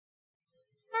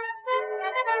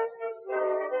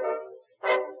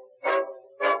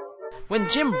When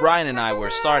Jim, Brian, and I were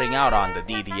starting out on the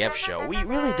DDF show, we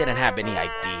really didn't have any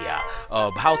idea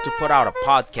of how to put out a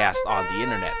podcast on the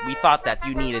internet. We thought that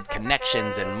you needed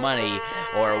connections and money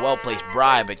or a well-placed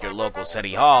bribe at your local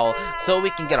city hall so we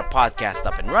can get a podcast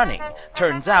up and running.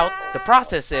 Turns out, the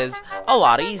process is a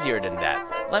lot easier than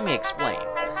that. Let me explain.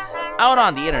 Out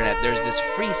on the internet, there's this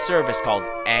free service called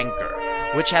Anchor,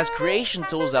 which has creation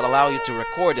tools that allow you to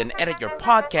record and edit your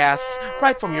podcasts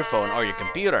right from your phone or your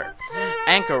computer.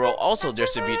 Anchor will also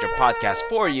distribute your podcast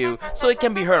for you so it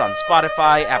can be heard on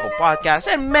Spotify, Apple Podcasts,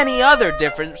 and many other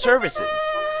different services.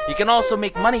 You can also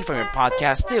make money from your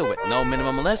podcast too with no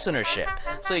minimum listenership,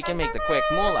 so you can make the quick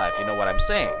moolah if you know what I'm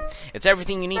saying. It's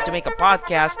everything you need to make a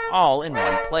podcast all in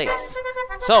one place.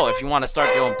 So if you want to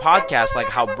start your own podcast like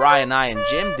how Brian, I, and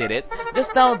Jim did it,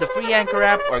 just download the free Anchor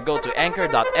app or go to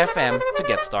anchor.fm to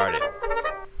get started.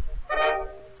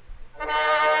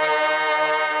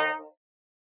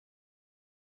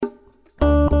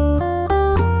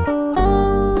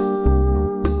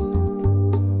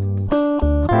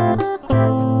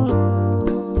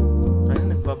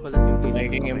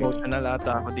 Naging emotional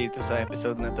ata ako dito sa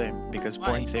episode na to because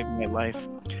porn saved my life.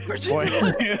 Porn.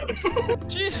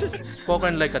 Jesus.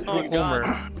 Spoken like a true Coomer.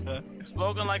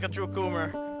 Spoken like a true Coomer.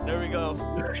 There we go.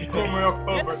 Coomer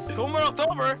October. Yes, Coomer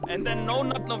October, and then no,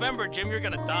 not November, Jim, you're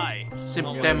gonna die.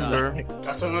 September.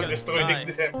 Kasunod, destroying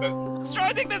December.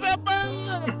 Starting December!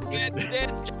 Get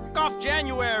check off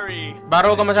January!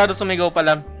 Baro ka masyado sumigaw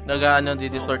pala.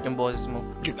 Di-distort yung boses mo.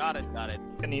 Got it.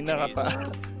 Kanina ka pa.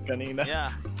 Kanina.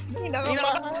 Yeah. Kanina ka pa.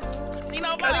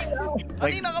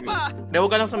 Kanina ka pa! Hindi,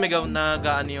 huwag ka lang sumigaw na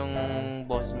gaan yung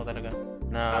boses mo talaga.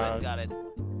 Got it.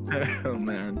 Oh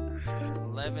man.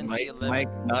 11 Mike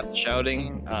not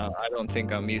shouting. I don't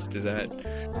think I'm used to that.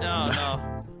 No.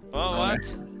 Oh, what?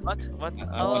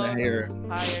 I want to hear.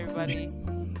 Hi everybody.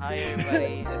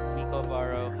 It's Miko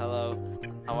Barrow. Hello.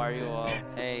 How are you all?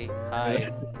 Hey.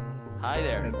 Hi. Hi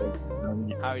there.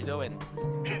 How are you doing?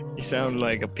 You sound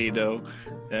like a pedo.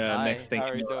 Hi, Next thing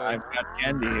how are you you know, doing? I've got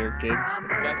candy here, kids.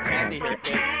 I have candy here,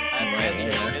 kids.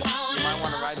 You might want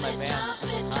to ride my van.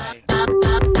 Hi.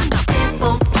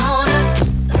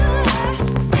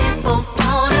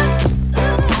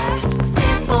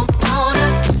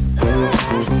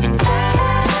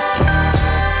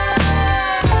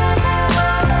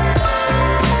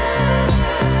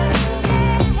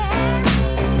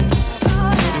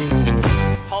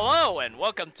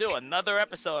 Welcome to another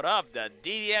episode of the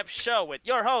DDF Show with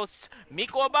your hosts,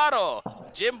 Miko Abaro,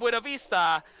 Jim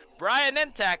Buenavista, Brian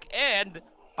Entak, and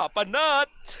Papa Nut.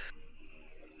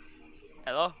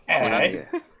 Hello? Hey.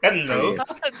 Hello.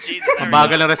 Jesus,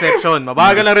 Mabagal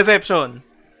ang reception.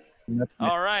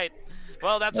 Alright.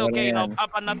 Well, that's okay. You know,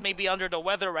 Papa Nut may be under the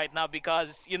weather right now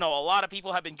because, you know, a lot of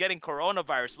people have been getting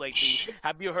coronavirus lately.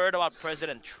 Have you heard about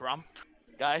President Trump?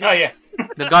 Guys? Oh, yeah.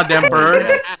 The God Emperor.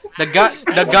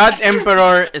 The God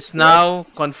Emperor is now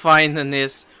confined in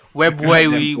his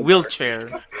webway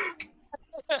wheelchair.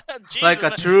 Jesus, Like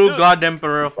a true God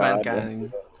Emperor of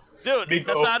mankind. Dude, Big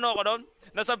nasa ano ako noon?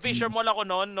 Nasa Fisher Mall ako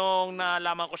noon nung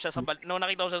nalaman ko siya nung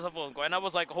nakita ko siya sa phone ko, and I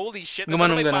was like, holy shit, ito na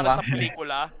Gumanong-ganon para ka? sa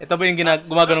pelikula. Ito ba yung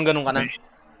gumaganon-ganon ka na?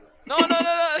 No,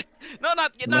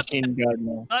 not yet. Machine gun.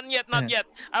 No. Not yet.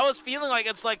 I was feeling like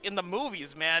it's like in the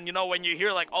movies, man. You know, when you hear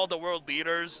like all the world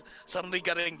leaders suddenly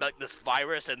getting like this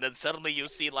virus, and then suddenly you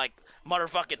see like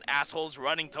motherfucking assholes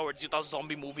running towards you. Tapos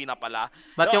zombie movie na pala.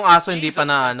 Ba't No, yung aso hindi Jesus, pa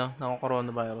na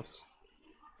coronavirus?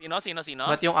 Sino?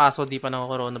 Ba't yung aso di pa na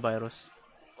coronavirus?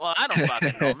 Well, I don't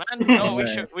fucking know, man. No,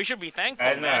 we should be thankful,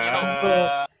 Ano, man. You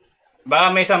know. baka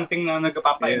may something na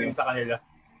nagpapainin sa kanila.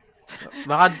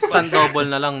 Baka stand double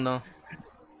na lang, no?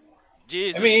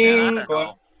 Jesus, I mean, man, I don't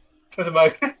know. Sa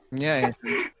bagay. Yeah.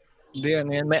 Hindi yan.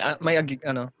 May agik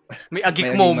ano. May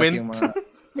agik May moment. yung mga-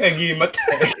 Agimat.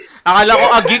 Akala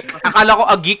ko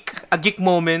agik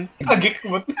moment. Agik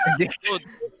mo.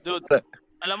 Dude.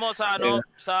 Alam mo sa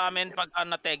sa amin pag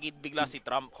nategid bigla si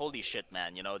Trump, holy shit,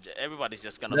 man, you know, everybody's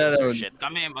just gonna lose their shit.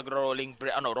 Kami rolling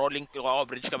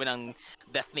bridge kami ng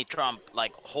death ni Trump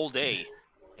like whole day.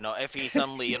 You know, if he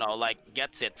suddenly, you know, like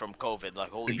gets it from COVID,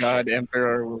 like holy The God shit.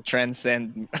 Emperor will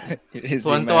transcend his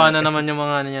Tuwan-tuwa na humanity. naman yung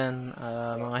mga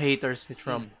mga haters ni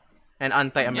Trump and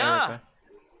anti-America.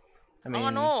 I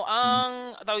mean,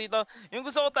 ang tawag dito, yung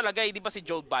gusto ko talaga, di ba si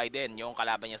Joe Biden, yung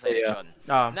kalaban niya sa election.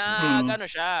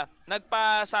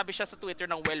 Nagpasabi siya sa Twitter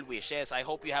ng well wishes. I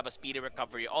hope you have a speedy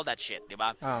recovery, all that shit, di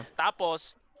ba?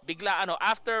 Tapos bigla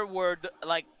afterward,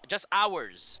 like just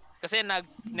hours, kasi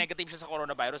nag-negative siya sa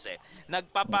coronavirus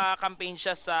nagpapa-campaign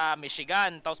siya sa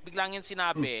Michigan, tapos biglang yung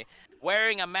sinabi,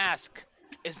 wearing a mask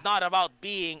is not about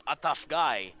being a tough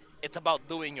guy. it's about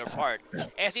doing your part.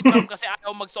 Si Trump kasi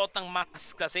ayaw magsuot ng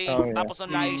mask kasi tapos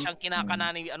lagi siyang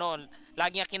kinakana ni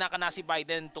lagi niya kinakana si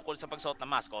Biden tungkol sa pagsuot ng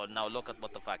mask. Oh, now look at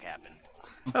what the fuck happened.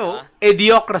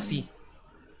 Idiocracy.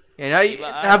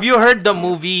 Have you heard the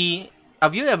movie?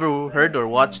 Have you ever heard or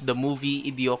watched the movie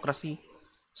Idiocracy?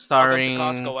 Starring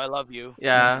Welcome to Costco, I love you.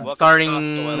 Yeah, Welcome starring to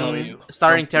Costco, I love you.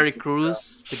 starring Terry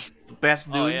Crews, the best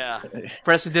dude. Oh yeah.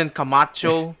 President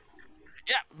Camacho.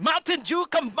 Yeah, Mountain Dew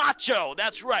Camacho.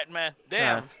 That's right, man.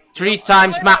 Damn.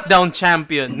 3-time SmackDown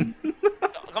champion.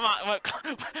 Come on.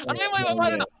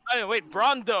 Wait,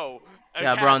 Brondo.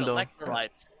 Yeah, Brondo.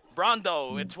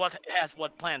 Brondo, it's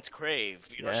what plants crave.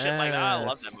 You know, shit like that. I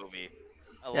love that movie.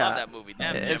 I love that movie.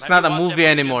 Damn, it's not a movie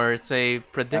anymore. It's a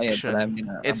prediction.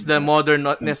 It's the modern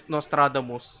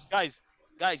Nostradamus. Guys.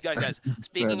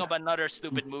 Speaking of another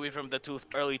stupid movie from the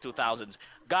early 2000s,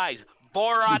 guys,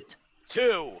 Borat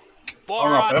 2.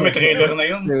 Borat. May trailer na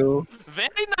yun.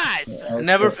 Very nice. I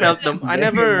never felt them. I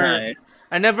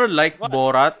never liked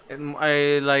Borat.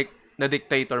 I like The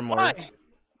Dictator more.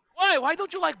 Why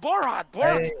don't you like Borat?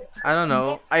 I don't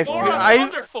know. I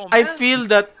feel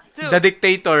that Dude. The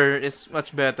Dictator is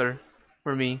much better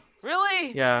for me.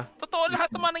 Really? Yeah. Totoo lahat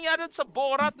naman nangyari sa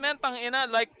Borat, man, tangina.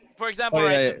 Like, for example,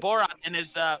 right, Borat and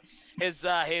his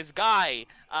guy,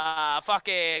 the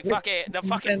fucking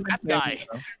fat guy.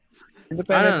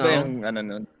 Independent ba yung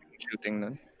shooting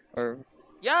nun? Or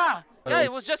Yeah,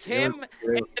 it was just him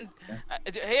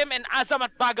and Azamat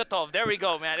Bagatov. There we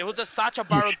go, man. It was just Sacha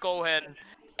Baron Cohen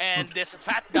and this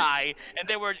fat guy,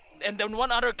 and then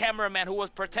one other cameraman who was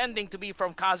pretending to be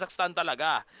from Kazakhstan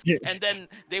talaga. And then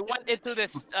they went into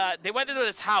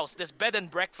this house, this bed and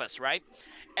breakfast, right?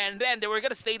 And then they were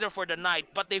gonna stay there for the night,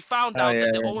 but they found out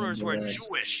that the owners were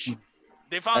Jewish.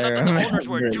 They found out that the owners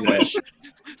were Jewish.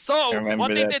 So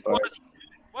what they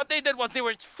did was they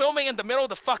were filming in the middle of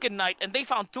the fucking night, and they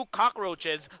found 2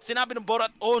 cockroaches. Sinabi ng Borat,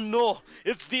 oh no,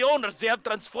 it's the owners. They have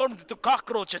transformed into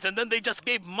cockroaches, and then they just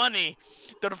gave money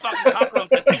to the fucking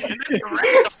cockroaches, and then they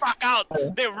ran the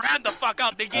fuck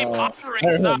out. They gave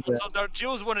offerings out so the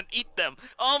Jews wouldn't eat them.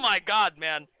 Oh my god,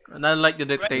 man. And I like The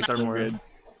Dictator more.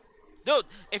 Dude,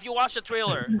 if you watch the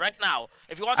trailer right now,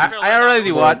 I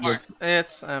already watched.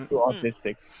 It's too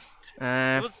autistic.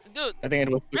 Dude, I think it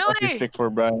was too really? autistic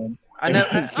for Brian. I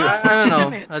don't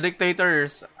know. The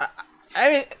Dictators. I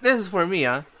mean, this is for me.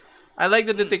 I like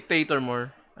the Dictator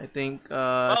more. I think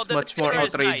it's much more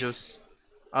outrageous.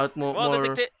 Nice. More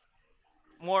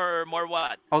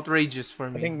what? Outrageous for I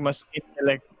me. think mas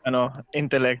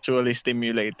intellectually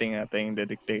stimulating yung The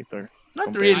Dictator.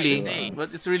 Not really,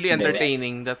 but it's really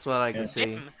entertaining. That's what I can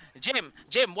say. Jim,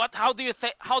 how do you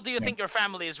think your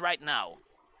family is right now?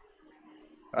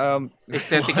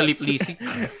 Aesthetically pleasing.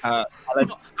 How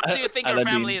do you think your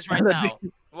family is right now?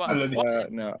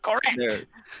 No. Correct. There.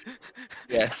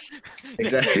 Yes.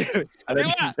 Exactly.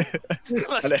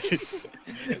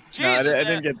 Jesus, I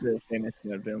didn't get to finish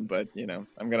the film, but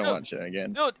I'm gonna watch it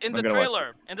again. Dude, in the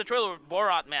trailer,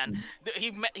 Borat, man,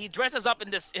 he dresses up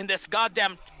in this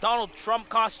goddamn Donald Trump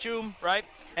costume, right?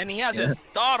 And he has his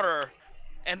daughter.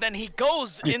 And then he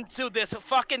goes into this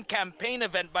fucking campaign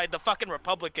event by the fucking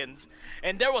Republicans.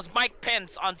 And there was Mike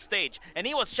Pence on stage. And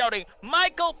he was shouting,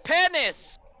 Michael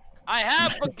Penis! I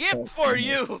have a gift for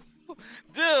you!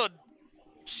 Dude!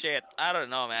 Shit, I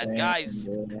don't know, man. Guys,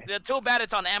 too bad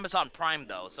it's on Amazon Prime,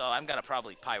 though. So I'm gonna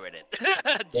probably pirate it.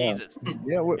 Jesus.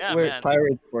 Yeah, we're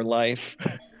pirates for life.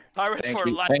 Pirates for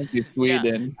life. Thank you,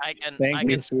 Sweden. Yeah, Thank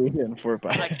you, Sweden, for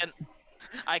pirates.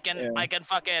 I can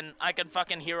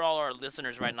fucking hear all our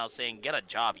listeners right now saying, "Get a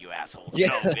job, you assholes!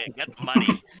 Yeah. No, get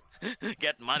money,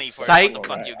 get money for Psych. what the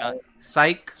fuck you got."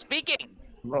 Psych. Speaking.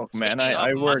 Look, man,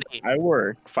 Speaking I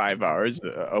work 5 hours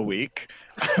a week.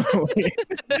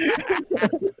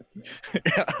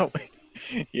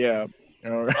 Yeah.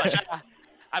 All right.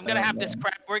 I'm gonna have this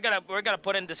crap. We're gonna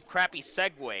put in this crappy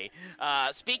segue.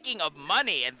 Speaking of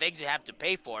money and things you have to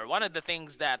pay for, one of the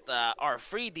things that are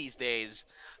free these days,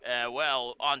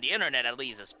 well, on the internet at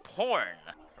least, is porn,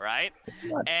 right?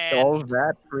 Not all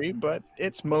that free, but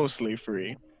it's mostly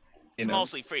free. It's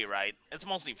mostly free, right? It's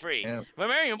mostly free. Yeah.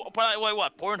 Remember,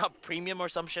 what? Pornhub Premium or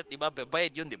some shit, diba?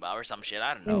 Bayad yun, diba? Or some shit,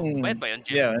 I don't know. Bayad ba yun,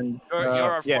 Jim? Yeah. You're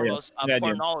our foremost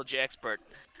pornology expert,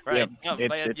 right? Yeah,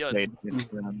 bayad yun. paid.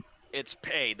 It's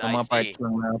paid, Yung I mga parts see.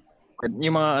 lang na,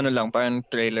 yung mga lang, parang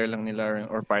trailer lang nila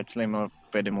or parts lang yung mga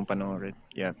pwede mong panoorin.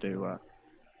 You have to watch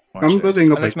that.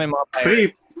 Unless may mga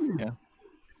pirate.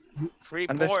 Free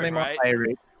Unless porn, may mga right?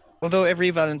 pirate. Although every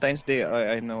Valentine's Day,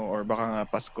 I know, or baka nga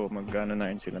Pasko, mag-ano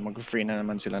na rin sila, mag-free na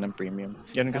naman sila ng premium.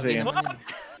 Yan kasi yan. What? Lagi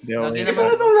Pero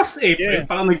naman. nung last April,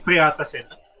 parang nag-free ata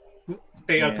sila.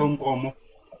 Stay at home promo.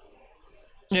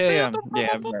 Yeah.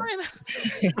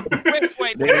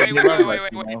 Wait.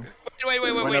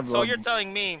 So you're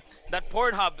telling me that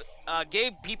Pornhub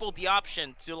gave people the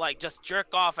option to like just jerk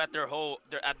off at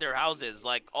at their houses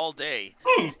like all day,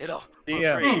 for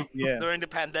free during the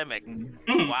pandemic.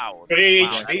 Wow. Free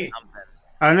Wow, that's HD.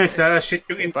 something. Sa shit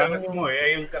yung internet mo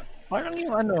ayun lang. Parang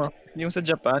yung sa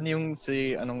Japan, yung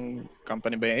anong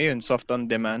company ba yun? Soft on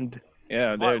demand.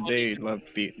 Yeah, they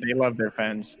love their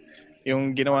fans.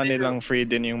 Yung ginawa nilang free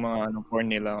din yung mga porn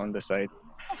nila on the site.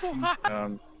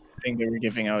 I think they were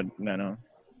giving out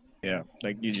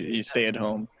like you stay at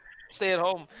home. Stay at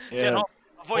home. Yeah. Stay at home.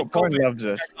 Avoid Porn COVID. loves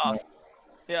us.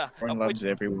 Yeah. Porn loves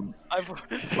everyone.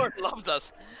 Porn loves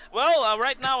us. Well,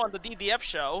 right now on the DDF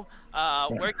show,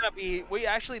 we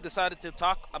actually decided to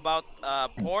talk about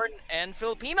porn and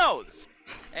Filipinos.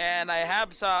 And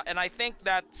I think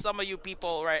that some of you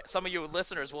people, right, some of you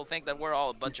listeners will think that we're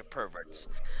all a bunch of perverts.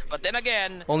 But then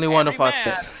again, only one of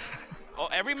us.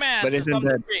 Every man But to some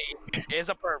degree is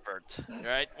a pervert,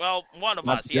 right? Well, one of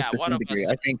us, yeah, one of us.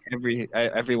 I think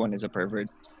everyone is a pervert.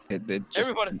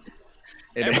 Everyone's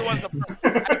a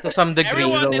pervert. To some degree.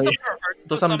 Everyone is a pervert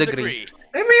to some degree.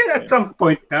 I mean, at some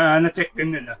point, na-check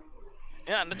din nila.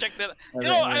 Yeah, check that.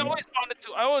 I always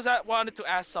wanted to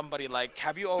ask somebody like,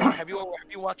 have you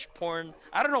watched porn?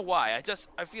 I don't know why.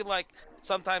 I feel like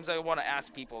sometimes I want to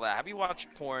ask people that. Have you watched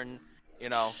porn?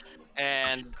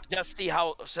 And just see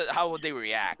how would they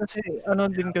react. Kasi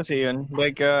din kasi yun.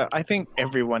 Like I think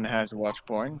everyone has watched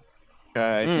porn.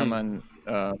 Kahit naman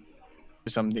to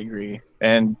some degree.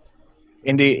 And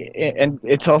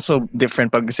it's also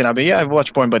different pag sinabi, I've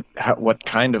watched porn, but what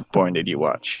kind of porn did you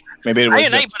watch? Maybe it was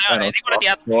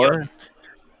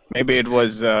maybe it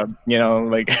was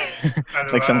like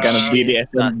like some kind of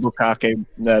BDSM bukake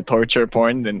torture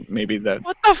porn. Then maybe that.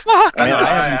 What the fuck? I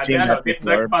haven't seen that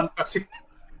before. Fantasy.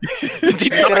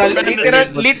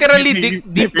 literally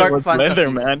deep dark Leather, fantasies.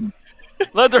 man.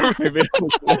 Leather.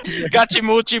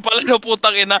 Gachimuchi pala no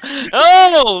putang ina.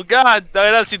 Oh God.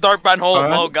 Dahil si Dark Van Hole.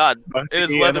 Oh God. It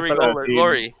is leathery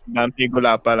glory. Dante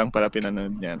Gulapa lang pala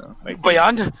pinanood niya, no? Like, ba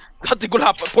yan? Dante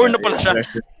Gulapa. Porn na pala siya.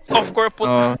 Softcore put.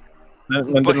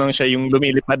 Nandun lang siya, yung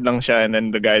lumilipad lang siya, and then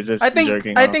the guys just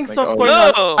jerking off. I think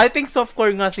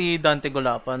softcore nga si Dante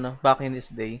Gulapa, no? Back in his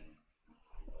day.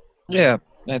 Yeah,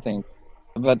 I think.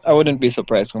 But I wouldn't be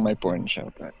surprised with my porn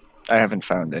show, but I haven't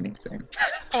found anything.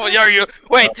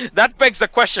 Wait, that begs the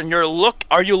question.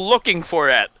 Are you looking for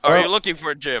it? Are you looking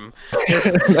for a gym?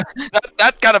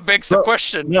 that kind of begs the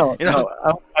question. No.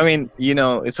 I mean,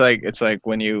 it's like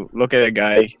when you look at a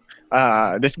guy,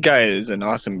 this guy is an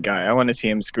awesome guy. I want to see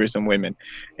him screw some women,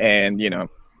 and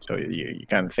so you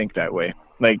kind of think that way.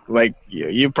 Like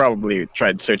you probably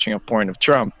tried searching up porn of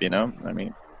Trump. I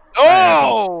mean.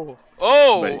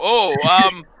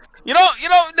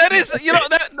 That is,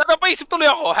 that napaisip tuloy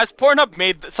ako. Has Pornhub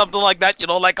made something like that?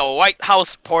 Like a White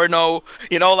House porno.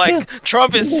 Like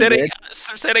Trump is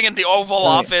sitting in the Oval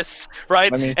Office,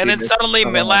 right? And then suddenly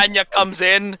Melania comes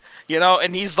in,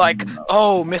 and he's like,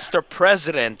 "Oh, Mr.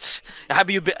 President, have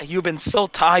you been so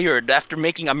tired after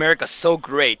making America so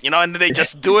great?" And then they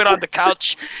just do it on the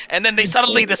couch, and then they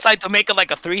suddenly decide to make it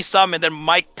like a threesome, and then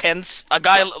Mike Pence, a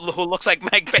guy who looks like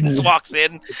Mike Pence, walks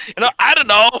in. I don't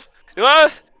know.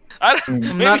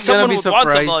 I'm not gonna be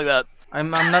surprised. Like that. I'm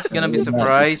not gonna be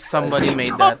surprised somebody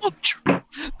made that.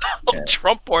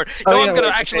 Trump porn. I'm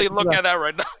gonna actually look at that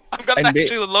right now. I'm gonna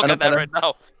actually look at that right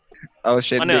now. Oh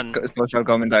shit! Social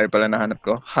commentary pala nahanap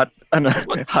ko. Hot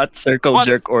circle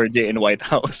jerk orgy in White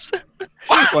House.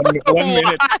 1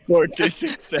 minute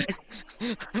 46 seconds.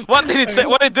 What did it say?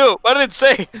 What did it do? What did it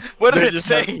say? What did it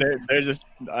say? They're just,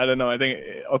 I don't know. I think,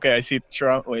 okay, I see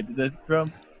Trump. Wait, is this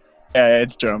Trump? Yeah,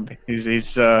 it's Trump. He's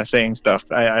saying stuff.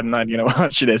 I'm not gonna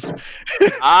watch this.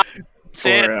 That's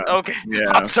it. Okay.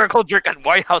 Yeah. Hot circle jerk at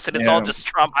White House, and it's all just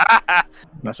Trump.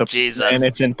 Jesus. And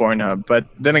it's in Pornhub. But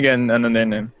then again,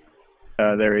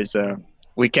 there is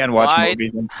we can watch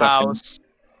movies and stuff. White House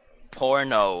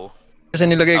porno. Kasi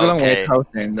nilagay ko lang White House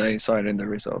and I saw it in the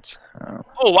results.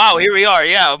 Oh wow, here we are.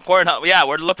 Yeah, Pornhub. Yeah,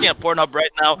 we're looking at Pornhub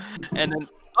right now. And then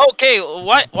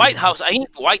White House. I need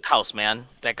White House, man.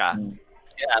 Teka.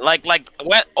 Yeah, like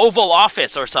Oval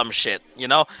Office or some shit,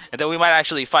 and then we might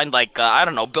actually find I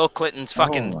don't know, Bill Clinton's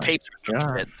fucking tapes or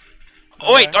some shit.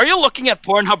 Oh wait, are you looking at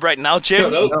Pornhub right now,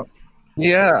 Jim? No.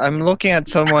 Yeah, I'm looking at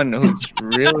someone who's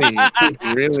really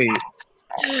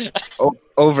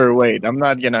overweight. I'm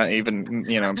not gonna even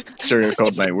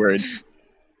sugarcoat my words.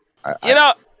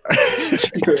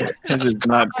 This is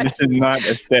not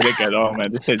aesthetic at all,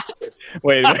 man. This is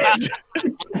wait.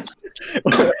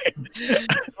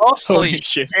 Holy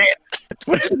shit.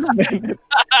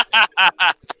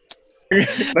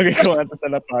 Nagagawa ito sa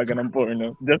lapagan ng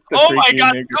porno. Just to Oh freak my you,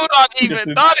 God! nigga. Do not even!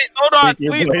 Do not! Freak you,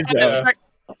 Please, boy, Jab.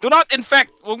 do not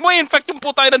infect! Huwag mo i-infect yung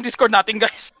putay ng Discord natin,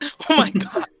 guys. Oh my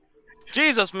God!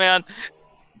 Jesus, man!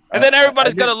 And then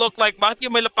everybody's gonna look like, bakit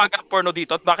yung may lapagan ng porno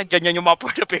dito? At bakit ganyan yung mga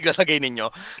porno pinaglalagay ninyo?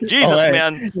 Jesus, Okay.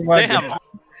 man! Damn!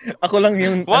 Ako lang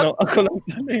yung, What? ako lang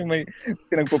yung may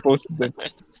pinagpo-post doon.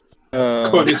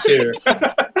 Connoisseur.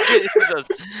 Jesus.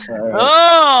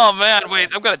 Oh, man,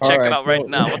 wait, I'm gonna check it Alright, out right so-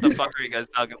 now. What the fuck are you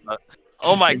guys talking about?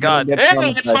 Oh my You're gonna God! get Hey, some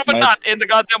it's dark Papa night. Nut in the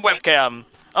goddamn webcam!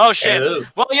 Oh shit! Hello.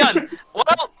 Well, yan.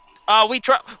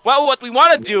 Well, what we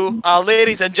want to do,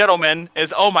 ladies and gentlemen,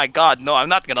 is oh my God, no, I'm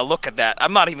not gonna look at that.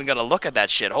 I'm not even gonna look at that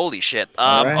shit. Holy shit.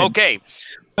 Alright. Okay.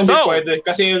 Hindi So- pwede.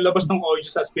 Kasi yung labas ng audio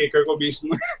sa speaker ko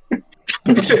mismo.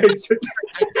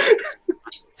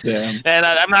 Damn. And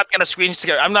I'm not gonna screen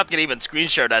share. I'm not gonna even screen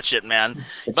share that shit, man.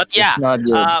 But yeah, It's not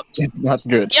good. It's not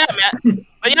good. yeah, man.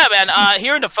 But yeah, man.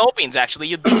 Here in the Philippines, actually,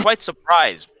 you'd be quite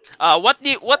surprised. What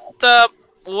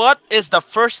is the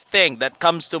first thing that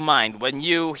comes to mind when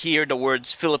you hear the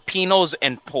words Filipinos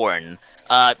and porn?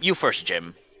 You first,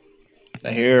 Jim. I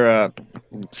hear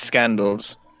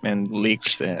scandals and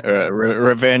leaks,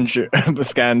 revenge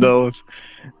scandals,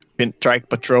 trike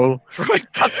patrol.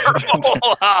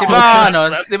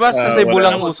 Diba sa Cebu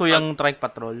lang wala. uso yung trike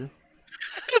patrol?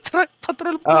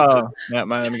 Patrol. Oh, yeah,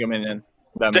 marami kami yan.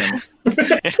 Dami yan.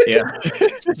 Yeah.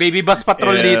 Baby bus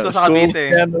patrol Yeah, dito sa school Cavite.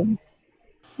 scandal.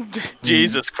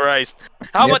 Jesus Christ!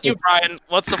 How about you, Brian?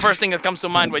 What's the first thing that comes to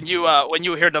mind when you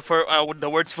hear the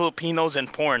words Filipinos and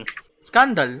porn?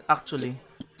 Scandal, actually.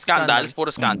 Scandals, puro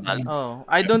scandal. Oh,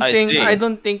 I don't I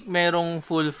think merong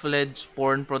full-fledged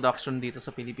porn production dito sa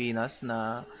Pilipinas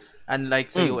na unlike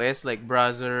sa US, like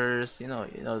Brazzers, you know,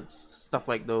 stuff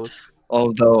like those.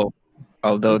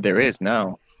 Although there is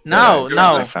now. Now.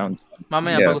 I found.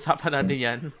 Mamaya Yeah. pag-usapan natin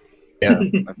 'yan. Yeah,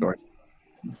 of course.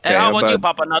 And how about but- you,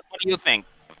 Papa Nut? What do you think?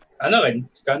 Ano rin,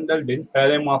 scandal din.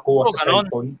 Kaya yung mga kuha Oh, sa ganon.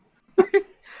 cellphone.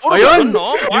 Puro Ayun! ganun, no?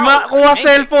 Yung Wow. mga kuha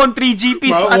cellphone, 3GP,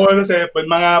 Mga kuha sa cellphone,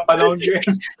 mga panahon din.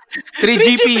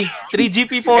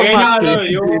 3GP Eh, format.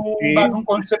 yung bagong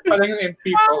concept pa lang yung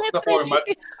MP4 na format.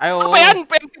 Ay, Ano oo. ba yan?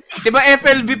 Diba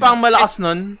FLV pa ang malakas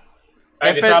nun?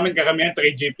 Ay, di sa amin karamihan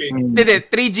 3GP. Hindi,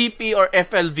 3GP or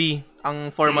FLV ang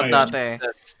format Ayun. dati eh.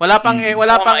 Wala pang Oh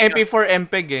my MP4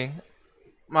 MPEG eh.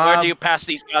 Where do you pass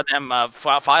these goddamn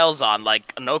files on? Like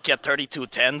Nokia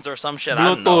 3210s or some shit? I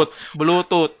don't know.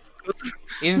 Bluetooth,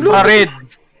 infrared.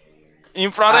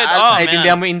 Infrared. Oh, Ay, man. hindi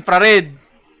mo infrared.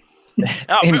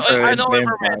 Yeah, I know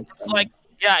infrared.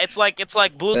 It's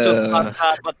like Bluetooth,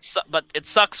 but it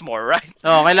sucks more, right?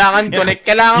 Oh, kailangan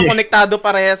Yeah. konektado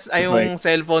parehas ay yung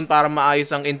cellphone para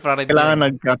maayos ang infrared. Kailangan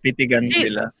nagkapitigan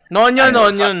sila. Noon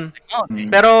yun.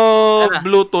 Pero Ano?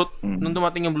 Bluetooth, nung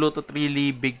dumating yung Bluetooth, really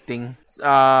big thing.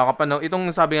 Itong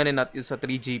sabi nga ni Nat, yung sa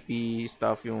 3GP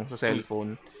stuff, yung sa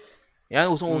cellphone. Yan,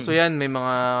 usong-uso yan. May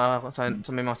mga, sa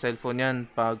may mga cellphone yan.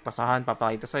 Pag pasahan,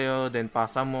 papakita sa'yo, then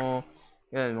pasa mo.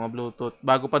 Yan, mga Bluetooth.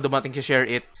 Bago pa dumating si Share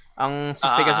It. Ang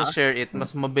system kasi sa Share It,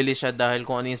 mas mabilis siya dahil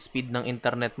kung ano yung speed ng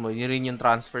internet mo, yun rin yung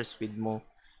transfer speed mo.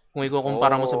 Kung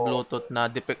ikukumpara mo sa Bluetooth na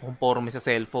conforme sa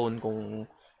cellphone, kung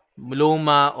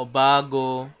luma o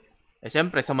bago. Eh,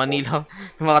 syempre, sa Manila,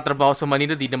 yung mga trabaho sa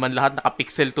Manila, di naman lahat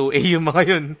naka-Pixel 2a yung mga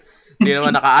yun. Di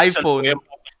naman naka-iPhone.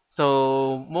 So,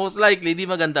 most likely, di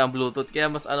maganda ang Bluetooth. Kaya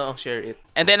mas ang Share It.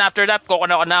 And then after that, kukuha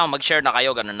ko na, mag-share na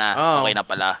kayo, ganun na. Oh. Okay na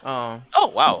pala. Oh. Oh,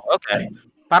 wow. Okay.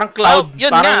 Parang cloud. Oh,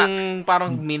 yun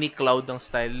parang mini cloud ang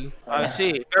style. I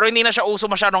see. Pero hindi na siya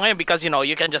uso masyado ngayon because, you know,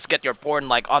 you can just get your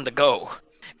porn like on the go.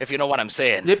 If you know what I'm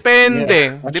saying.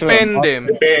 Depende. Yeah, Depende.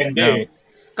 Depende.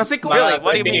 Kasi kung Really?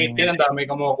 What do you mean? 2018, ang dami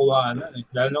ka makukuha na.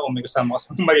 Lalo na kung may kasama ka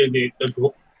sa maliliit na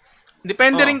group.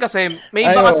 depende rin kasi, may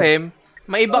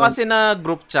iba kasi na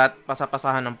group chat,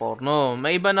 pasapasahan ng porno.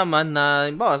 May iba naman na,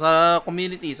 sa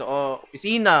community, sa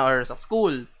opisina, or sa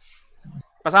school.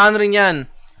 Pasahan rin yan.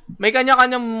 May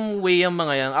kanya-kanyang way ang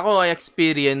mga yan. Ako, I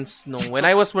experience when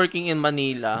I was working in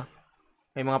Manila,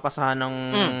 may mga pasahan ng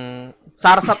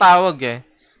SARSA tawag eh.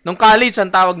 Nung college,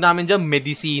 ang tawag namin dyan,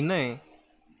 medicina eh.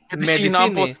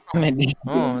 Medicine eh.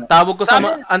 Oh, ang tawag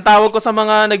ko sa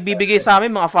mga nagbibigay sa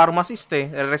amin, mga pharmacist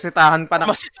eh. Reresetahan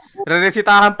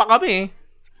pa kami eh.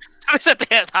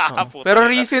 Pero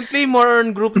recently, more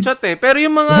on group chat eh. Pero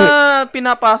yung mga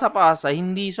pinapasa-pasa,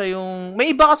 hindi siya yung...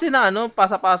 May iba kasi na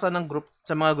pasa-pasa ng group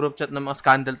sa mga group chat ng mga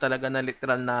scandal talaga na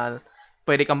literal na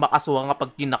pwede kang makasuhan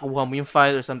kapag kinakuha mo yung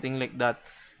file or something like that.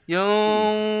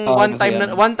 Yung one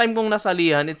time kong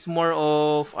nasalihan, it's more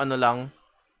of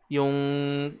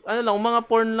mga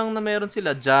porn lang na meron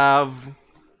sila, Jav,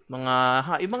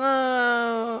 Yung mga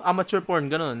amateur porn,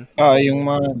 ganun. Yung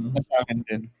mga nasa akin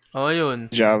din.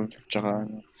 Yun. Jav, tsaka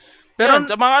Pero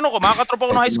sa mga mga katropa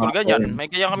ko ng high school, ganyan.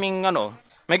 May kaya kaming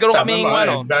may ganoon kaming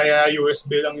Daya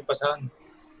USB lang ipasahan.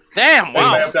 Damn,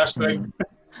 wow. Daya flash drive.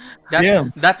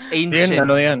 That's ancient.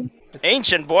 Yan.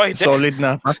 Ancient boy. Solid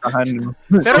na pasahan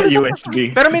Pero sa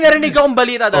USB. Pero may narinig akong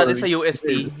balita dati sa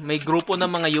UST. May grupo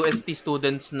ng mga UST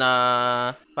students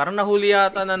na parang nahuli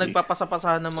yata na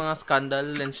nagpapasapasahan ng mga scandal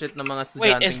and shit ng mga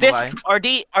estudyante. Wait, is this are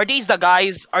these the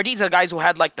guys who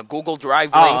had like the Google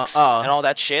Drive links and all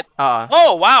that shit?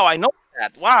 Oh, wow, I know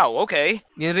that. Wow, okay.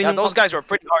 Yeah, those guys were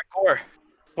pretty hardcore.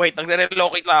 Wait,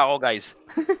 nagre-relocate lang ako, guys.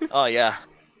 Oh, yeah.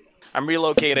 I'm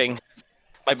relocating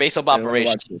my base of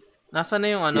operations. Nasaan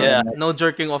na yung no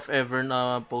jerking off ever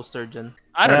na poster dyan?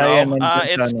 I don't know.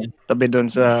 It's tabi doon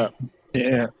sa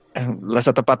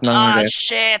sa tapat ng ref.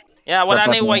 Shit. Yeah, wala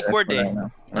na yung whiteboard eh.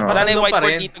 Wala na yung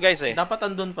whiteboard dito, guys eh. Dapat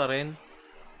andun pa rin.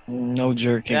 No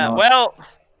jerking off. Well,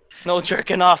 no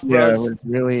jerking off, bros. Yeah, it was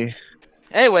really.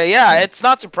 Anyway, yeah, it's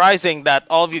not surprising that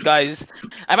all of you guys.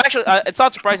 It's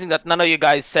not surprising that none of you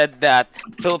guys said that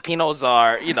Filipinos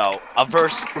are,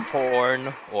 averse to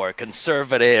porn or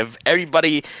conservative. Every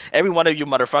one of you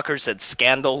motherfuckers said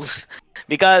scandal,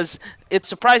 because it's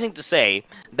surprising to say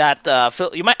that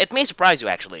it may surprise you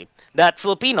actually that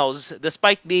Filipinos,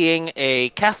 despite being a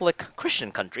Catholic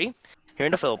Christian country here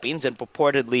in the Philippines and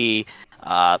purportedly,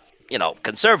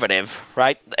 conservative,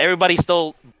 right? Everybody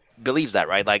still believes that,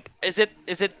 right? Like, is it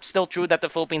still true that the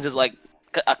Philippines is like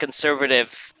a conservative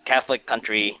Catholic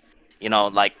country?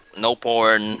 Like no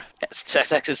porn, sex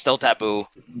is still taboo.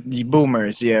 The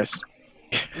boomers, yes.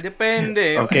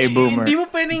 Depende. Okay, boomer. Hindi mo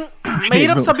pwedeng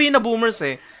mahirap sabihin na boomers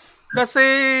eh. Kasi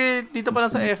dito pa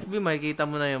lang sa FB makikita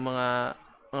mo na yung mga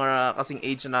kasing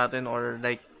age natin or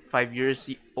like 5 years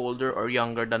older or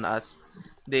younger than us.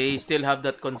 They still have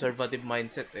that conservative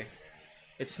mindset eh.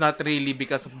 It's not really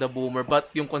because of the boomer,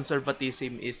 but yung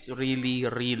conservatism is really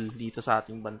real dito sa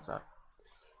ating bansa.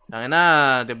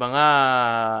 Na, 'di ba nga,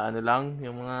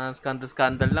 yung mga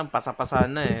scandal lang, pasa-pasahan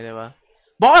na eh, 'di ba?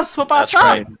 Boss, papasa!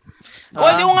 Right.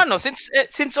 Well, yung since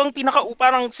ang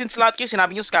parang since lahat kayo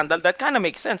sinabi yung scandal, that kind of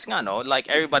makes sense nga, no? Like,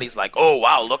 everybody's like, oh,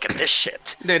 wow, look at this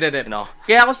shit. Hindi.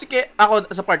 Kaya ako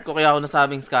sa part ko, kaya ako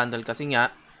nasabing scandal kasi nga,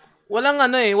 wala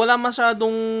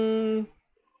masyadong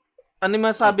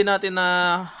masabi natin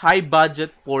na high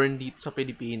budget porn dito sa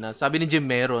Pilipinas. Sabi ni Jim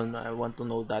meron. I want to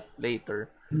know that later.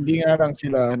 Hindi nga lang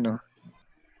sila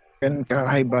ganun ka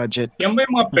high budget. Yan ba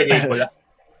yung mga pelikula?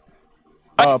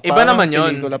 Iba naman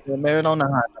yun. Meron akong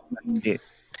nahanap na hindi.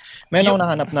 Meron akong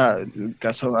nahanap na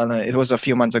kaso it was a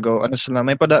few months ago.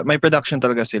 May production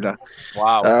talaga sila.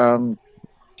 Wow.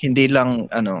 Hindi lang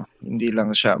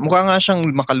siya. Mukha nga siyang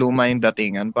makaluma yung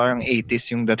datingan. Parang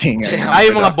 80s yung datingan.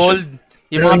 Yung mga bold.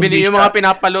 Yung mga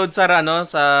pinapaload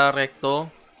sa recto.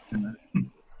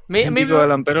 Hindi ko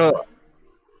alam, pero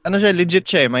siya, legit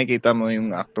siya eh. Makikita mo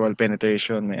yung actual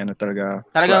penetration. May talaga.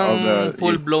 Talagang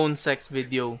full-blown sex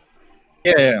video.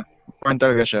 Yeah. Porn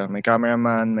talaga siya. May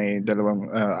cameraman, may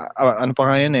dalawang, ano pa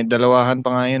nga yun eh, dalawahan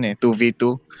pa nga yun eh, 2v2.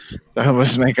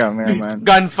 Tapos may cameraman.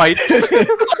 Gunfight.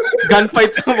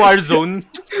 Gunfight sa Warzone.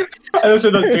 Ano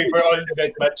sunod? Paper on the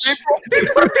death match.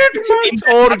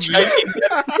 Orgy.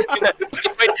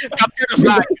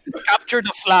 Capture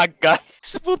the flag,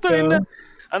 guys. Puta ina.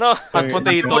 Hot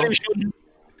potato.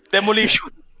 Demolition.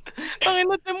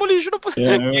 Tangina, demolition pa.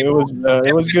 Yeah,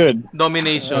 it was good.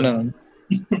 Domination.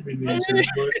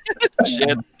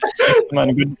 Shit.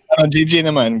 Man, good. GG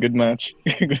naman, good match.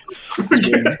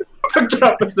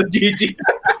 Pagtapos na GG.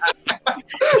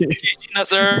 GG na,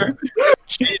 sir.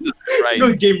 Jesus Christ.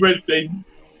 Good game well played.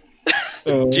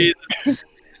 Jesus.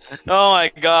 Oh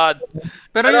my God.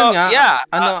 Pero yun nga, yeah.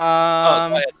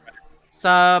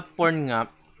 sa porn nga,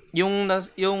 yung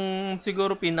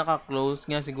siguro pinaka-close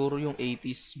nga siguro yung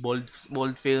 80s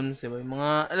bold films, diba? Yung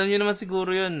mga, alam nyo naman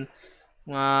siguro yun,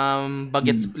 mga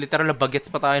bagets, literal na bagets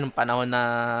pa tayo nung panahon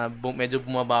na medyo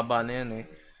bumababa na yun eh.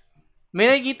 May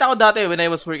nakikita ko dati when I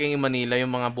was working in Manila,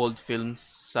 yung mga bold films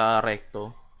sa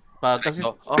recto. Kasi,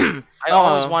 I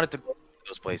always wanted to go to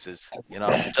those places,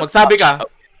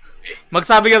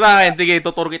 Magsabi ka sa akin, sige,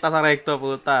 tutur kita sa recto,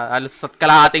 puta. Alas sa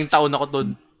kalahating taon ako doon.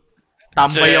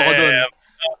 Tambay ako doon.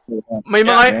 May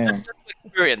mga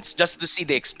just to see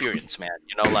the experience, man.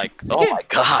 Like, oh my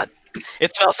God.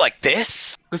 It smells like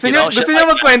this. Gusto niyo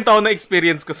magkwento na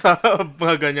experience ko sa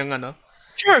mga ganyang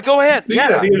Sure, go ahead.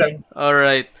 Sige lang.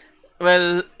 Alright.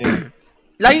 Well,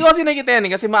 lagi ko kasi nakikita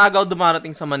yan kasi maaga ako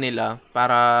dumarating sa Manila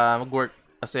para mag-work.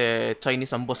 Kasi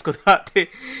Chinese ang boss ko dati.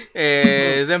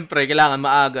 Siyempre, kailangan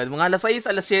maaga. Mga alas 6,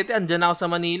 alas 7, andyan ako sa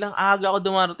Manila. Aga ako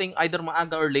dumarating, either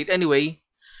maaga or late. Anyway,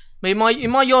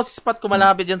 yung mga Yossi spot ko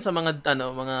malapit dyan sa mga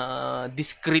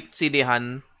discrete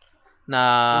sinehan na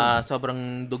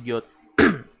sobrang dugyot.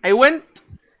 I went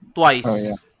twice. Oh,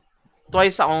 yeah.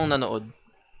 Twice akong nanood.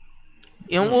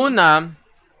 Yung una,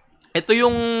 ito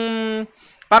yung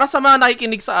para sa mga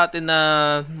nakikinig sa atin na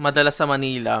madalas sa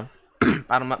Manila,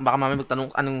 para baka mamaya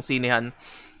magtanong anong sinehan.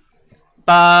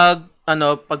 Pag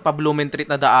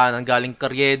Blumentritt na daanan galing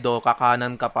Carriedo,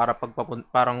 kakanan ka para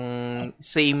parang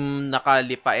same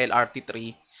nakalipa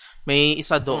LRT3. May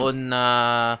isa doon na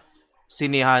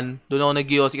sinehan. Doon ako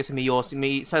nag-Yossi kasi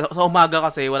may sa umaga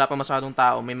kasi wala pa masyadong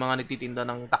tao. May mga nagtitinda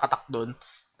ng takatak doon.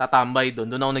 Tatambay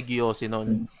doon. Doon ako nag-Yossi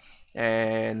noon.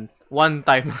 And one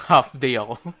time half day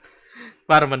ako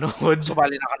para manood. So,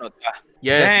 bali nakanood ka?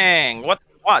 Yes. Dang! What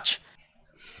watch?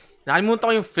 Nakalimutan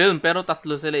ko yung film, pero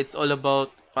tatlo sila. It's all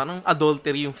about, parang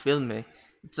adultery yung film eh.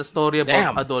 It's a story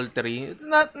about adultery. It's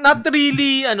not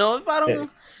really, parang...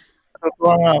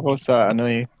 Natutuwa nga ako sa,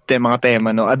 mga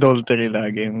tema, adultery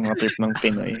lagi, yung mga trip ng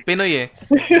Pinoy. Pinoy eh.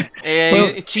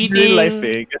 Well, cheating. Real life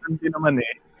eh. Ganun din naman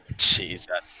eh.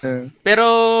 Jesus. Pero,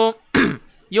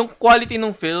 yung quality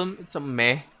ng film, it's a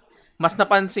meh. Mas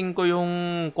napansin ko yung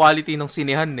quality ng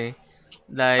sinehan eh.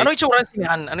 Like, Anong itsura ng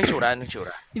sinehan? Anong itsura?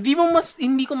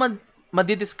 Hindi ko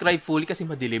ma-describe fully kasi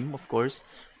madilim, of course.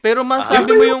 Pero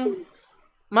masabi mo yung,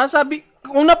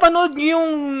 kung napanood niyo yung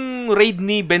raid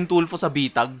ni Ben Tulfo sa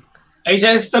Bitag. Ay,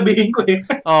 siya sasabihin ko eh.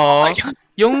 Oo.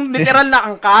 Yung literal na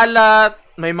ang kalat,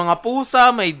 may mga pusa,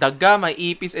 may daga, may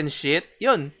ipis and shit.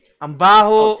 Yun. Ang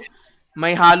baho,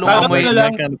 may halong amoy.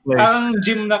 Parang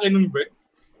gym na kinonvert.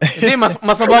 Hindi, mas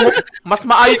mabango, mas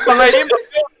maayos pa nga yun.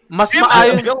 Mas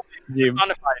maayos.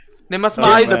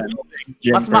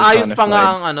 Mas maayos pa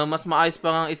nga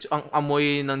ang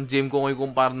amoy ng gym kung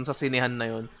ikumpara sa sinehan na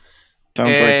yun.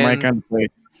 Sounds like my kind of place.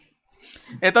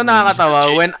 Ito nakakatawa,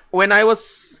 when I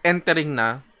was entering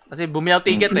na, kasi bumiyaw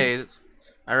ticket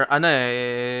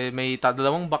may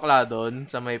dalawang bakla doon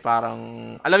sa may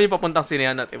parang, alam niyo papuntang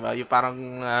sinehan na, diba? Yung parang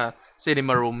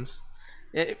cinema rooms.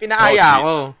 Pinaaya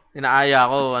ko,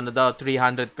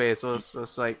 300 pesos. So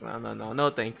it's like,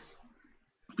 no thanks.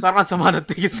 Sarang sama ng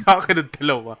ticket sa akin ng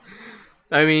dalawa.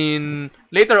 I mean,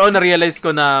 later on, na-realize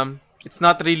ko na it's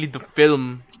not really the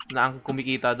film na ang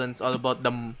kumikita doon. It's all about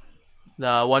the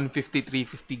 150,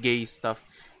 350 gay stuff.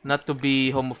 Not to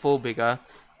be homophobic,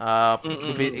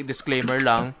 to be disclaimer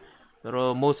lang.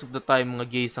 Pero most of the time, mga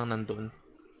gays ang nandun.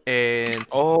 And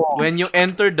when you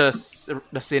enter the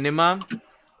cinema,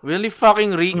 really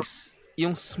fucking reeks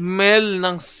yung smell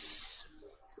ng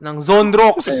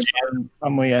Zonrox.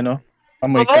 Amoy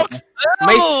Amoy ka.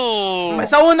 May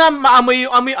sa una maamoy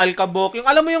yung amoy alkabok. Yung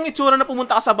alam mo yung itsura na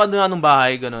pumunta ka sa banda ng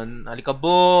bahay ganun.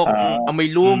 Alkabok, amoy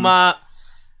luma.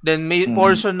 Then may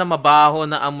portion na mabaho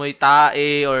na amoy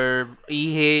tae or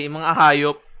ihi, yung mga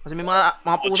hayop. Kasi may mga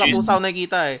pusa-pusa ako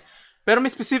nakikita eh. Pero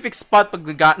may specific spot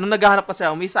nung naghahanap kasi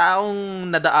ako, may isa akong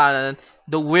nadaanan,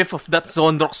 the whiff of that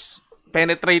Zonrox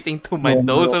penetrating to my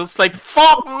nose. I was like,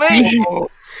 fuck me!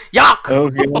 Yuck!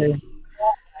 Okay.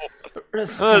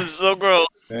 That's so gross.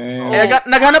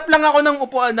 Naghanap lang ako ng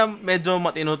upuan na medyo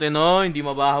matino-tino, hindi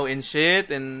mabaho and shit,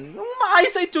 and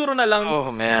maayos sa itsura na lang.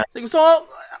 Oh, man. So,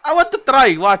 I want to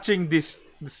try watching this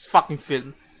fucking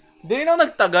film. Hindi na ako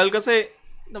nagtagal kasi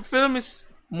the film is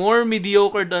more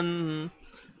mediocre than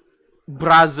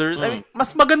Brothers. I mean,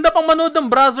 mas maganda pang manood ng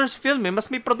Brothers film eh.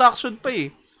 Mas may production pa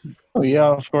eh. Oh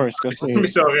yeah, of course. Kasi...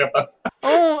 Sorry pa.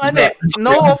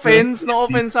 No offense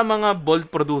sa mga bold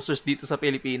producers dito sa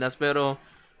Pilipinas, pero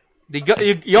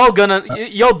y'all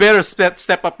better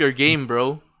step up your game,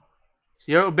 bro.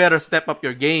 You better step up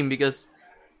your game because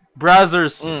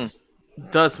Brothers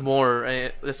does more.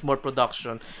 There's more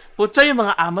production. Putya yung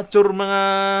mga amateur, mga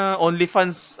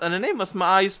OnlyFans, mas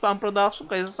maayos pa ang production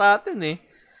kaysa sa atin eh.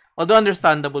 Although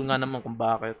understandable nga naman kung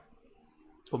bakit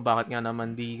nga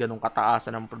naman di ganun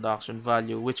kataasan ng production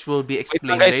value, which will be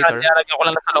explained later. Wait lang guys, ko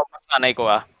lang sa lompas nanay ko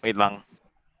Wait lang.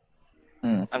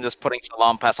 I'm just putting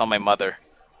salompas on my mother.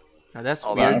 Now that's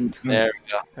weird. There we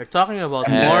go. You're talking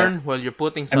about porn while you're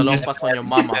putting salompas on your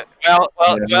mama.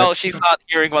 Well, she's not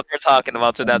hearing what we're talking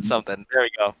about, so that's something. There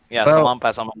we go. Yeah,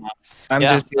 salompas on my mom. I'm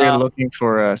just here looking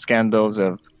for scandals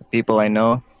of people I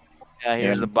know. Yeah,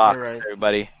 here's the box, right.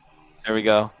 Everybody. There we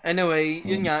go. Anyway,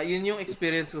 yun yung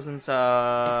experience ko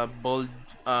sa bold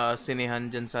sinehan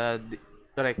dyan sa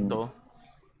Recto.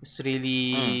 It's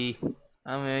really,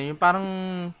 yung parang,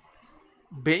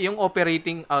 yung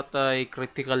operating at a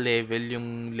critical level,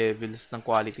 yung levels ng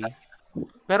quality.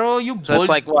 Pero yung bold... So it's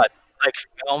like what?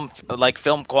 like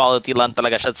film quality lang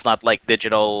talaga siya. It's not like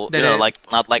digital, like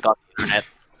not like on the internet.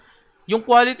 Yung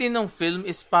quality ng film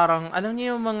is parang, alam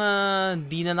niyo yung mga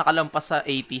di na nakalampas sa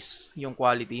 80s, yung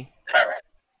quality.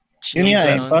 Yun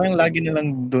nga parang lagi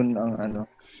nilang dun ang ano.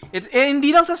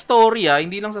 Hindi lang sa story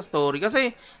hindi lang sa story.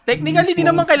 Kasi technically, di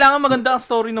naman kailangan maganda ang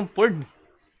story ng porn.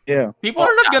 Yeah. People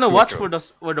are not gonna watch for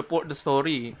the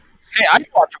story. Hey,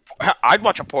 I'd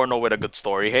watch a porno with a good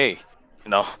story. Hey,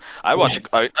 I'd watch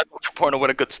a porno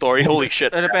with a good story. Holy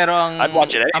shit. Pero I'd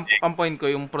watch it. Ang point ko,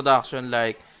 yung production,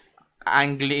 like,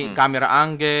 camera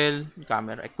angle,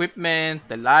 camera equipment,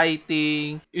 the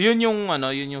lighting. Yun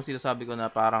yung sinasabi ko na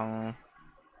parang,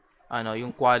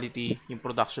 yung quality, yung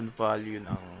production value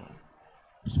ng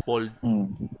spoiled.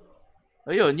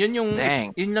 Ayun, yun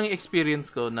lang yung experience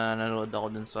ko na nanood ako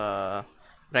dun sa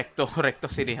Recto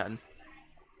Sinihan.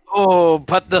 Oh,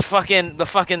 but the fucking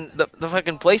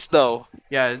place though.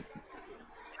 Yeah.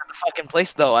 The fucking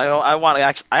place though. I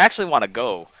actually want to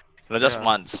go. Just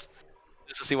once.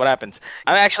 Just to see what happens.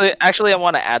 I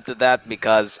want to add to that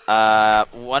because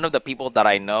one of the people that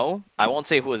I know, I won't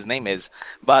say who his name is,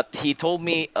 but he told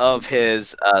me of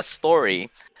his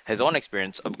story, his own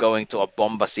experience of going to a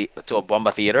bomba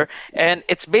theater, and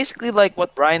it's basically like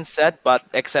what Brian said, but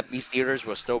except these theaters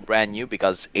were still brand new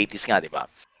because 80s nga, diba?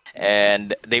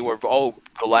 And they were all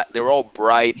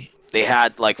bright. They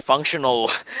had like functional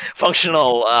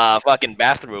fucking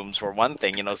bathrooms for one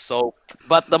thing, so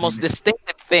but the most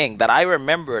distinctive thing that I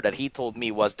remember that he told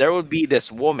me was there would be this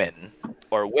woman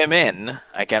or women,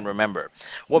 I can't remember,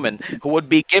 woman who would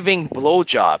be giving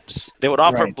blowjobs. They would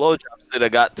offer blowjobs to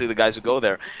the guys who go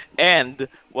there. And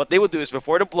what they would do is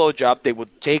before the blowjob, they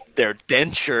would take their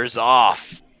dentures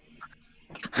off.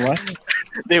 What?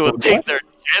 They would take their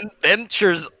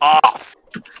dentures off.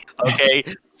 Okay?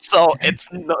 So it's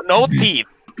no teeth,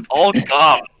 all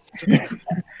gums.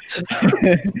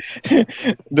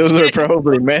 Those are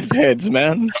probably meth heads,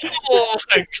 man. Oh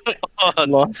my god!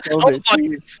 Lost all their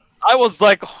teeth. I was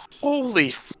like,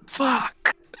 holy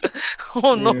fuck!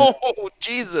 Oh no,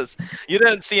 Jesus! You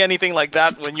didn't see anything like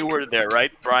that when you were there,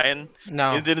 right, Brian?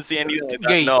 No. You didn't see anything like that?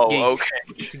 Gays, No, gays. okay.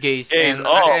 It's gays. Gays,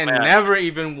 And man. never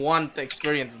even want to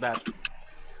experience that.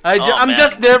 I'm man.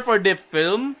 just there for the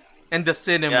film and the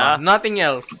cinema, Yeah. nothing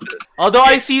else. Although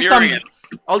I Experience.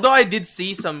 I did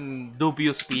see some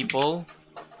dubious people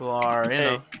who are,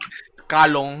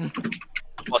 kalong.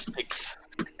 Boss chicks.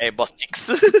 Hey, boss chicks.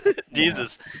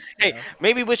 Jesus. Hey,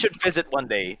 maybe we should visit one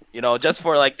day. Just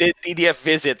for like the DDF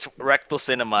visits Recto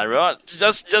Cinema,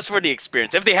 just for the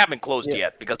experience. If they haven't closed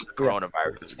yet because of the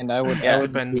coronavirus. And I would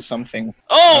do something.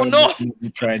 Oh no!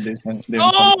 Try this. No!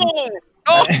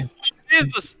 No!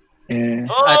 Jesus! Yeah.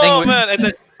 Oh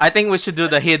man! I think we should do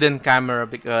the hidden camera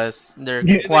because they're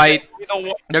We quite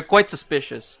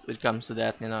suspicious when it comes to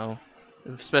that,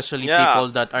 especially Yeah. people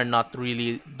that are not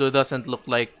really doesn't look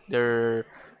like they're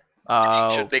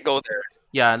should they go there?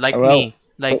 yeah, like Well,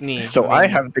 me. So I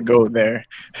have to go there.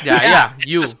 Yeah,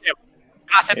 you.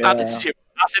 Asset natin si Chip.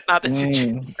 Asset natin si Chip.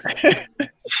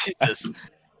 Jesus.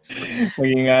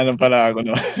 Maging ano pala ako,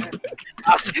 no?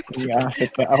 Asset. Maging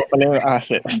asset na. Ako pala yung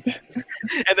asset.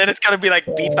 And then it's gonna be like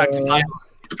BTAG style.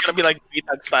 It's gonna be like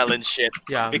BTAG style and shit.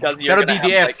 Yeah. Because you're Pero gonna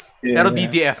DDF. have like Pero Yeah.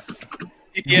 DDF.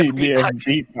 DDF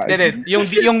BTAG.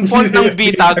 Hindi. Yung font ng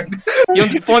BTAG,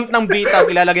 yung font ng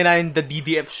BTAG ilalagay natin the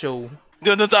DDF show.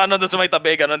 Doon sa may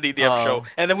tabi ng DDF Oh. show.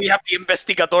 And then we have the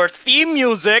Investigador theme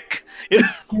music.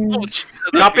 Oh, Jesus.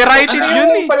 Copyrighted yun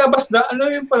eh. Ano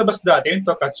yung palabas dati? Yung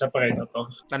Tokat sa Predator.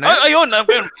 Ano? Ayun, I'm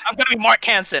gonna be Mark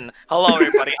Hansen. Hello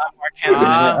everybody, I'm Mark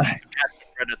Hansen.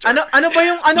 Predator.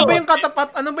 Ano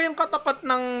ba yung katapat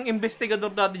ng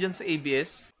investigador dati diyan sa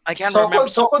ABS? I can't remember.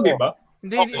 Soko, di ba?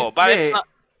 Hindi. Soko, but it's not-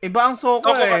 Iba ang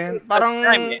Soko eh. Parang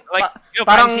crime, eh. Like, yung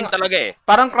parang crime scene talaga eh.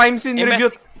 Parang crime scene review.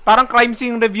 Parang crime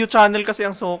scene review channel kasi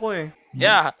ang Soko eh.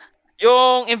 Yeah.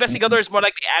 Yung investigador is more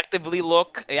like they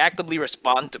actively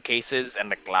respond to cases and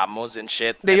reklamos and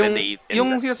shit.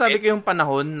 Yung sinasabi ko yung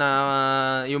panahon na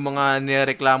yung mga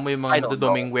nireklamo, yung mga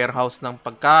naduduming warehouse ng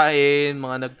pagkain,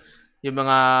 yung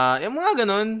mga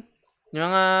ganun. Yung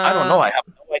mga I don't know, I have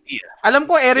no idea.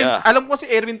 Alam ko si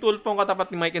Erwin Tulfo ang katapat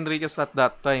ni Mike Enriquez at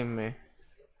that time eh.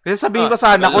 Kasi sabihin ko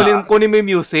sana, kunin mo yung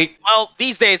music. Well,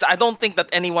 these days, I don't think that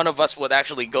any one of us would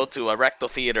actually go to a rectal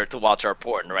theater to watch our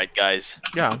porn, right, guys?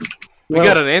 Yeah. We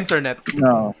got an internet.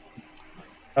 No.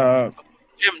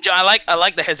 Jim, I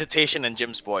like the hesitation in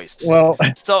Jim's voice. Well,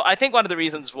 So I think one of the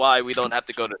reasons why we don't have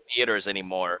to go to theaters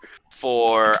anymore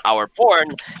for our porn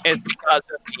is because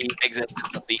of the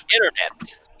existence of the internet.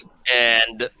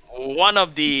 And one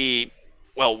of the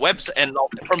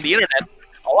from the internet,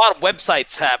 a lot of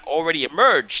websites have already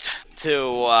emerged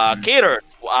to cater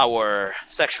to our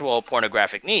sexual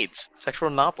pornographic needs. Sexual,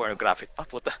 not pornographic.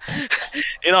 What the,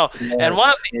 And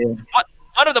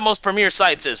one of the most premier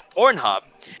sites is Pornhub,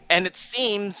 and it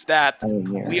seems that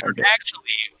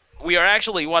we are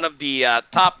actually one of the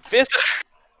top visitors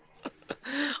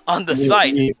on the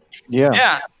site.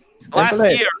 Yeah. Last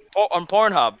year on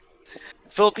Pornhub,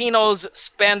 Filipinos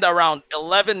spend around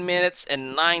 11 minutes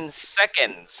and 9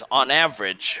 seconds on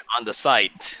average on the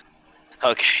site.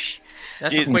 Okay.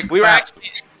 That's Jeez, a quick we were fact.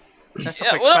 actually That's a yeah,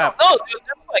 quick well, fact. no, dude,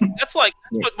 that's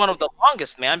one of the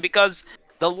longest, man, because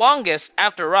the longest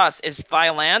after us is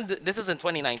Thailand. This is in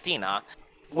 2019,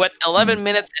 with 11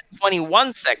 minutes and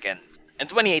 21 seconds. In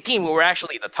 2018, we were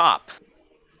actually the top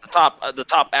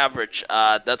average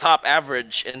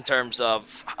in terms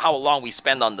of how long we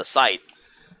spend on the site.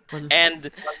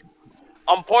 And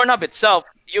on Pornhub itself,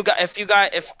 if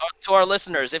to our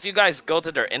listeners, if you guys go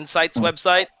to their Insights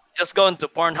website, just go into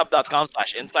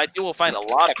pornhub.com/insights, you will find a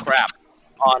lot of crap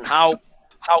on how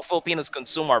Filipinos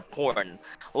consume our porn.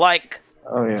 Like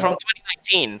from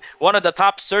 2019, one of the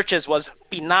top searches was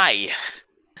Pinay.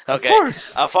 Okay. Of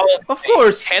course. Followed Of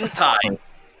course. by hentai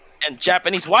and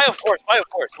Japanese. Why of course?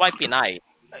 Why Pinay?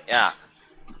 Yeah.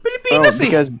 Pilipinas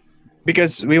eh.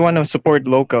 Because we want to support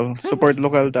local. Support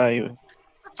local tayo.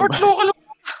 Support local.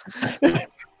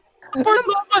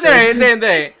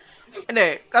 Hindi.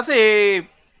 Kasi,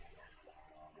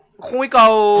 kung ikaw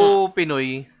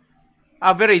Pinoy,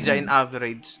 average in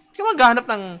average, hindi ka maghanap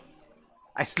ng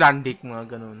Icelandic,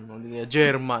 mga ganun.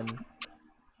 German.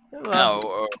 Diba? No,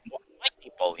 or white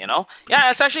people,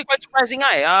 Yeah, it's actually quite surprising.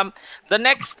 The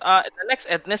next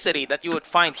ethnicity that you would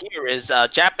find here is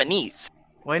Japanese.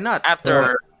 Why not?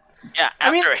 After I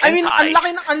mean, hentai.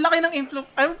 ang laki ng influence.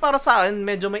 Para sa akin,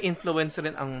 medyo may influence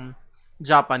rin ang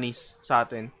Japanese sa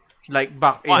atin. Like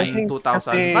back in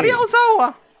 2000. Maria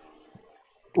Ozawa.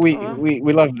 We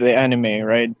love the anime,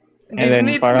 right? And then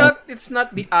it's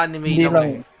not the anime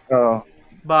lang.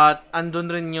 But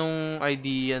andun rin yung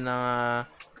idea na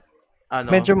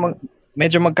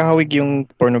medyo magkahawig yung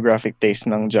pornographic taste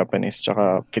ng Japanese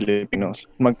tsaka Filipinos.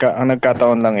 Ang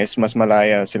nagkataon lang is mas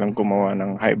malaya silang gumawa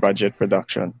ng high budget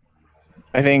production.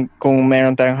 I think kung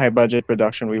meron tayong high budget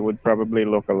production, we would probably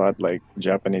look a lot like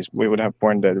Japanese. We would have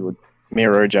porn that would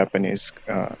mirror Japanese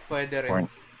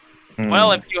porn.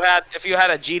 Well, if you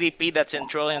had a GDP that's in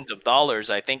trillions of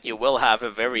dollars, I think you will have a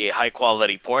very high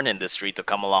quality porn industry to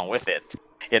come along with it.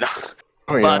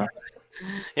 Oh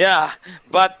yeah.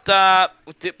 But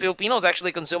Filipinos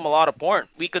actually consume a lot of porn.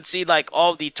 We could see like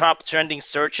all the top trending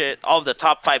searches, all the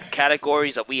top 5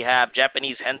 categories that we have: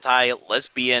 Japanese, hentai,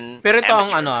 lesbian. Pero ito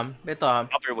ang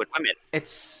popular with women.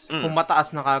 It's kung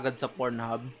mataas na kagad sa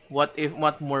Pornhub, what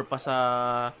more pa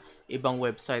sa ibang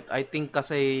website? I think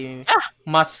kasi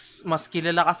mas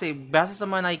kilala kasi base sa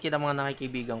mga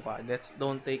nakikibigan ko.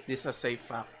 Don't take this as safe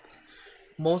fact.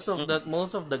 Most of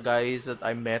the guys that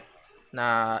I met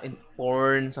na in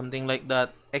porn, something like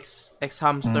that,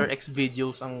 ex-hamster,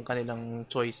 ex-videos ang kanilang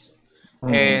choice.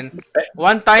 And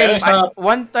one time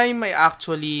I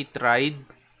actually tried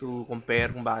to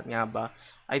compare kung bakit nga ba.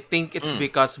 I think it's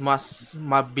because mas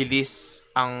mabilis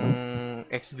ang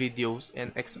ex-videos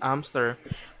and ex-hamster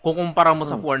kukumpara mo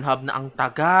sa Pornhub na ang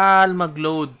tagal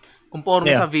mag-load kumpara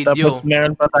mo sa video. Tapos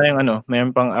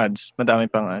meron pang ads. Madami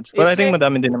pang ads. Well, I think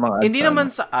madami din ng mga ads. Hindi naman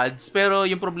sa ads, pero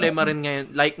yung problema rin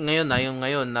ngayon, like ngayon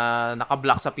na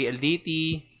naka-block sa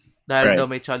PLDT dahil daw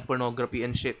may child pornography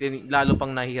and shit. Lalo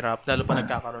pang nahihirap, lalo pa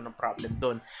nagkakaroon ng problem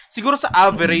doon. Siguro sa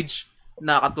average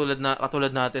na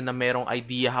katulad natin na merong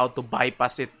idea how to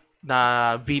bypass it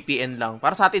na VPN lang.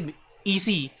 Para sa atin,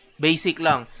 easy, basic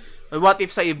lang. What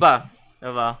if sa iba?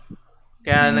 Diba?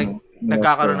 Kaya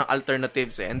nagkakaroon ng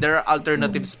alternatives eh. And there are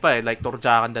alternatives pa eh, like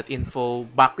torjakan.info.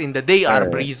 Back in the day,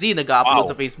 Breezy, nag-upload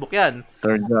sa Facebook yan.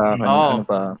 Torjakan, ano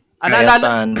pa?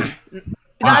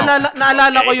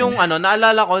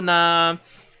 Naalala ko na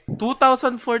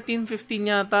 2014-15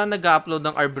 yata, nag-upload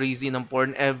ng Breezy ng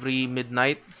porn every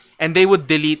midnight. And they would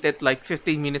delete it like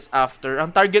 15 minutes after.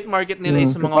 Ang target market nila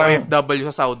is mga OFW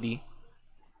sa Saudi.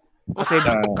 Kasi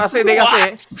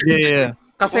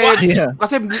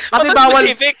bawal.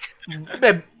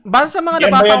 Basta sa mga yan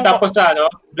nabasa ko. Tapos sa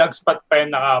Blogspot pa yun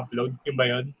naka-upload. Yung ba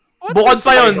yun? Bukod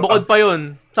pa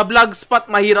yun. Sa Blogspot,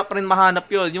 mahirap rin mahanap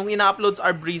yun. Yung ina-uploads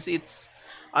are Breezy, it's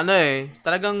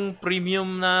talagang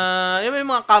premium na, may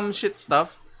mga cam shit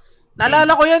stuff.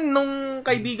 Naalala ko yan nung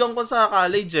kaibigan ko sa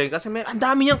college eh. Kasi ang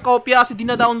dami niyang kopya kasi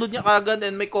dina-download niya kagad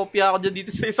and may kopya ako dyan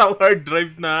dito sa isang hard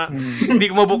drive na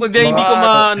hindi ko mabukod. Hindi ko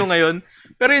ngayon.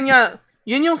 Pero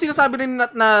yun yung sinasabi rin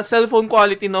na cellphone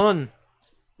quality noon.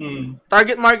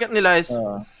 Target market nila is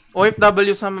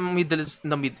OFW sa Middle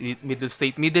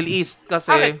East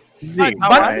kasi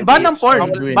ban ang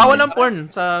porn. Bawal ang porn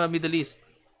sa Middle East.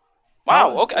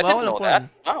 Wow, okay, I Bawal didn't know ang porn. that.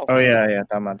 Wow. Oh yeah,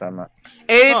 tama.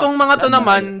 Itong mga to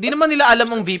naman, di naman nila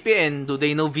alam ang VPN. Do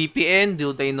they know VPN?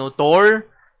 Do they know Tor?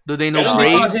 Do they know Pero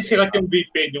hindi Brave? pa kasi sikat yung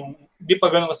VPN, hindi pa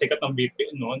ganun kasikat ng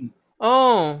VPN noon.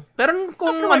 Pero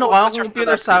kung kung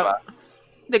computer savvy,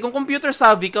 kung computer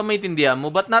savvy ka, maintindihan mo,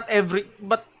 but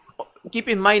keep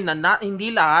in mind na hindi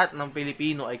lahat ng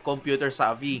Pilipino ay computer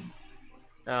savvy.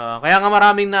 Kaya nga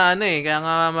maraming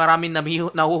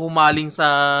nahuhumaling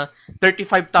sa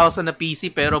 35,000 na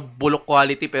PC pero bulok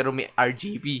quality pero may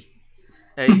RGB.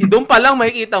 Doon pa lang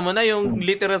makikita mo na yung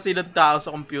literacy ng tao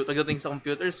sa computer, pagdating sa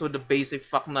computer. So the basic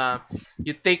fact na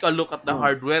you take a look at the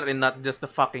hardware and not just the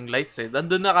fucking lights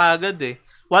nandun na kaagad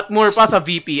What more pa sa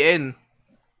VPN?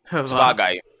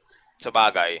 Sabagay.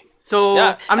 So,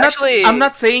 yeah, I'm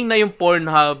not saying na yung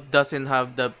Pornhub doesn't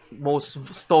have the most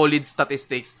solid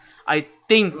statistics. I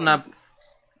think na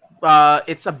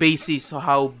it's a basis of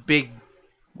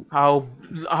how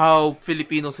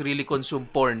Filipinos really consume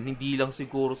porn. Hindi lang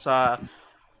siguro sa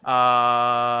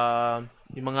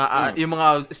yung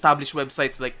mga established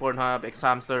websites like Pornhub,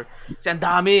 Xhamster. Kasi ang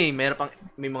dami, may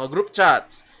mga group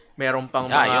chats, meron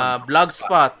pang mga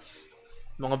blogspots,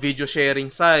 mga video sharing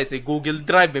sites, Google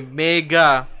Drive,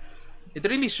 Mega. It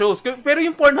really shows. Pero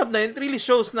yung Pornhub na yun, it really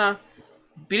shows na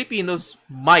Filipinos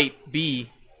might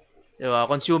be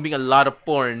consuming a lot of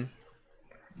porn,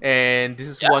 and this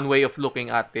is one way of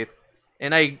looking at it.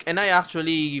 And I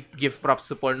actually give props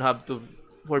to Pornhub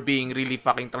for being really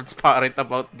fucking transparent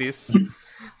about this.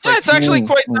 It's actually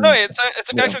quite it's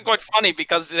actually quite funny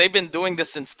because they've been doing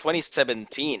this since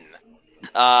 2017.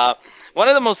 One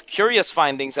of the most curious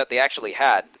findings that they actually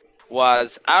had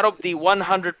was out of the 100%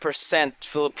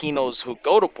 Filipinos who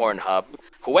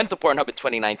went to Pornhub in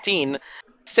 2019,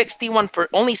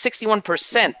 only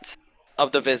 61%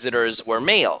 of the visitors were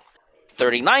male.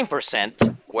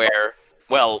 39% were,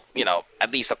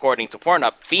 at least according to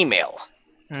Pornhub, female.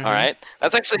 Mm-hmm. All right,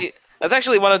 that's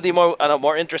actually one of the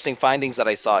more interesting findings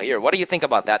that I saw here. What do you think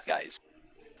about that, guys?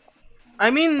 I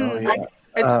mean,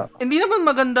 hindi naman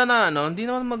maganda na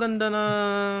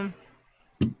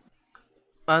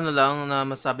lang na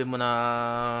masabi mo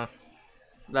na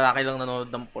lalaki lang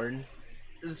nanonood ng porn.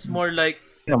 It's more like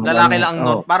lalaki lang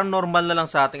parang normal na lang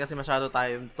sa atin kasi masyado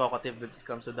tayo talkative when it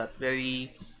comes to that.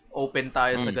 Very open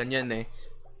tayo sa ganyan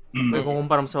Pero kung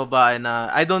kumpara mo sa babae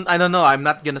na I don't know, I'm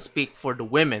not gonna speak for the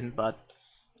women, but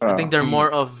I think they're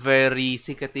more of very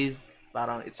secretive.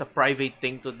 Parang it's a private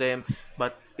thing to them,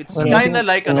 but it's kind of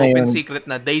like an open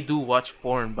secret na they do watch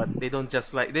porn, but they don't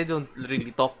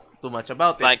really talk too much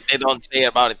about it. Like they don't say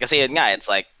about it kasi yun nga, it's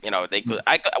like, they could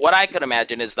what I could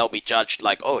imagine is they'll be judged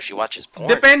like, oh, she watches porn.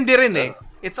 Depende rin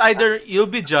It's either you'll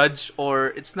be judged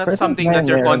or it's not something that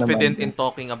you're confident in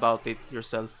talking about it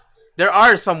yourself. There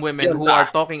are some women who are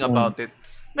talking about it.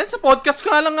 Men sa podcast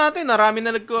ka lang natin, marami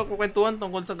na nagkukwentuhan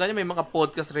tungkol sa ganyan. May mga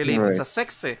podcast related sa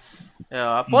sex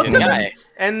podcast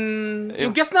and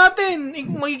yung guest natin,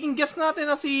 yung magiging guest natin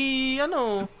na si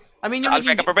yung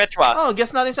Alfreca Perpetua.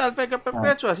 Guest natin si Alfreca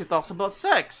Perpetua. She talks about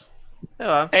sex.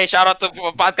 Diba? Hey, shout out to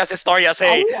Podcast Historia.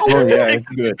 Say. Yeah, it's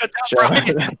good.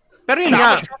 Pero yun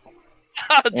nga.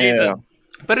 Jesus.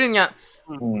 Pero yun nga,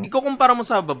 ikukumpara mo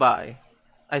sa babae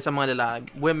ay sa mga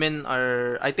lalaki. Women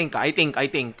are, I think are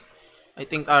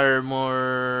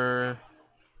more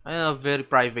very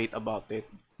private about it.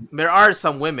 There are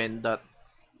some women that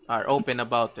are open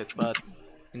about it, but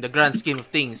in the grand scheme of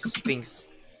things,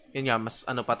 yun nga, mas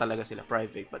pa talaga sila,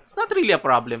 private. But it's not really a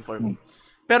problem for me.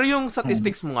 Pero yung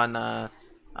statistics mo nga na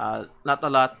not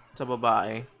a lot sa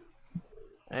babae,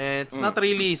 it's not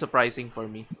really surprising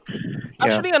for me.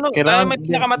 Actually, may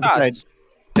pinakamataas.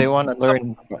 They want to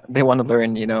learn,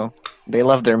 they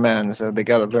love their man, so they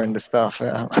gotta learn the stuff.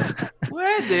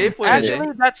 Pwede.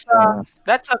 Actually, that's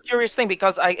a curious thing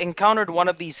because I encountered one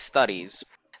of these studies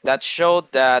that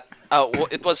showed that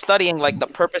it was studying like the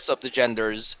purpose of the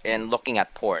genders in looking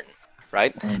at porn,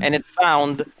 right? And it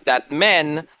found that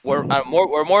men were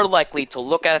more likely to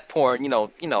look at porn,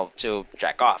 to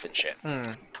jack off and shit.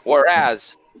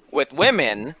 Whereas with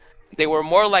women, they were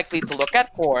more likely to look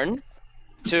at porn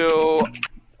to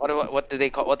what did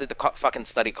the fucking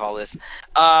study call this?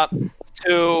 In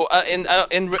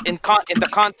the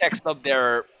context of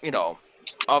their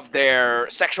of their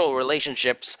sexual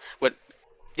relationships with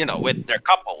their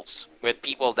couples, with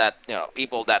people that they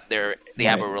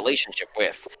have a relationship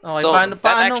with. Okay, so that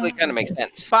actually kind of makes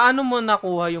sense. Paano mo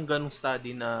nakuha yung ganung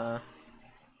study na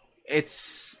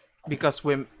it's because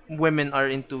women are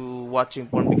into watching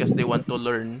porn because they want to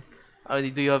learn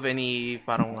Do you have any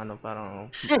parang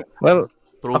Well,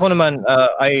 proof? ako naman,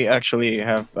 I actually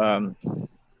have,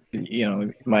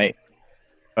 my,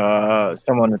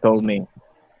 someone told me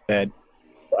that,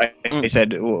 I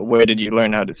said, where did you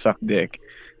learn how to suck dick?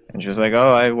 And she was like,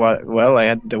 oh, I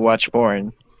had to watch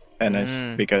porn.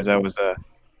 And because I was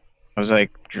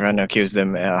like trying to accuse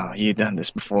them, oh, you done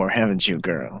this before, haven't you,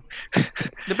 girl?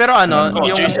 Pero Oh,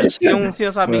 yung Jesus.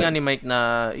 sinasabi But, nga ni Mike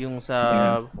na yung yeah. sa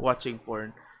watching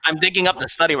porn. I'm digging up the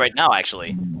study right now,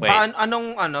 actually. Wait.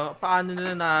 Paano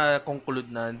nila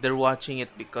na-conclude na they're watching it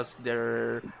because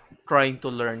they're trying to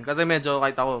learn? Kasi medyo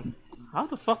kahit ako, how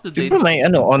the fuck did they Siguro may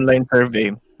online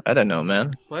survey. I don't know,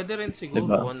 man. Pwede rin siguro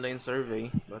Diba? online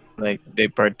survey. But Like they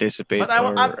participate.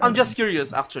 I'm just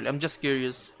curious actually. I'm just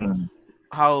curious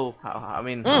how I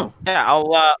mean how. Yeah,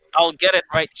 I'll get it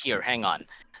right here. Hang on.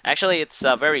 Actually, it's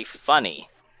very funny.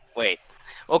 Wait.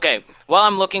 Okay. While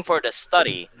I'm looking for the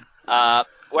study,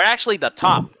 we're actually the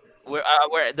top.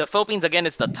 We're the Philippines again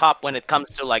is the top when it comes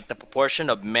to like the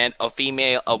proportion of women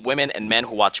and men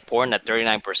who watch porn at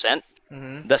 39%.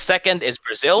 The second is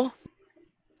Brazil.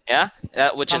 Yeah,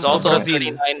 which is also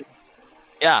Brazil. 39.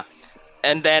 Yeah,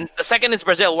 and then the second is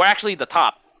Brazil. We're actually the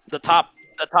top. The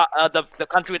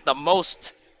country with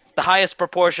the highest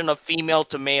proportion of female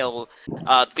to male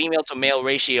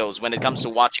ratios when it comes to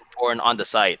watching porn on the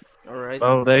site. All right.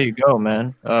 Well, there you go,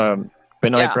 man.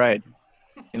 Pinoy Yeah. pride.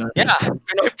 You know. Yeah,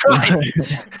 Pinoy pride.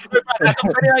 Pinoy pride. As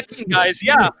of 2019, guys.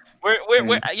 Yeah,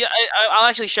 I'll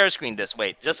actually share screen this.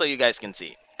 Wait, just so you guys can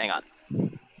see. Hang on.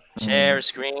 Share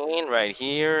screen right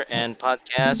here and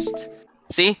podcast.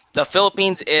 See, the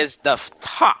Philippines is the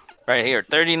top right here.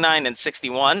 39 and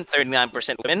 61.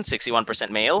 39% women,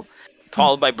 61% male.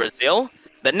 Followed by Brazil.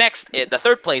 The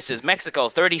third place is Mexico,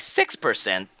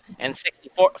 36% and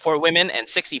 64 for women and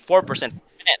 64% for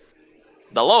men.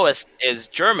 The lowest is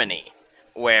Germany,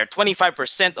 where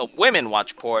 25% of women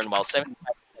watch porn while 75%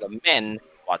 of men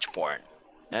watch porn.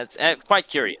 That's quite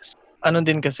curious. Ano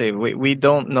din kasi, we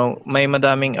don't know, may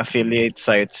madaming affiliate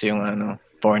sites yung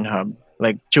Pornhub.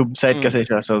 Like tube site kasi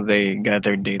siya, so they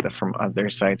gather data from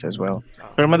other sites as well.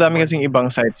 Pero madami kasing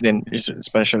ibang sites din,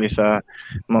 especially sa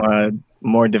mga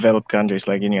more developed countries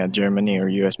like Germany or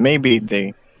US. Maybe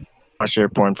they watch their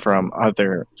porn from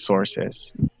other sources.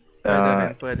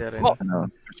 Pwede rin.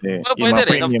 Kasi Well, yung mga pwede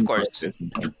rin, of premium course. sources.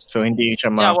 So hindi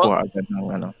siya makakuha agad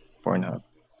ng Pornhub.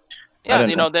 Yeah,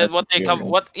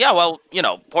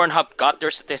 Pornhub got their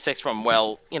statistics from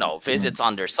visits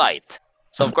on their site.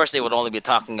 So of course they would only be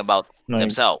talking about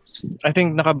themselves. I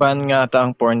think nakaban nga ata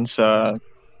ang porn sa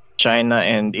China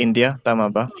and India, tama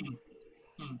ba?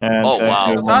 And, Oh,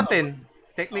 wow. Sa atin,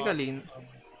 technically.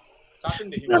 Sa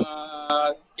atin din, yung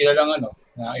mga kilalang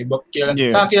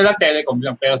Yeah. sa kilalang telecom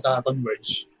lang, pero sa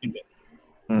Converge, hindi.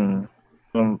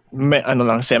 May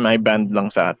semi-banned lang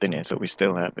sa atin so we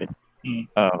still have it.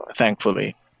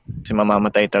 Thankfully. Kasi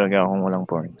mamamatay talaga ako kung walang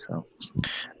porn. So,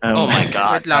 oh my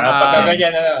God.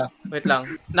 Wait lang.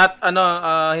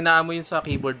 Hinaan mo yun sa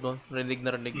keyboard mo. Rinig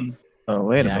na rinig. Oh,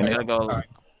 wait a I'm minute. gonna go.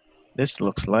 This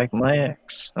looks like my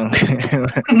ex.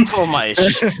 Oh my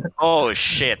oh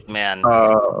shit, man.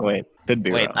 Wait. Could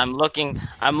be Wait, wrong.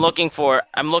 I'm looking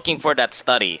for that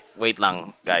study. Wait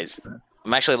lang, guys.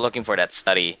 I'm actually looking for that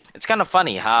study. It's kind of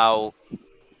funny how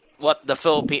what the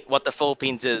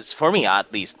Philippines is, for me at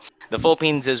least, the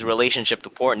Philippines' relationship to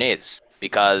porn is,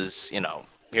 because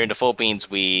here in the Philippines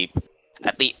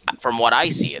from what I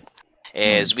see it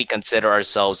is we consider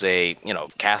ourselves a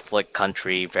Catholic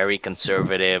country, very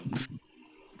conservative,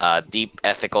 deep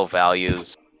ethical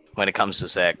values when it comes to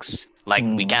sex. Like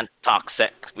we can't talk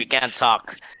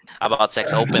about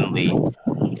sex openly,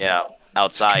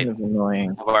 outside It's kind of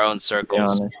annoying, of our own to be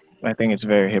circles. honest. I think it's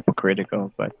very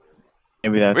hypocritical, but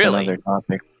maybe that's Really? another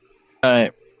topic.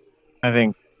 I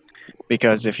think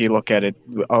because if you look at it,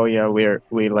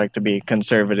 we like to be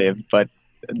conservative, but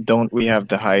don't we have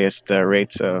the highest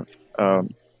rates of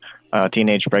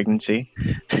teenage pregnancy?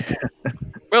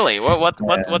 Really? What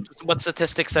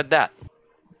statistic said that?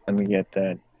 Let me get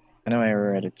that. I know I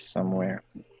read it somewhere,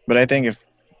 but I think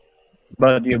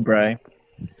but you, Bri,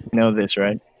 you know this,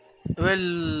 right?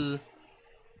 Well,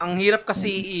 ang hirap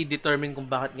kasi i-determine kung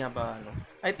bakit nga ba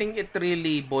I think it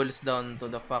really boils down to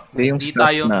the fact na Yung hindi stats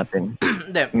tayo natin.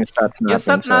 Hindi. Yung stats natin Yung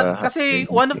stat sa kasi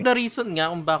one of the reason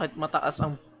nga kung bakit mataas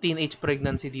ang teenage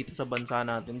pregnancy dito sa bansa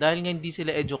natin dahil nga hindi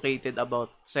sila educated about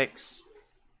sex.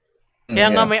 Kaya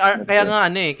nga kaya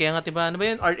nga 'di ba ano ba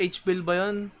 'yun? RH bill ba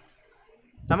 'yun?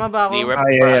 Tama ba ako?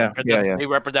 The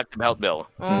reproductive health bill.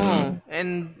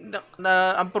 And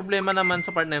ang problema naman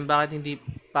sa part na yun, bakit hindi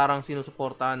parang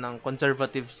sinusuportahan ng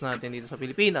conservatives natin dito sa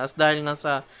Pilipinas dahil nga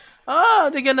sa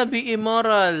they're gonna be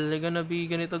immoral, they're gonna be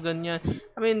ganito ganyan.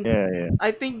 I mean, Yeah.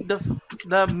 I think the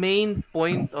main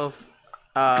point of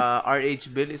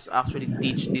RH bill is actually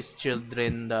teach these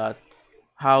children that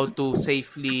how to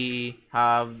safely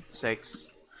have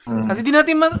sex. Kasi di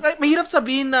natin mahirap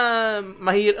sabihin na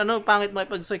pangit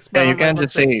makipag-sex, Yeah, you bawal can't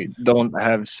just makipag-sex. say don't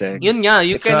have sex. Yun nga,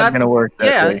 you It's cannot. not gonna work that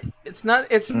Yeah, way. it's not.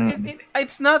 It's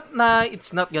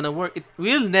not gonna work. It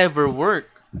will never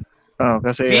work. Oh,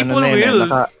 kasi People ano na will.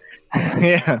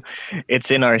 yeah,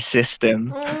 it's in our system.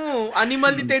 Oh,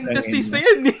 animal tendencies na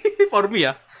yan for me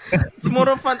It's more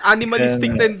of an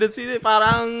animalistic tendency.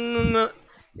 Parang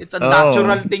it's a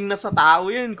natural thing na sa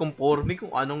tao yan. Conforme kung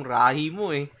anong rahi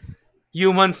mo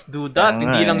Humans do that.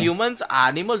 Hindi lang humans,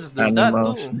 animals do that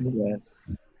too. Do that.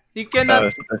 You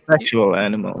cannot sexual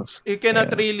animals. You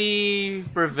cannot really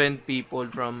prevent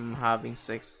people from having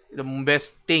sex. The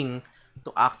best thing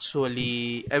to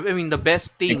actually the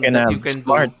best thing that you can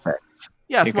do. Sex.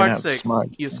 Yeah, You smart can have sex.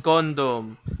 smart Use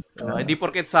condom. Hindi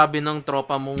porket sabi ng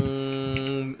tropa mong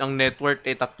ang net worth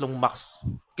 3 max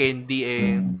candy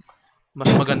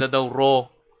mas maganda daw raw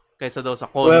kaysa daw sa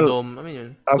condom. Well, I mean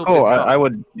yun. I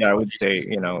would say,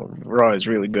 raw is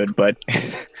really good, but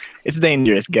it's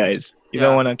dangerous, guys. You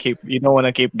don't want to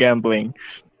keep gambling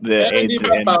the Pero AIDS.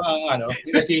 Hindi ba parang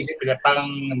nasisip nila, parang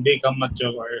hindi ka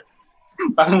mature or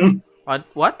parang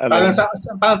what? Parang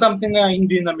something na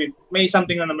hindi na may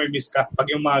something na may miss ka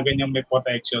pag yung mga ganyan may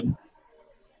protection.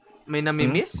 May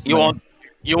nami-miss? You won't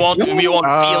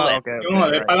feel it. Okay, Yung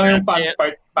parang yung fun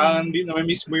part, parang hindi na may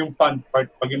miss mo yung fun part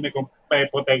pag yung may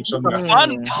protection ka.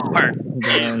 Fun part.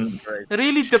 It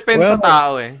really depends sa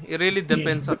tao It really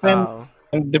depends sa tao.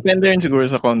 Depende rin siguro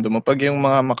sa condom mo. Pag yung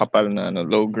mga makapal na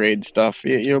low grade stuff,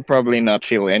 you'll probably not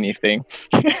feel anything.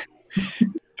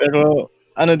 Pero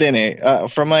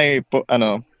from my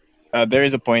there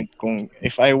is a point kung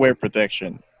if I wear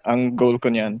protection, ang goal ko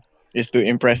niyan is to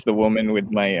impress the woman with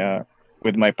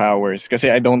my powers kasi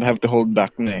I don't have to hold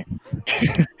back na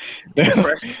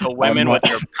Impress the women with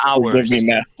your powers. Give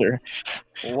me master.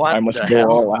 What I must the go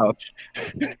hell? all out.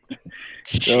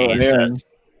 So, yeah.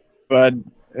 But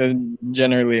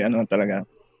generally, talaga,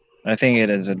 I think it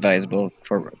is advisable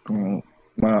for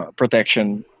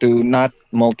protection to not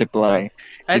multiply.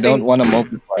 You don't want to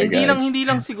multiply, guys. Hindi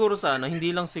lang siguro sa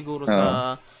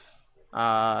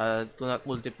to not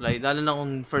multiply. Lalo na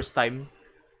kung first time,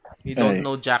 you don't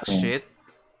know jack shit.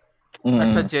 I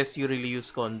suggest you really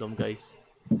use condom, guys.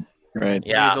 Right.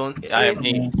 Yeah. Don't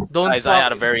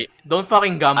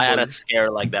fucking gamble. I had a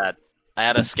scare like that.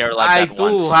 I once.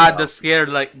 too had a scare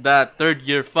like that. Third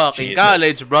year fucking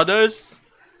college, brothers.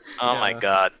 Oh my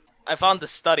god. I found the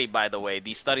study, by the way,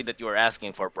 the study that you were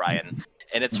asking for, Brian.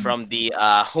 And it's from the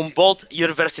Humboldt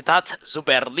Universität zu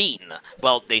Berlin.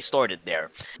 Well, they stored it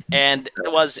there. And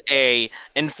it was a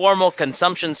informal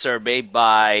consumption survey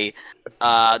by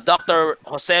Dr.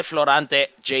 Jose Florante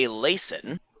J.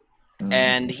 Layson.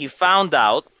 And he found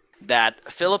out that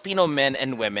Filipino men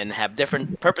and women have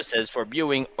different purposes for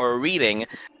viewing or reading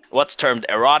what's termed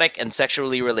erotic and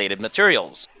sexually related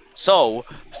materials. So,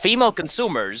 female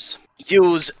consumers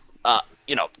use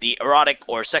the erotic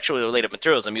or sexually related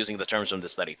materials, I'm using the terms from the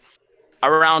study,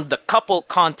 around the couple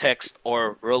context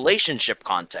or relationship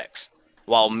context,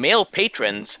 while male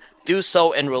patrons do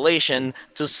so in relation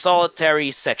to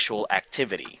solitary sexual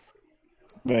activity.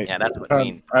 Right. Yeah, that's what I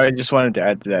mean. I just wanted to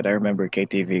add to that. I remember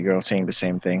KTV girl saying the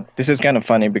same thing. This is kind of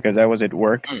funny because I was at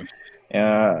work.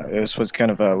 This was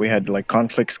kind of we had like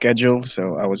conflict schedule,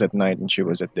 so I was at night and she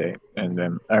was at day. And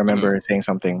then I remember saying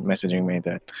something, messaging me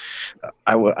that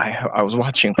I was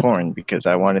watching porn because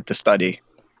I wanted to study.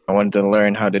 I wanted to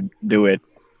learn how to do it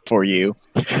for you.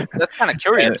 That's kind of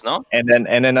curious, no? And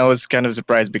then I was kind of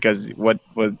surprised because what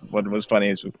was funny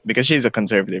is because she's a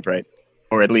conservative, right?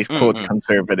 Or at least quote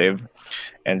conservative,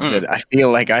 and said, "I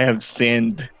feel like I have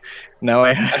sinned. Now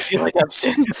I feel like I've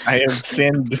sinned. I have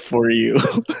sinned for you."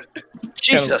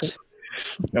 Jesus.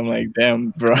 I'm like,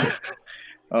 damn, bro.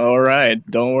 All right,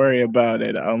 don't worry about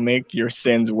it. I'll make your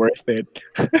sins worth it.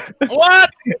 What?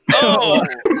 Oh.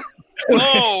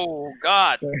 Oh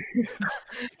God.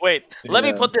 Wait, let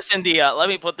me put this in the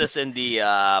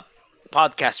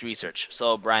podcast research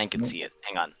so Brian can see it.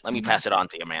 Hang on. Let me pass it on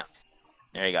to you, man.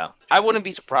 There you go. I wouldn't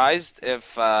be surprised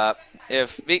if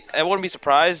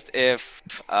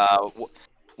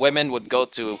women would go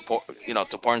to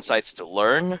porn sites to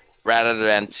learn rather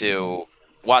than to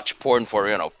watch porn for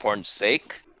porn's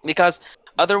sake, because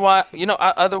otherwise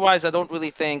I don't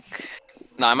really think.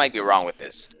 No, I might be wrong with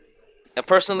this.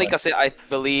 Personally, because I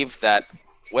believe that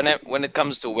when it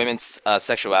comes to women's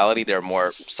sexuality, they're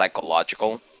more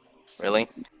psychological. Really,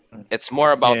 it's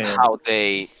more about Yeah. how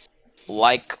they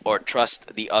like or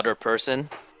trust the other person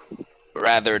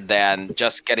rather than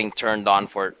just getting turned on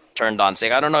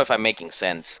sake. I don't know if I'm making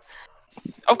sense.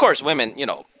 Of course, women,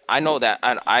 I know that,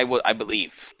 and I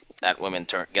believe that women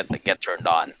get turned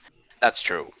on. That's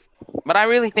true. But I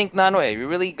really think, Nanoy, you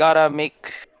really gotta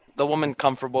make the woman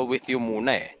comfortable with you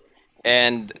muna.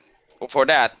 And for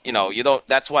that, you don't.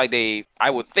 That's why I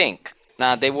would think,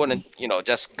 they wouldn't,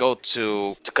 just go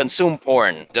to consume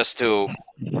porn just to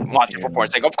watch it for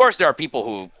porn's sake. Of course, there are people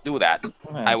who do that.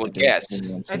 I would guess.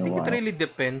 I think it really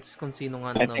depends kung sino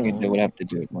nga I think they would have to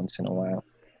do it once in a while.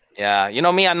 Yeah,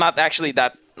 me, I'm not actually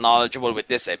that knowledgeable with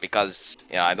this, because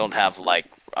I don't have like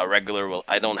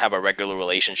I don't have a regular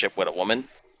relationship with a woman,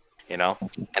 and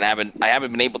I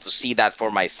haven't been able to see that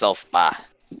for myself,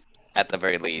 at the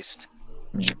very least.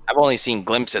 I've only seen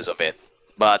glimpses of it,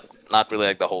 but not really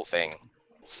like the whole thing.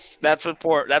 That's what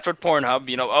Pornhub,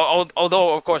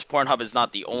 although of course Pornhub is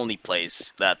not the only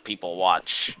place that people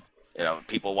watch,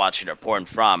 people watching their porn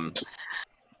from.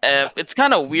 It's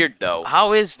kind of weird though.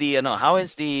 How is the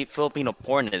Filipino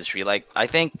porn industry? Like, I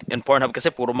think in Pornhub kasi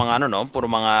puro mga puro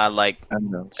mga like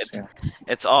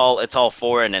it's all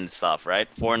foreign and stuff, right?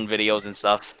 Foreign videos and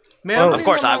stuff. Of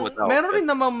course I would know. Meron rin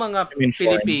namang mga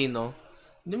Pilipino.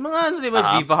 Yung mga di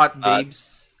ba, Viva Hot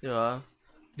Babes, di ba?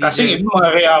 Kasi yung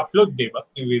mga re-upload, di ba?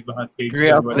 Yung Viva Hot Babes.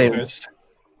 Re-uploads.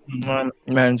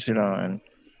 Meron sila.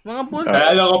 Mga porn.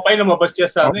 Alam ko pa yung lumabas siya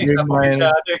sa sa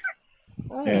probinsya.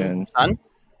 Saan?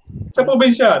 Sa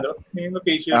probinsya, yung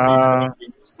page yung Viva Hot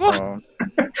Babes.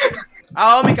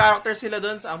 May character sila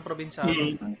doon sa ang probinsya.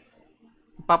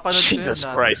 Papanood ko yun. Jesus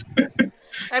Christ.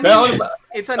 I mean,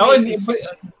 it's an 80s.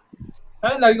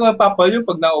 Lagi ko mapapal yun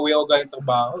pag nauwi ako galing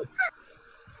trabaho.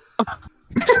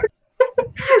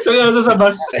 So, sa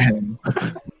bus.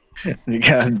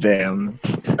 God damn.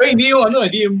 Ay, hindi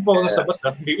yung po sa bus.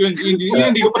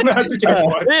 Hindi ko pa natutyan.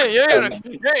 Yan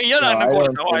ang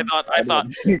nag-point ako. I thought.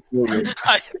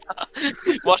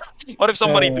 What if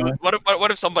somebody what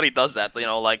if somebody does that?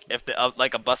 Like if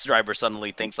like a bus driver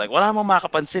suddenly thinks like, wala mo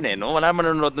makapansin no? Wala mo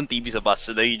nanonood ng TV sa bus,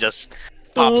 so he just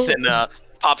pops in a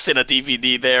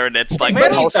DVD there, and it's like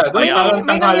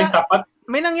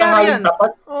may nangyari yan.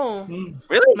 Oh.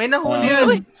 Really? May nahuli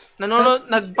yan.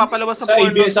 Nagpapalabas sa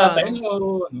porno sa ABS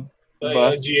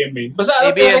sa GMA.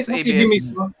 Basta ABS.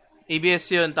 ABS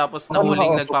yun, tapos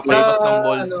nahuling nagpapalabas ng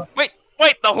ball.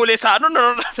 Wait, nahuli sa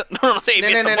sa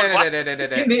ABS sa ball?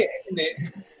 Hindi.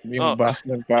 Yung bus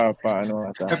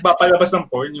nagpapalabas ng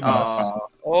porn yung bus.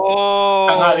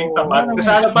 Tanghaling tapat.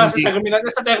 Kasala pa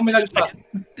sa terminal pa.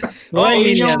 Pero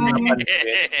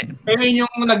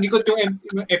yung nag-ikot yung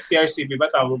FTRCB ba?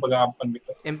 Tawag pag-aapan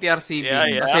dito. MTRCB.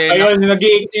 Yeah. Kasi ayun, yung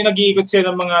nag-iikot siya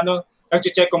ng mga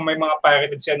nag-check kung may mga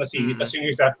pirated siya na CD. Tapos yung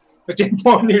isa, kasi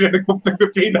porn nila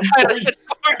nag-play ng porn.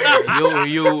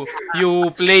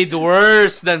 You played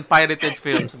worse than pirated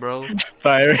films, bro.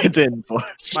 Pirated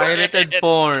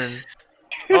porn.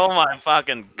 Oh my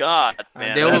fucking god,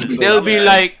 man. They'll be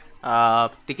like,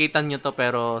 tikitan nyo to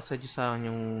pero sa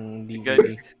yung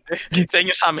DVD. Sa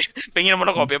inyo sa amin. Pingin mo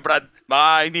na kopya, Brad.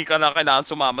 Baka hindi ka na kailangan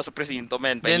sumama sa presinto,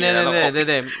 men. Hindi.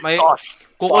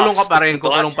 Kukulong ka pa rin,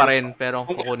 pero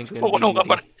kukunin ko yung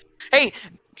DVD. Hey,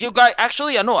 you guys,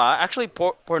 actually,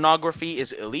 pornography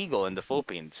is illegal in the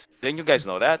Philippines. Didn't you guys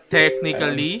know that?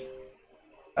 Technically?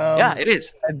 Yeah, it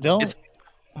is. I don't.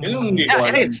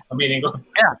 It is.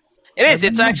 Yeah. It is.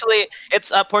 It's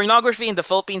pornography in the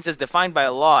Philippines is defined by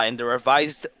a law in the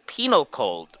revised Penal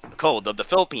Code of the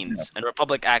Philippines and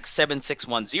Republic Act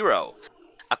 7610.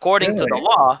 According to the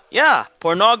law,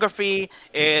 pornography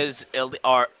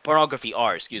are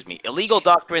illegal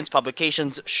doctrines,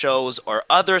 publications, shows, or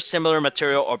other similar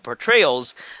material or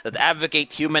portrayals that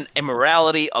advocate human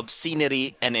immorality,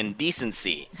 obscenity, and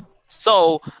indecency.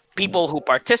 So, people who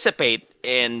participate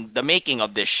in the making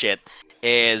of this shit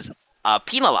is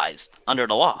penalized under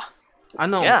the law.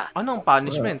 Ano ang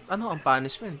punishment? Ano ang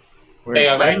punishment?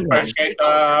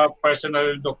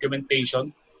 Personal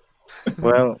documentation.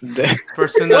 Well,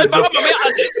 personal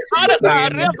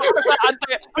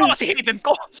kasi Hayden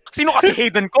ko. Sino kasi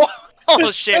Hayden ko? Oh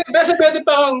shit. Kasi pwede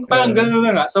parang gano'n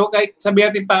na nga. So kahit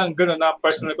sabihin natin parang gano'n na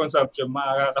personal consumption,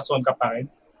 makakasuhan ka pa rin.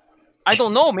 I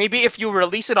don't know. Maybe if you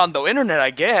release it on the internet,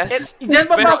 I guess. Diyan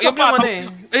papasok yung ano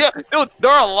eh. Yeah, dude, there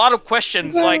are a lot of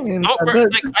questions. Like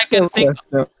I can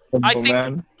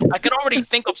already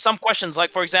think of some questions.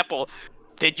 Like, for example,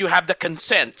 did you have the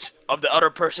consent of the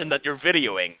other person that you're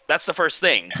videoing? That's the first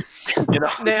thing. You know.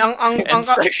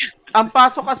 Ang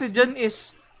pasok kasi diyan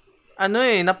is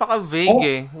napaka-vague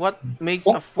eh. What makes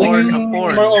a Kung porn a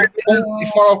porn?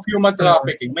 more of human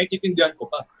trafficking, may titindihan ko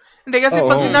pa. Hindi, kasi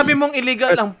pag Oo. sinabi mong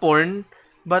illegal ang porn,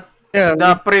 but Yeah,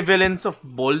 the prevalence of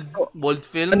bold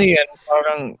films, ano yan,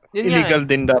 parang Yun nga illegal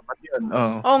din dapat yun.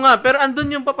 Oh. oo nga, pero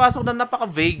andun yung papasok na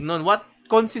napaka-vague nun. What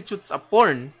constitutes a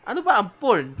porn? Ano ba ang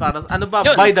porn? Ano ba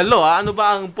Yun. by the law? Ano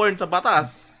ba ang porn sa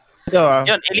batas?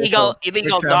 Yun, illegal For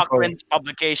example, documents,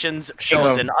 publications,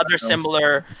 shows, and other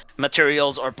similar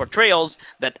materials or portrayals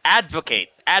that advocate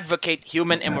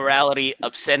human immorality,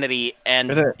 obscenity,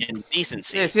 and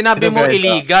indecency. Yeah, sinabi Ito, mo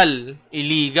guys,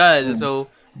 illegal.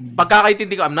 So,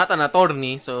 pagkakaintindi ko, I'm not an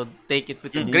attorney, so take it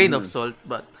with a grain of salt.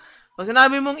 But, pag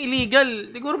sinabi mong illegal,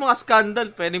 siguro mga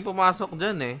scandal, pwedeng pumasok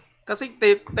dyan eh. Kasi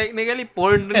technically,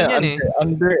 porn rin yan eh.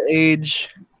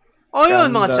 Underage. Oh,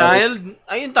 yun, mga Scandal. child.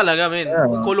 Ayun talaga, men.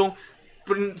 Yeah. Kulong,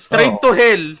 straight to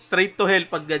hell. Straight to hell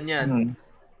pag ganyan.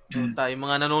 Tayo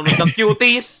mga nanonood ng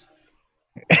cuties.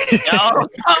 Oh,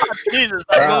 Jesus,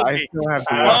 that I movie. still have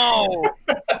to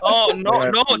watch No,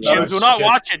 Jim, do not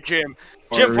watch it, Jim.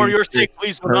 Jim, for your sake,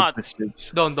 please do not.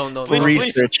 Don't. Please.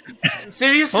 Research.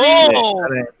 Seriously, Oh,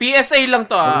 PSA lang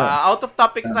to out of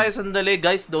topic tayo sandali.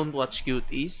 Guys, don't watch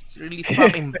cuties. It's really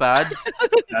fucking bad.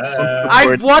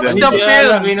 I've watched the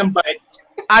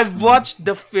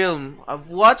film.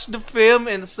 I've watched the film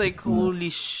and it's like,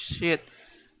 holy shit.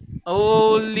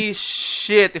 Holy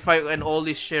shit. If I can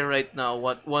only share right now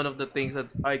what one of the things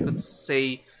that I could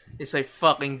say is a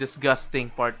fucking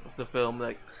disgusting part of the film.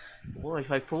 Like, oh,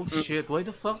 if I told shit, why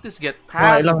the fuck this get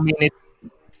past? Mga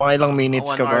ilang minutes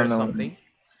ka 1 ba hour or no? something?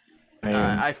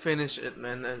 Ayun. I finished it,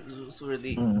 man.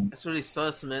 It's really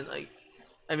sus, man. Like,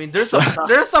 I mean, there's a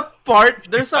part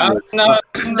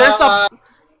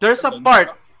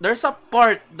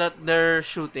that they're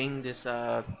shooting this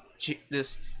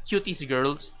cuties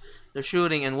girls. They're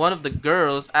shooting, and one of the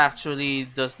girls actually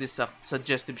does this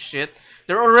suggestive shit.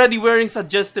 They're already wearing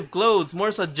suggestive clothes,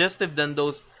 more suggestive than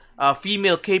those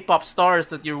female K-pop stars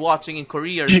that you're watching in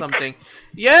Korea or something.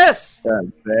 Yes!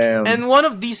 God damn. And one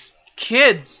of these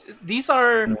kids, these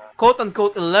are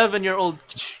quote-unquote 11-year-old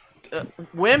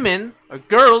women or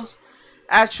girls,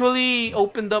 actually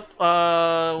opened up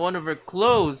one of her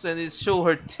clothes and it showed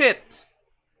her tit.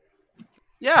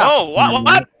 Yeah. Oh,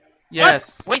 what?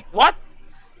 Yes. Wait, what?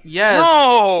 Yes.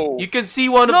 No. You can see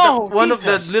one of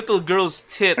the little girl's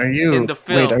tit in the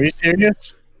film. Wait, are you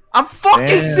serious? I'm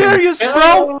fucking serious,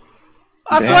 bro.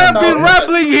 That's why I've been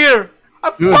rambling here.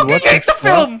 I fucking hate the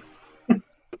film. What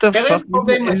the fuck?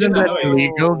 Isn't that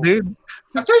illegal, dude?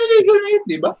 Actually, illegal na yun,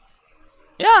 di ba?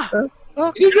 Yeah.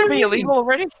 It should be illegal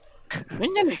already.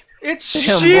 Ganyan eh. It's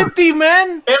shitty,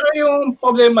 man. Pero yung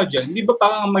problema dyan, di ba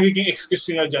parang magiging excuse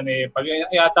nila dyan eh, pag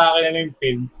i-atake na yung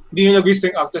film, hindi nila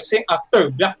gusto yung actor. Kasi yung actor,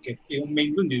 black eh. Yung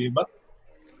main dun, di ba?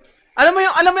 Alam mo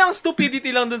yung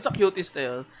stupidity lang dun sa cuties na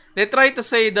yun. They try to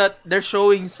say that they're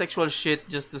showing sexual shit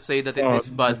just to say that it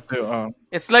is bad.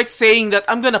 It's like saying that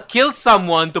I'm gonna kill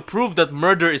someone to prove that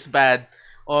murder is bad.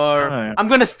 Or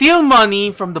I'm gonna steal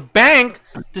money from the bank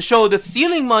to show that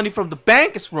stealing money from the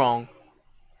bank is wrong.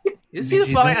 You see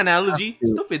the fucking analogy?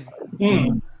 Stupid.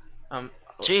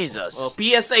 Jesus.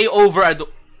 PSA over.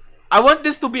 I want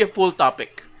this to be a full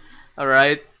topic.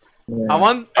 Alright? Yeah.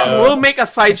 We'll make a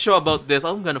sideshow about this.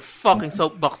 I'm gonna fucking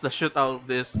soapbox the shit out of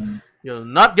this. You're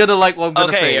not gonna like what I'm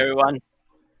gonna say.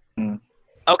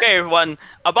 Okay, everyone.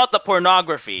 About the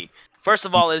pornography. First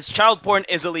of all, child porn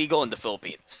is illegal in the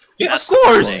Philippines. Yes, of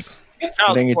course.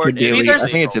 I think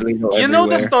it's illegal. You know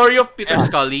the story of Peter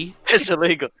Scully? It's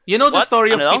illegal. You know the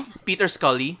story of Peter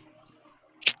Scully?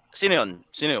 Sino yun?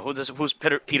 Who's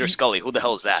Peter Scully? Who the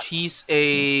hell is that? He's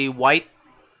a white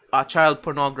child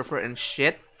pornographer and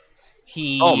shit.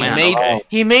 He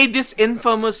made this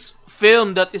infamous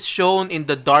film that is shown in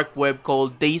the dark web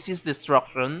called Daisy's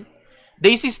Destruction.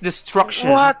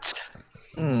 What?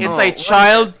 It's a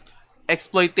child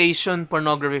exploitation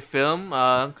pornography film.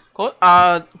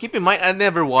 Keep in mind, I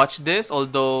never watched this,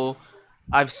 although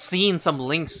I've seen some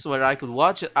links where I could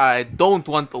watch it. I don't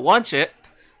want to watch it.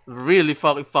 Really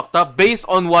fucking fucked up. Based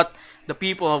on what the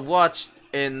people have watched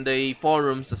in the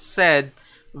forums said,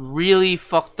 really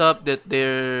fucked up that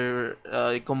they're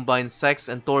combine sex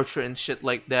and torture and shit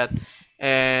like that.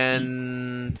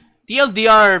 And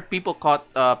TLDR, people caught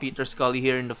Peter Scully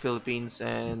here in the Philippines,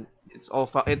 and it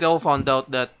all found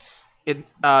out that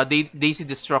Daisy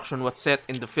Destruction was set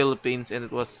in the Philippines, and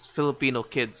it was Filipino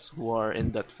kids who are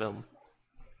in that film.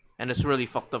 And it's really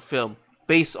fucked up film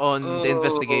based on the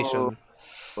investigation.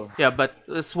 Yeah, but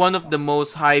it's one of the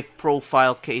most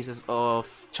high-profile cases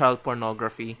of child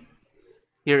pornography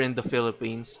here in the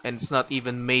Philippines, and it's not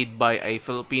even made by a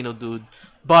Filipino dude,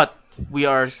 but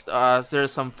there are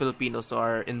some Filipinos who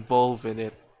are involved in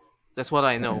it. That's what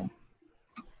I know.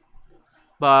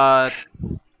 But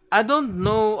I don't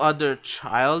know other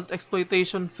child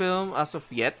exploitation film as of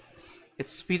yet.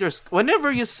 It's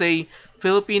whenever you say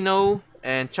Filipino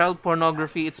and child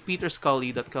pornography, it's Peter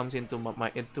Scully that comes into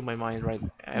my mind right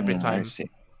every I time. see.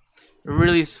 It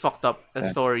really is fucked up, that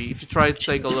story. If you try to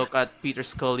take a look at Peter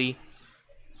Scully,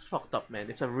 fucked up, man.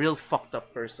 It's a real fucked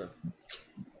up person.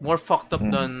 More fucked up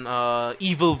than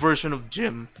evil version of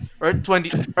Jim. Earth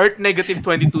negative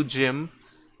 22 Jim.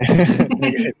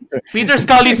 Peter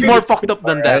Scully's more fucked up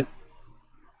than that.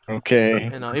 Okay.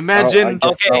 You know, imagine.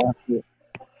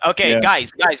 Okay, Yeah.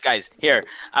 guys. Here,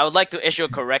 I would like to issue a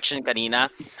correction, kanina.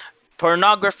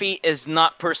 Pornography is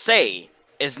not per se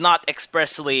is not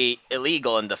expressly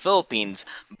illegal in the Philippines,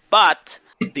 but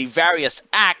the various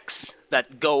acts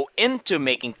that go into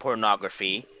making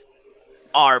pornography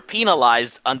are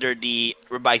penalized under the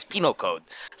revised penal code.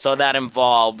 So that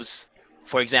involves,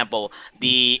 for example,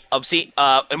 the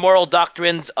immoral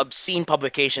doctrines, obscene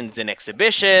publications and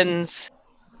exhibitions.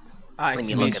 Let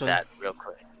me look at Exhibition. that real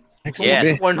quick.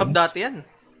 Yes. Sa Pornhub dati yan.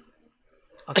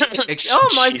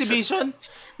 Mga exhibition.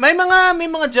 May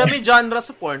mga genre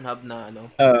sa Pornhub na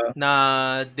na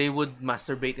they would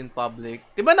masturbate in public.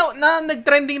 'Di ba na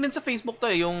nag-trending din sa Facebook to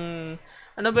yung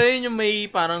ano ba yun yung may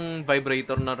parang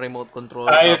vibrator na remote control.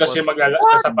 Ay, kasi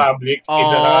maglalakad sa public,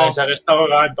 idala sa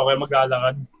restaurant o kaya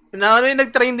maglalakad. May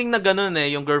nag-trending na gano'n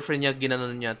yung girlfriend niya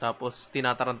ginanon niya tapos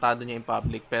tinatarantado niya in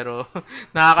public pero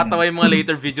nakakatawa yung mga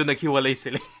later video naghiwalay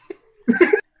sila.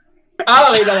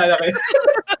 Okay, lalaki.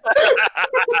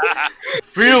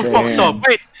 Real fucked up.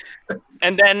 Wait.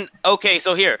 And then, okay,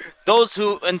 so here. Those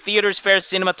who in theaters, fairs,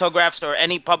 cinematographs, or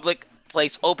any public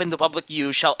place open to public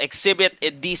use shall exhibit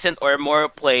indecent or immoral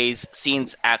plays,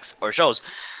 scenes, acts, or shows.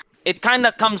 It kind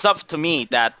of comes up to me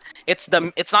that it's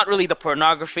not really the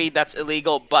pornography that's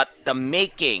illegal, but the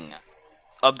making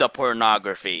of the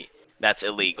pornography that's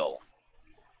illegal.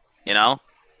 You know?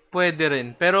 Pwede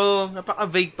rin. Pero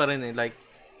napaka-vague pa rin Like,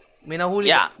 may nahuli.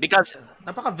 Yeah, because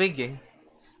napaka-vague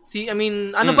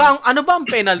ano ba ang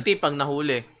penalty pag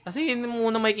nahuli? Kasi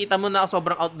muna makikita mo na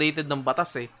sobrang outdated ng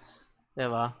batas 'Di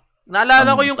ba?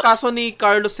 Naalala ko yung kaso ni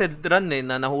Carlos Cedran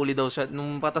na nahuli daw siya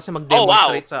nung batas na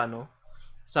mag-demonstrate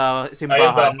sa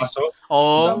simbahan.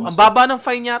 Ang baba ng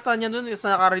fine yata niya noon,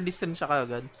 naka-release din siya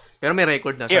kagad. Pero may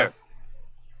record na siya.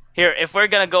 Here, if we're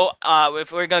gonna go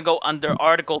under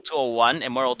Article 201,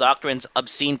 immoral doctrines,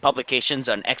 obscene publications,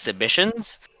 and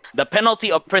exhibitions, the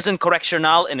penalty of prison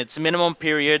correctional in its minimum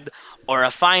period, or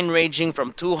a fine ranging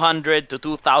from 200 to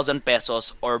 2,000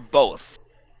 pesos, or both.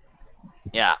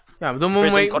 Yeah. Doon mo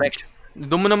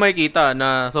na makikita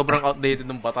na sobrang outdated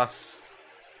ng batas.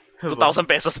 2,000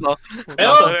 pesos, no?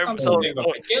 Pero,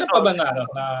 kailan pa ba na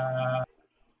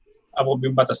approve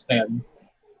yung batas na yan?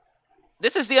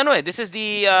 This is the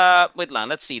wait lang,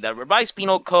 let's see. The revised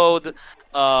penal code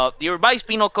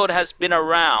has been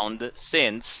around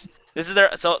since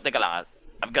teka lang.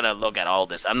 I'm gonna look at all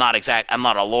this. I'm not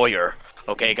a lawyer.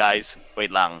 Okay, guys.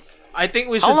 Wait lang. I think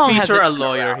we should feature a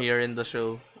lawyer here in the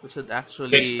show. We should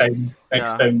actually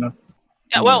next time, no?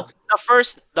 Yeah, well, the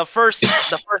first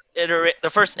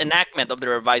enactment of the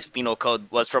revised penal code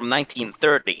was from 1930.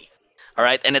 All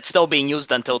right, and it's still being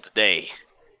used until today.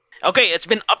 Okay, it's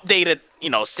been updated,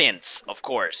 since, of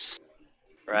course.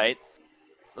 Right?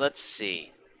 Let's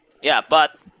see. Yeah,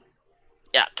 but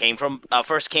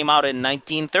first came out in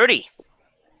 1930.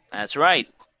 That's right.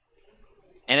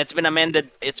 And it's been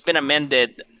amended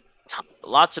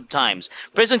lots of times.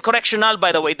 Prison correctional,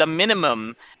 by the way, the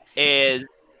minimum is,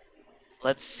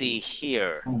 let's see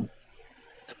here.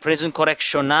 Prison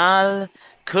correctional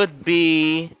could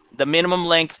be, the minimum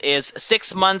length is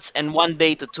 6 months and 1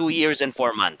 day to 2 years and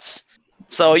 4 months.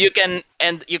 So you can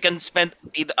spend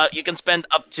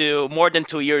up to more than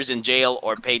 2 years in jail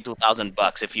or pay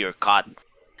 $2,000 if you're caught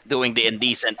doing the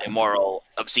indecent, immoral,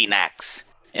 obscene acts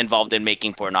involved in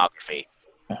making pornography.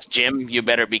 Jim, you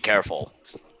better be careful.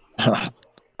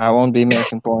 I won't be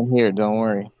making porn here. Don't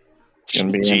worry. It's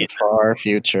gonna be in the far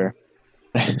future.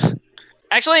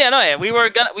 Actually, I know. We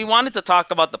wanted to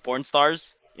talk about the porn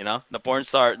stars.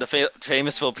 The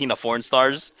famous Filipino porn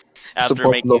stars.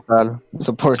 Support local.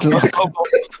 Support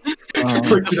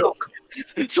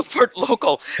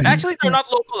local. Actually, they're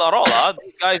not local at all.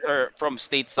 These guys are from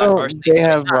states. They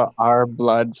have our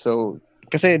blood. So,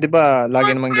 kasi di ba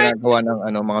lagi namang ginagawa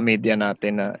ng mga media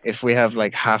natin na if we have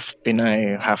like half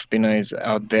Pinoys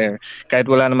out there, kahit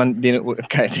wala naman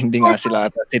kahit hindi nga sila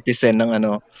citizen ng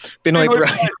Pinoy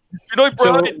pride. Pinoy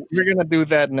pride. So we're gonna do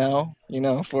that now,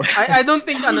 I don't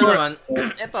think naman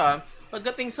ito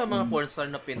pagdating sa mga porn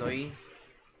star na Pinoy,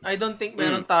 I don't think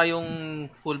meron tayong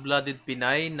full-blooded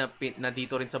Pinay na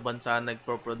dito rin sa bansa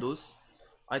nagpo-produce.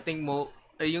 I think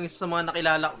yung isa sa mga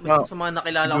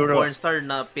nakilala kong porn star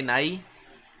na Pinay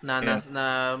na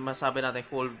masabi natin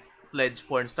full-fledged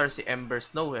porn star si Ember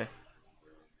Snow eh.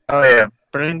 Oh yeah.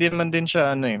 Pero hindi naman din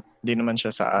siya hindi naman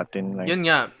siya sa atin like. Yun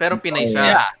nga, pero Pinay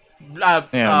siya.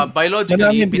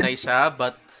 Biologically Pinay siya,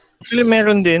 but actually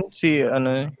meron din si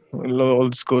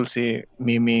old school si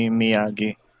Mimi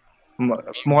Miyagi.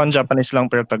 Mukhang Japanese lang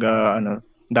pero taga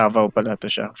Davao pala to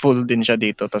siya. Full din siya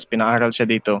dito tapos pinaaral siya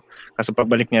dito kasi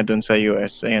pagbalik niya dun sa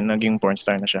US ayun naging porn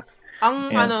star na siya. Ang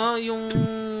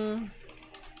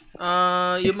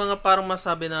yung mga parang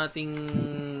masabi nating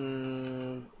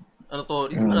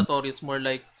yung notorious more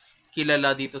like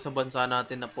kilala dito sa bansa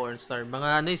natin na porn star.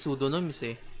 Mga pseudonyms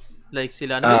eh. Like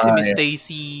sila si Miss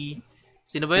Stacy.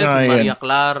 Sino ba yun? Si Maria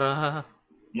Clara.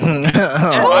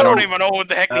 I don't even know who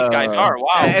the heck these guys are.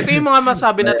 Wow. Ito yung mga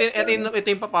masabi natin, ito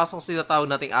yung papasok sila tawag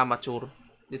nating amateur.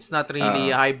 It's not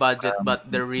really high budget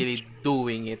but they're really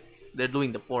doing it. They're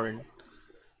doing the porn.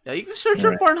 Yeah, you can search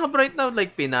your Pornhub right now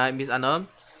like Pinay, Pinay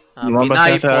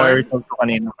porn.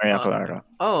 Kanina Maria Clara.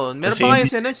 Meron pa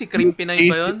ngayon si Cream Pinay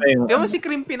ba yun? Di ba si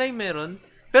Cream Pinay meron?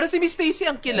 Pero si Miss Stacy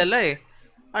ang kilala eh.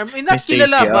 Not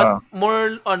kilala but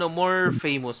more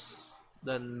famous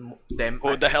than them.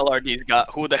 Who the hell are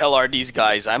these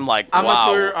guys? I'm like,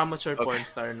 amateur porn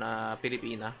star na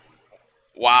Pilipina.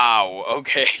 Wow,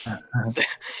 okay.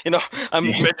 I'm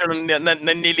medyo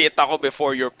naniliit ako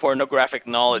before your pornographic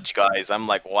knowledge, guys. I'm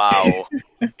like, wow.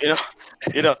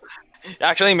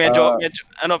 Actually, medyo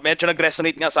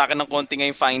nag-resonate nga sa akin ng konti nga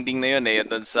yung finding na yun eh.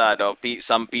 Doon sa,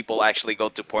 some people actually go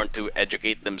to porn to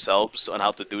educate themselves on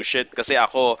how to do shit. Kasi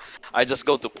ako, I just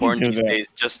go to porn these days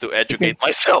just to educate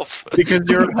myself. Because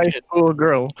you're a high school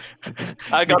girl.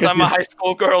 Because I'm a high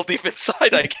school girl deep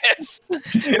inside, I guess.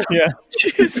 Yeah.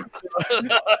 Jesus.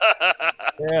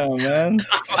 Yeah, man.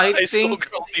 I'm a high school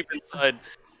girl deep inside.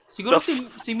 Siguro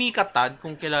si Mika Tad,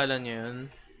 kung kilala niyo yun.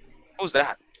 Who's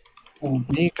that?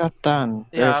 Nikatan.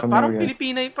 Yeah, parang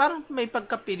Pilipina, parang may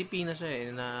pagka-Pilipina siya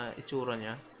eh, na itsura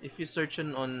niya. If you search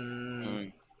on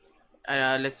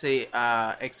let's say,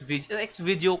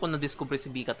 X-video ko na-discover si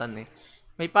Bikatan eh.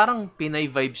 May parang Pinay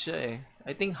vibe siya eh.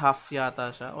 I think half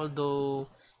yata siya. Although,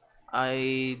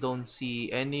 I don't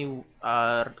see any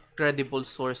credible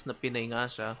source na Pinay nga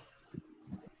siya.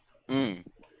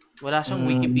 Wala siyang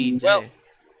Wikipedia eh.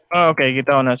 Okay,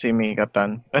 kita ko na si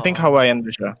Mikatan. I think Hawaiian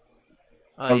ba siya?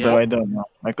 Although I don't know.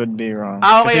 I could be wrong.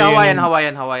 Okay, Hawaiian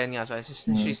nga siya.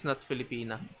 She's not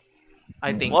Filipina.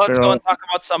 I think. Well, let's go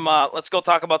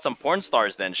talk about some porn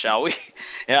stars then, shall we?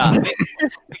 Yeah.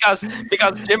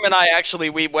 because Jim and I actually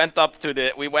we went up to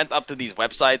these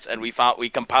websites and we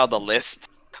compiled a list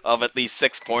of at least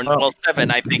 6 porn, 7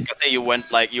 I think, kasi you went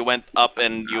up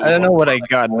and you. I don't know what I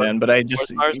got, man, but I just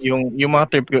yung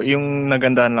mga trip ko, yung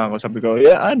nagandahan lang ako, sabi ko,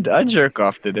 yeah, I'd jerk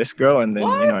off to this girl, and then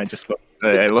I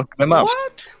looked them up.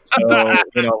 What? So,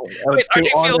 wait, are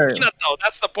they Filipina though?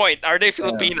 That's the point. Are they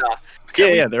Filipina?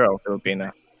 Yeah, they're all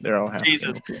Filipina. They're all half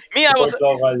Jesus. Filipina. Me, I was.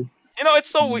 It's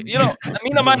so I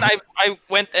mean, naman, I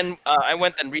went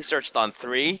and researched on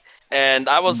 3, and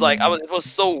I was like, it was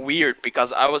so weird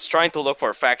because I was trying to look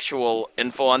for factual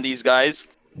info on these guys,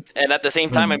 and at the same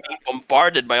time, I'm being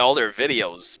bombarded by all their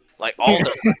videos, like all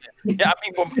the I'm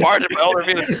being bombarded by all their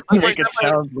videos. Make it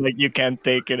sound like you can't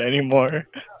take it anymore.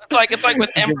 It's like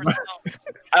with Ember Snow.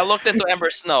 I looked into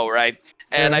Ember Snow, right?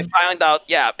 And I found out,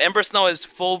 Ember Snow is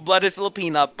full-blooded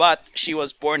Filipina, but she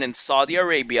was born in Saudi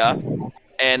Arabia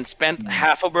and spent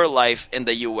half of her life in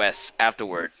the U.S.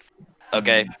 afterward.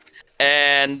 Okay,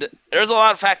 and there's a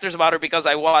lot of factors about her because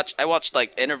I watched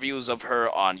like interviews of her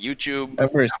on YouTube.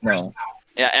 Ember Snow.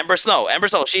 Yeah, Ember Snow.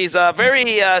 She's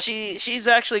she's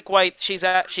actually quite. She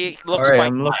looks All right, quite.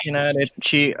 I'm looking at it.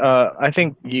 She, I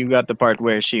think you got the part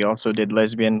where she also did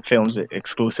lesbian films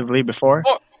exclusively before.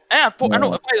 No.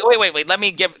 Wait. Let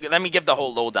me give the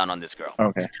whole lowdown on this girl.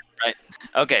 Okay. Right.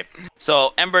 Okay.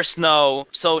 So Ember Snow.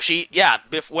 So she,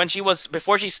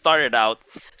 before she started out,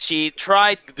 she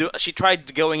tried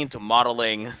going into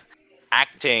modeling,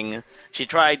 acting. She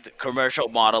tried commercial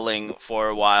modeling for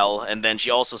a while, and then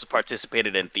she also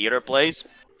participated in theater plays.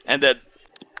 And then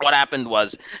what happened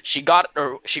was she got a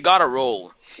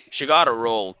role. She got a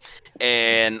role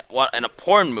in a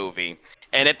porn movie,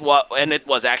 and it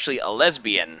was actually a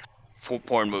lesbian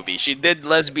porn movie. She did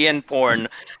lesbian porn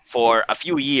for a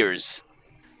few years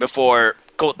before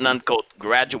quote unquote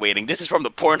graduating. This is from her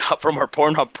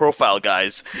Pornhub profile,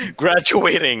 guys.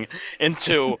 Graduating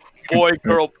into boy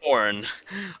girl porn.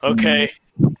 Okay.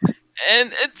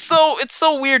 and it's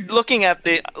so weird looking at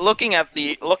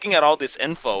all this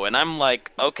info, and I'm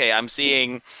like, okay, I'm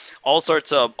seeing all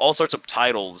sorts of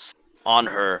titles on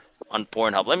her on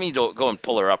Pornhub. Let me go and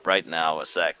pull her up right now. A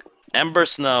sec. Ember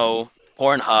Snow,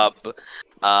 Pornhub,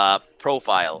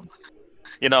 profile.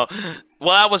 You know,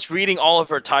 while I was reading all of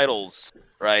her titles,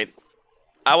 right?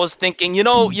 I was thinking,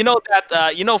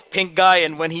 Pink Guy,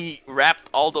 and when he rapped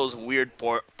all those weird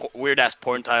ass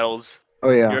porn titles. Oh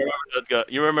yeah.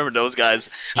 You remember those guys?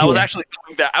 I was actually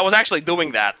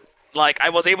doing that. Like I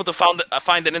was able to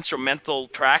find an instrumental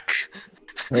track.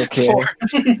 Okay. I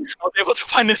was able to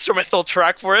find an instrumental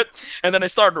track for it, and then I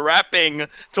started rapping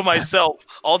to myself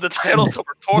all the titles of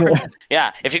her porn.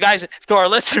 Yeah, to our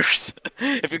listeners,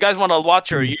 if you guys want to watch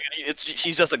her,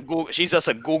 she's just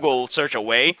a Google search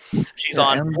away. She's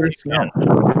on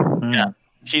OnlyFans. Yeah,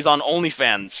 she's on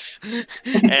OnlyFans,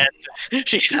 and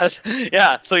she has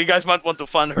So you guys might want to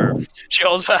fund her. She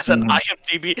also has an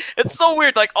IMDb. It's so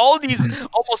weird. Like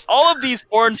almost all of these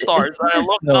porn stars that I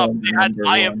looked up,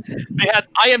 they had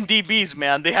IMDb's,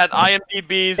 man. They had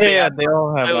IMDb's. They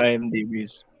all have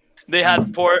IMDb's. They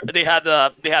had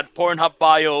Pornhub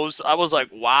bios. I was like,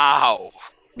 wow.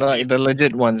 Like the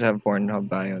legit ones have Pornhub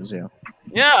bios, yeah.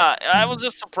 Yeah, I was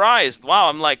just surprised. Wow,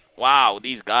 I'm like, wow,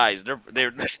 these guys, they're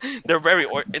very.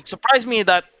 It surprised me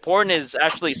that porn is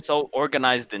actually so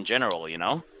organized in general.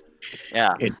 Yeah.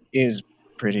 It is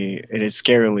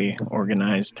scarily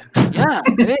organized. Yeah,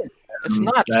 it is. It's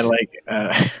nuts.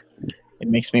 It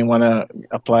makes me want to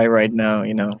apply right now.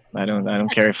 I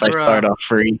don't care if I start off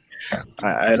free.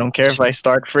 I don't care if I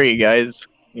start free, guys.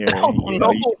 You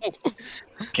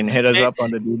can hit us up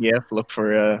on the DDF. Look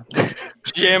for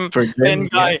Jim, thin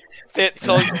guy.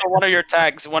 So one of your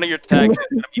tags is gonna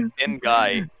be thin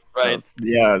guy, right?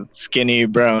 Yeah, skinny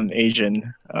brown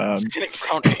Asian. Skinny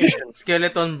brown Asian.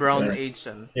 Skeleton brown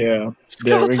Asian. Yeah,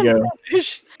 there we go.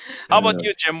 How about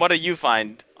you, Jim? What do you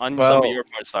find on some of your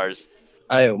porn stars?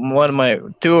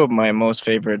 Two of my most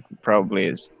favorite probably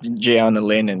is Gianna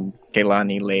Lynn and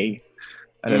Kehlani Lay.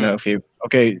 I don't know if you.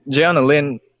 Okay, Gianna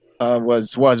Lynn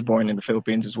was born in the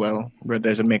Philippines as well, but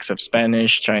there's a mix of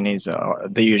Spanish, Chinese,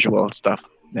 the usual stuff,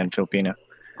 and Filipina.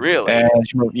 Really? And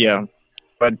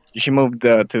but she moved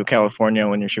to California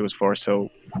when she was 4,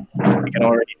 so you can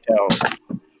already tell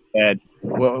that.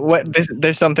 Well,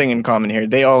 there's something in common here.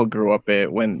 They all grew up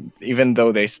even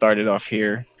though they started off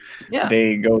here. Yeah.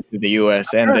 They go to the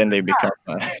U.S. and then they become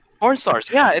porn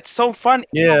stars. Yeah, it's so fun.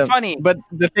 Yeah, so funny. But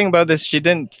the thing about this, she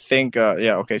didn't think.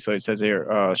 Okay. So it says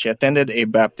here, she attended a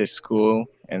Baptist school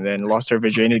and then lost her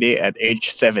virginity at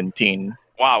age 17.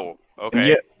 Wow.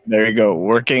 Okay. And there you go.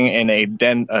 Working in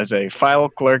as a file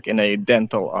clerk in a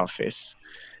dental office,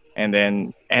 and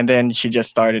then she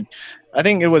just started. I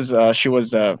think it was she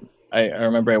was. I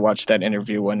remember I watched that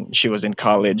interview when she was in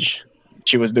college.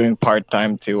 She was doing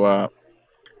part-time to.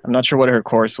 I'm not sure what her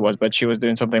course was, but she was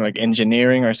doing something like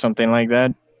engineering or something like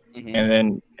that.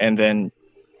 Mm-hmm. And then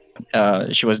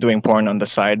she was doing porn on the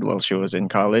side while she was in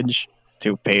college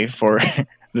to pay for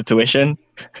the tuition.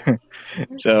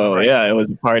 So yeah, it was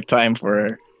part-time for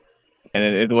her. And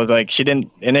it was like she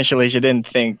didn't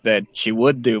think that she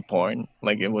would do porn.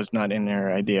 Like it was not in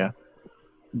her idea.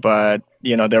 But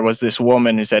there was this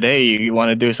woman who said, "Hey, you want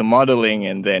to do some modeling,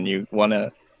 and then you want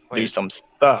to do some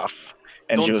stuff."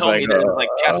 And don't she was tell like, me that it's like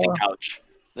casting couch.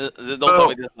 Don't tell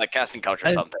me this is like casting couch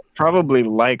or something. Probably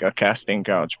like a casting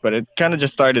couch, but it kind of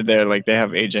just started there. Like they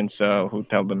have agents who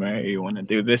tell them, "Hey, you want to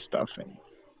do this stuff," and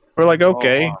we're like,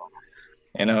 "Okay." Oh,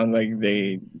 wow. Like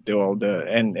they do all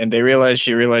and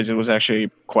she realized it was actually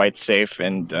quite safe,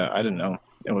 and I don't know,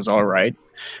 it was all right.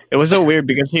 It was so weird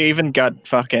because he even got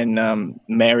fucking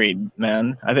married,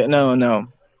 man. No.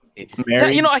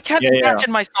 Married? Yeah, I can't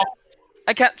imagine myself.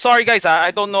 I can't. Sorry, guys.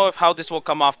 I don't know how this will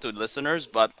come off to listeners,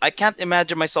 but I can't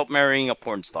imagine myself marrying a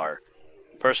porn star.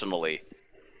 Personally,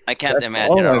 I can't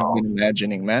imagine. All I've been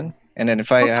imagining, man. And then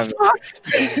if I have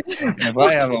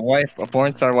a wife, a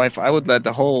porn star wife, I would let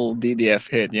the whole DDF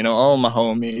hit. All my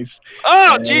homies.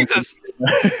 Oh Jesus!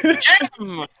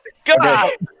 Jim,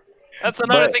 God, that's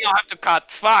another thing I'll have to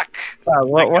cut. Fuck.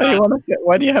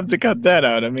 Why do you have to cut that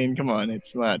out? I mean, come on,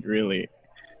 it's not really.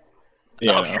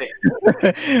 Yeah.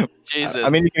 Okay. Jesus. I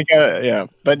mean, you can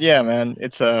but yeah, man,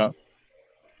 it's I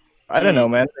don't know,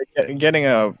 man. Getting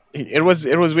it was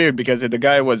weird because the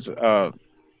guy was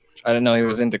I don't know, he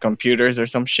was into computers or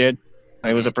some shit.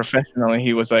 He was a professional, and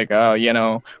he was like, like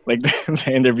the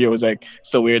interview was like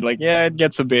so weird. Like, yeah, it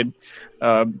gets a bit.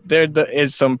 There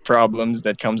is some problems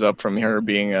that comes up from her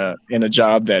being in a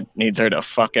job that needs her to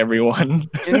fuck everyone.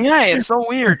 Yeah, it's so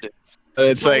weird.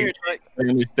 It's So like weird, like, they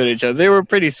understood each other. They were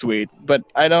pretty sweet, but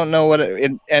I don't know what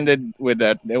it ended with.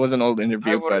 That it was an old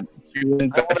interview, but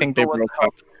I think they broke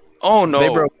up. oh They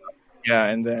no. broke up, yeah,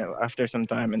 and then after some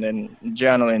time, and then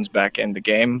Janolin's back in the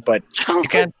game, but you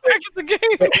can't Back in the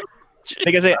game.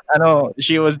 because I know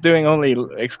she was doing only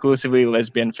exclusively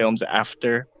lesbian films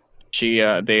after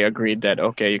they agreed that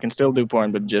okay, you can still do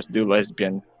porn, but just do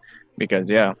lesbian because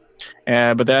yeah,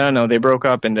 but I don't know, they broke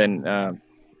up, and then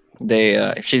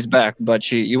she's back,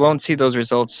 but you won't see those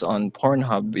results on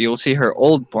Pornhub. You'll see her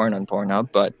old porn on Pornhub,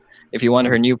 but if you want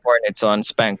her new porn, it's on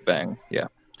Spank Bang. Yeah,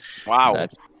 Wow.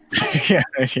 that's yeah.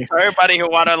 So everybody who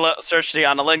want to search the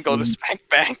Annalyn, go to Mm. Spank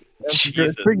Bang. It's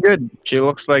Jesus. pretty good. She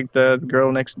looks like the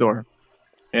girl next door.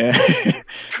 Yeah,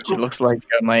 she looks like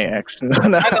my ex.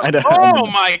 Oh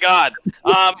my God.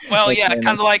 Well, yeah, Okay,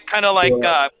 kind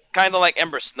of like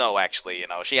Ember Snow. Actually, you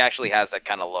know, she actually has that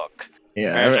kind of look.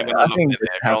 yeah, Very much gonna I look think at this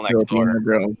the half girl next door. Filipino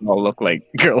girls all look like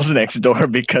girls next door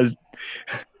because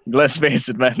let's face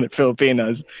it, man, the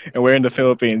Filipinos, and we're in the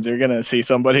Philippines. You're gonna see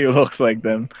somebody who looks like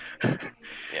them.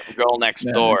 Yeah, girl next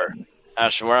Yeah. door.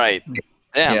 That's right.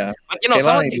 Damn. Yeah, But you know,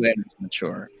 some of Kehlani these, Glenn is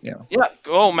mature. Yeah, yeah.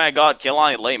 Oh my God,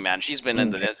 Kehlani Lay, man, she's been in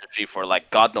the industry for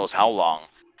like God knows how long.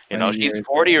 You know, 20 she's years.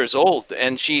 40 years old,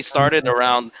 and she started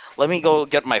around. Let me go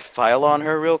get my file on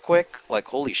her real quick. Like,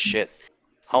 holy shit,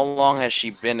 how long has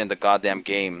she been in the goddamn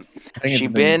game? I think She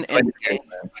it's been in 20 years,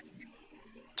 man.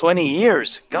 20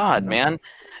 years. God, Yeah. man.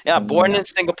 Yeah, born in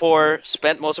Singapore,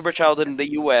 spent most of her childhood in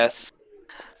the U.S.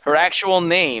 Her actual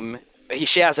name,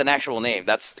 she has an actual name.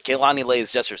 That's Kehlani Lay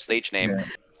is just her stage name. Yeah.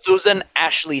 Susan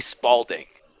Ashley Spalding.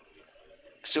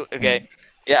 So, okay,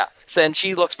 yeah. So, and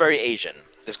she looks very Asian.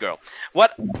 This girl.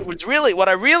 What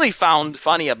I really found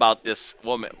funny about this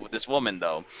woman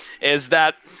though, is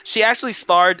that she actually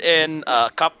starred in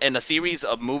a series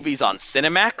of movies on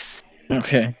Cinemax.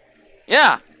 Okay.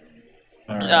 Yeah.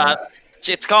 All right.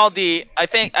 It's called I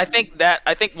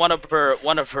think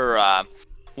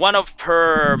one of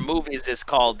her movies is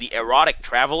called The Erotic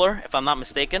Traveler, if I'm not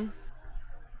mistaken.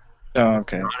 Oh,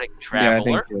 okay. Erotic Yeah, I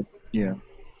think Traveler. so. Yeah.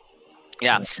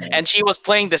 Yeah. And she was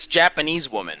playing this Japanese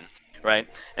woman, right?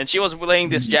 And she was playing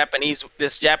this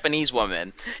Japanese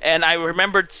woman. And I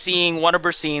remembered seeing one of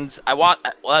her scenes. I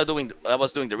was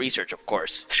doing the research, of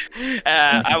course.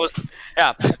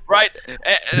 Yeah, right.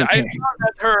 I saw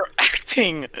that her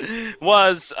acting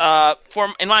was,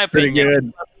 in my Pretty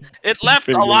opinion, good. it left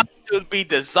Pretty a lot to be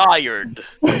desired.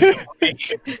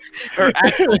 Her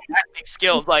actual acting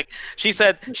skills, like she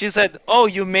said, "Oh,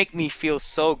 you make me feel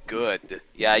so good.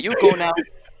 Yeah, you go now.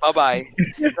 Bye bye."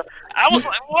 I was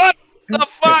like, "What the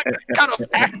fuck? What kind of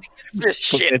acting is this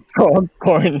shit? It's called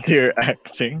porn tier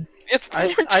acting. It's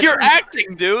I- your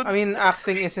acting, dude." I mean,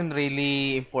 acting isn't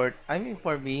really important. I mean,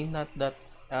 for me, not that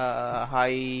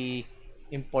high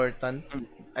important.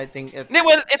 I think it's...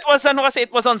 Well, it was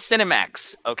on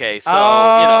Cinemax. Okay, so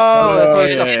so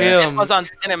it's a yeah, yeah. film. it was on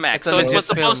Cinemax, It's a so it was legit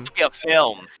supposed film. to be a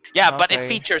film. Yeah, but it Okay.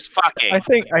 features fucking. I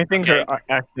think Okay. her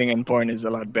acting in porn is a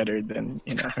lot better than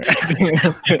her acting in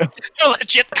a film. A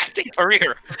legit acting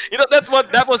career. You know,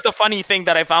 that was the funny thing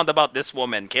that I found about this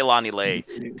woman, Kehlani Lay.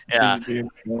 Yeah. She's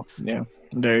beautiful. Yeah,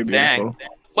 very Dang. beautiful.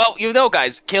 Well, you know,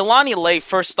 guys, Kehlani Lay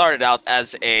first started out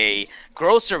as a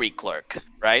grocery clerk,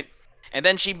 right? And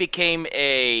then she became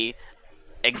a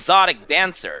exotic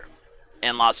dancer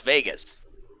in Las Vegas.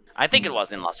 I think it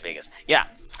was in Las Vegas. Yeah.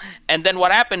 And then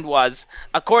what happened was,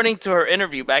 according to her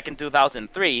interview back in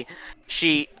 2003,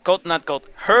 she, quote not quote,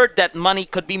 heard that money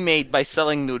could be made by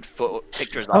selling nude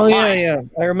pictures Oh online. yeah.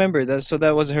 I remember that. So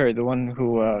that was her, the one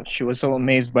who she was so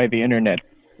amazed by the internet.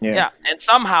 Yeah, and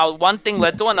somehow one thing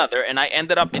led to another, and I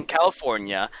ended up in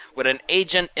California with an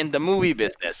agent in the movie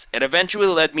business. It eventually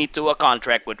led me to a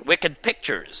contract with Wicked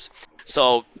Pictures.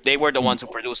 So they were the ones who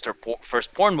produced her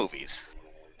first porn movies.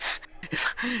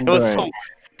 It was so,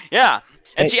 yeah,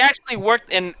 and she actually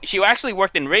worked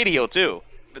in radio too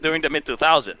during the mid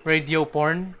 2000s. Radio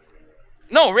porn?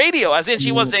 No, radio, as in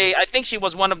she was I think she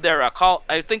was one of their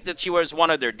I think that she was one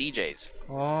of their DJs.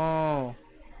 Oh.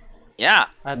 Yeah.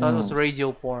 I thought it was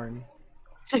radio porn.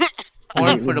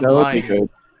 Porn for the That would be blind. good.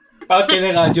 Bakit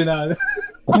teleradyo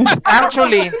na?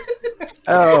 Actually,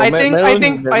 Oh, I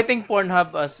think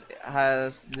Pornhub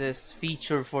has this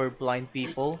feature for blind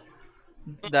people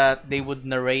that they would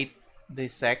narrate the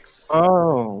sex.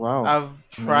 Oh wow. I've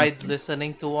tried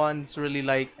listening to one. It's really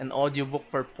like an audiobook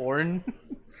for porn.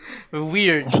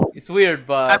 Weird. It's weird,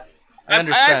 but I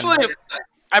understand.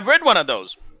 I've read one of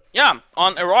those. Yeah,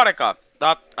 on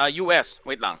erotica.us.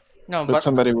 Wait lang. No, But but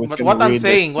somebody was but gonna what I'm read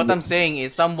saying, it. what I'm saying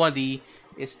is somebody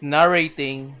is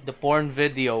narrating the porn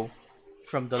video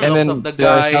from the And looks then of the there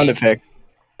are guy. sound effects.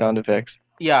 Sound effects.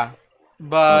 Yeah,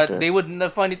 But Okay. the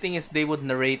funny thing is they would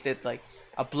narrate it like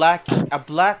a black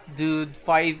dude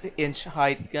 5 inch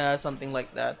height something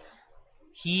like that.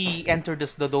 He entered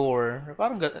the door.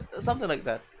 Parang something like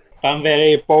that.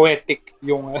 Very poetic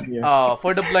yung... Yeah.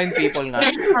 For the blind people nga.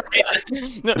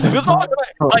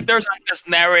 Like there's like this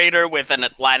narrator with an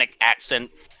Atlantic accent,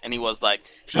 and he was like,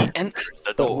 he enters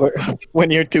the door.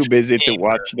 When you're too busy to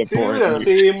watch the porn, you're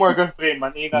si Morgan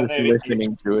Freeman, just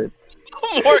listening to it.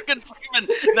 Morgan Freeman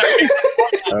narrates.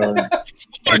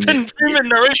 Morgan Freeman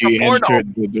narrates She the porno.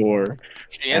 entered the door.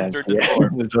 She entered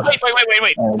the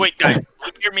door. Wait, guys,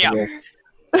 hear me out.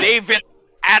 David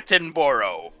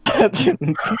Attenborough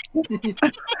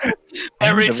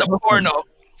narrates a porno.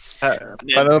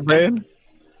 Paano ba yun?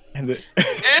 And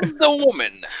the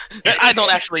woman. I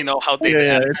don't actually know how David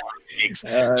Yeah, Attenborough speaks.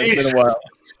 It's been Jesus. a while.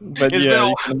 But It's yeah, been a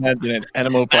you can imagine it.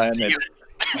 Animal Planet.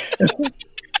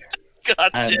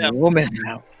 God I'm a damn. woman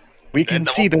now. We can And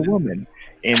the see the woman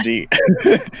in the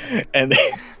and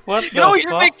What You know, the we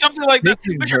should fuck? make something like that.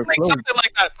 Making We her should make clothes. something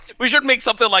like that. We should make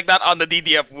something like that on the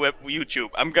DDF web YouTube.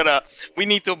 We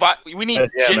need to buy. We need.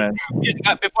 yeah, man.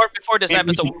 Before this Maybe we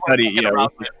episode, should study, we yeah, were fucking we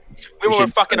around with. We were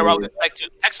should fucking study around it.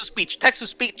 with text to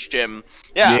speech, Jim.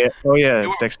 Yeah. Oh yeah, We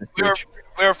were- text to We were speech.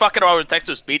 we were fucking around with text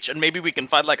to speech, and maybe we can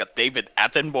find like a David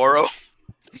Attenborough.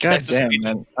 God text to damn, speech.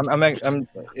 man. I'm.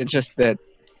 It's just that.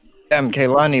 Damn,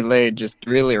 Kaylani Lay just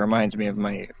really reminds me of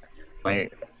my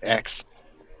ex.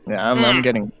 Yeah, I'm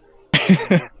getting.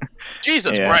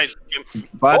 Jesus Yeah. Christ, Jim.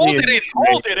 Body is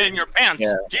Hold it in your pants.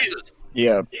 Yeah. Jesus.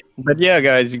 Yeah, but yeah,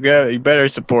 guys, you better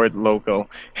support local.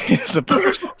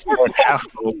 support half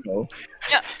local.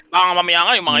 Baka mamaya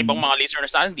nga yung mga Mm. ibang mga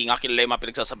listeners natin, hindi nga kilala yung mga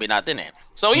pinagsasabi natin eh.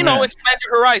 So, you know, Yeah. expand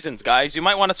your horizons, guys. You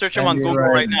might want to search them on Expand your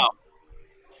Google right horizons. now.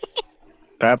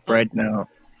 Pap right now.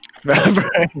 Pap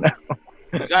right now.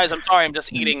 Guys, I'm sorry, I'm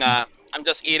just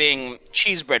eating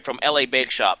cheese bread from LA Bake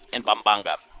Shop in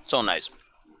Pampanga. So nice.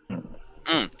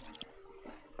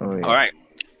 Oh, yeah. All right.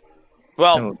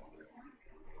 Well, Oh,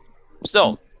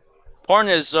 still, porn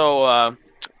is so,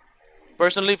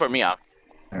 personally for me, all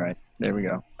right, there we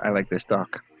go. I like this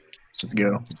talk. Let's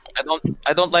go.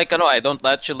 I don't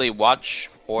actually watch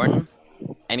porn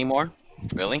anymore.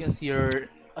 Really? Because you're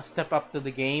a step up to the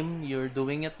game. You're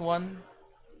doing it one.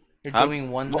 You're I'm-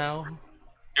 doing one now.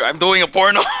 I'm doing a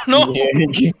porno. No,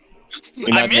 Yeah, you're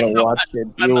not I'm in gonna watch it.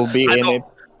 I'm You will not- be I in know. it.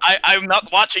 I'm not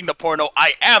watching the porno.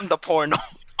 I am the porno.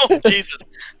 Oh Jesus!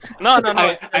 No.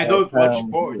 I don't watch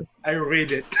Um, porn. I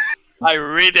read it. I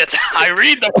read it. I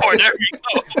read the porn. There we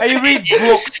go. I read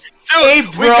books. Dude, Hey, we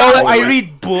bro, gotta I do it. read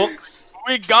books.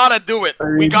 We gotta do it.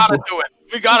 We read gotta books. do it.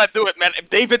 We gotta do it, man. If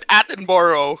David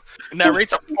Attenborough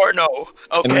narrates a porno,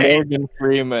 And okay. Morgan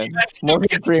Freeman.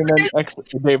 Morgan Freeman ex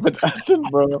David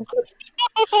Attenborough.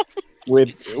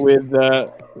 With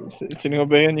sino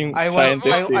ba yun yung I want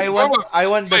scientist? I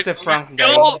want the Wait, Zefrank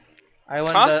Bill- guy.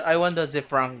 I want the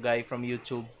Zefrank guy from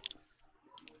YouTube.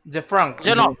 Zefrank.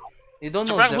 Jeno, You don't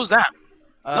know Frank, who's that?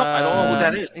 No, I don't know who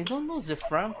that is. You don't know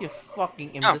Zefrank, you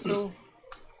fucking imbecile.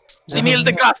 Si Neil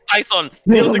deGrasse Tyson.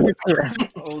 Neil deGrasse.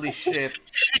 Holy shit.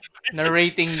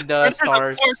 Narrating the There's a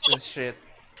stars portal. and shit.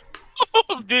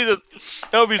 Jesus,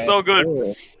 that would be so good.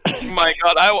 My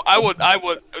God, I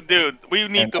would, dude. We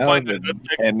need to find a good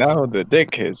chick. And now the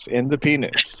dick is in the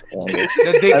penis. And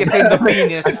The dick is in the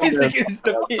penis.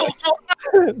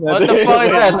 What the fuck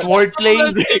is that?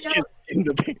 Swordplay? The dick is in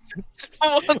the penis.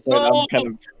 Wait, I'm kind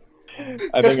of.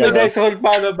 I Tapos think I na-dissolve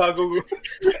pa na bago.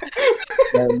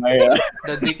 my,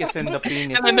 The dick is in the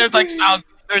penis. And then there's like sound.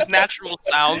 There's natural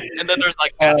sound, and then there's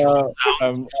like natural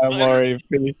sound. I'm already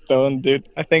pretty stoned, dude.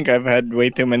 I think I've had way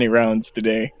too many rounds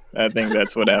today. I think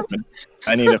that's what happened.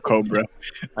 I need a Cobra.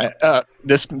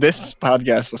 This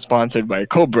podcast was sponsored by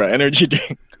Cobra Energy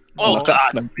Drink. Oh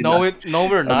God, No,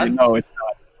 we're not. No, it's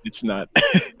not. It's not.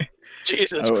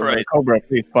 Jesus Oh, Christ. Cobra,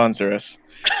 please sponsor us.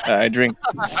 I drink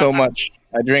so much.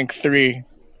 I drink 3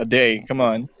 a day. Come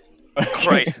on.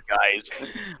 Christ, guys.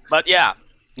 But yeah,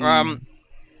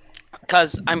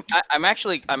 because I'm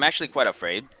actually quite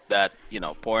afraid that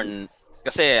porn.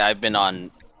 Kasi I've been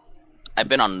on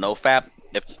NoFap.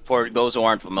 If for those who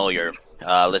aren't familiar,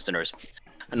 listeners,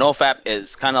 NoFap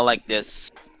is kind of like this.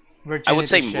 I would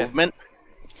say Virginity shit.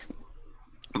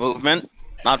 movement,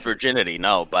 not virginity,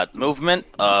 no, but movement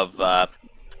of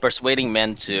persuading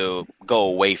men to go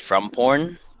away from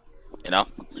porn.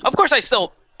 Of course, I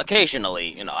still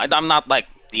occasionally, I'm not like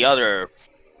the other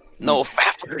no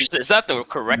fappers. Is that the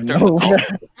correct term? No.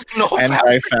 No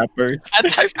fappers. Anti-fappers.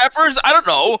 Anti-fappers? I don't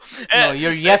know. No,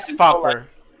 you're yes fopper.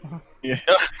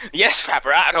 Yes,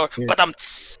 fapper. I don't. Yeah. But I'm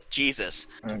Jesus.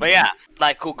 But yeah,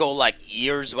 like who go like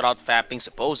years without fapping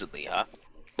supposedly, huh?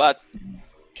 But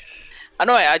I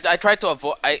know I try to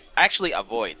avoid. I actually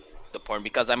avoid the porn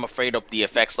because I'm afraid of the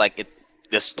effects. Like it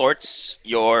distorts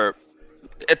your.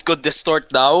 It could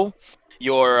distort now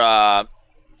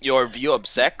your view of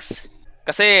sex.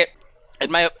 Kasi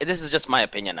this is just my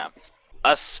opinion now.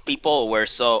 Us people were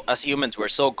so as humans we're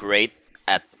so great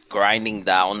at grinding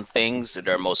down things to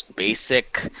their most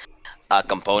basic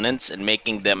components and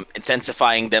making them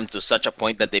intensifying them to such a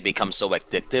point that they become so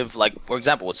addictive. Like for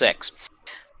example, with sex.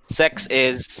 Sex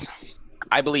is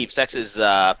I believe sex is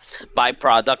a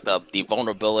byproduct of the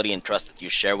vulnerability and trust that you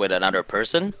share with another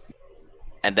person,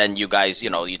 and then you guys, you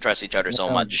trust each other so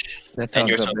much, That and sounds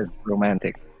you're a so bit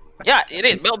romantic. yeah, it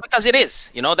is. Well, because it is,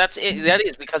 that's it. That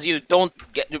is because you don't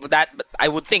get that. But I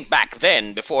would think back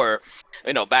then, before,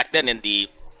 back then in the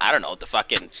I don't know the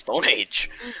fucking Stone Age,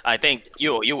 I think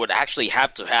you would actually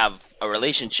have to have a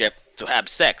relationship to have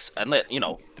sex, and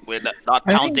with not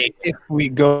I counting. think if we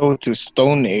go to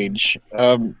Stone Age,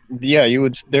 yeah,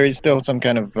 there is still some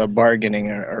kind of bargaining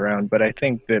around, but I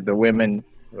think that the women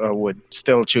would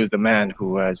still choose the man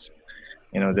who has,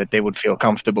 that they would feel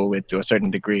comfortable with to a certain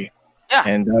degree. Yeah.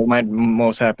 And that might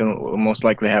most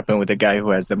likely happen with the guy who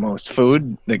has the most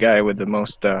food, the guy with the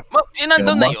most Well,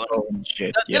 nandun na yun. muscle and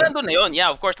shit. Yun Yeah, nandun na yun. Yeah,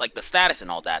 of course, like the status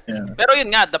and all that. yeah. Pero yun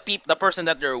nga, the person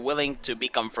that they're willing to be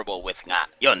comfortable with nga.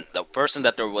 Yun, the person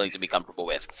that they're willing to be comfortable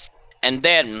with. And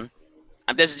then,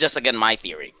 and this is just again my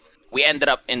theory. We ended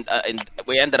up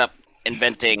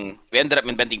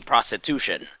inventing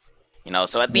prostitution.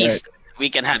 So at least we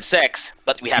can have sex,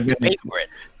 but we have to pay for it.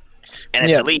 And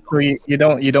it's illegal. So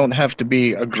you don't have to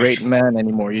be a great man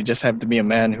anymore. You just have to be a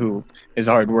man who is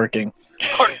hardworking.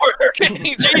 Hardworking,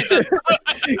 Jesus.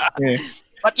 Yeah.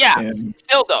 But yeah, Yeah.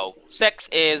 still though, sex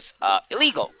is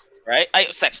illegal, right?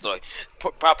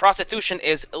 Prostitution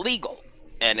is illegal,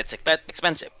 and it's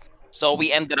expensive. So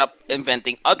we ended up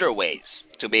inventing other ways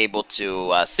to be able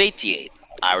to satiate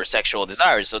our sexual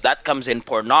desires. So that comes in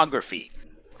pornography,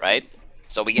 right?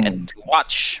 So we get to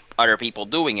watch other people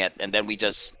doing it, and then we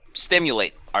just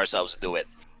stimulate ourselves to do it.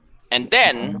 And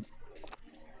then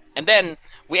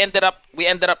we ended up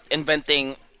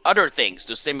inventing other things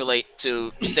to stimulate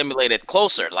it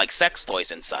closer, like sex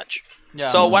toys and such. Yeah.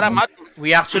 So what I'm at,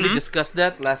 We actually discussed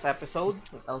that last episode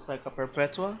with Alpha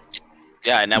Perpetua.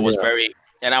 yeah, and I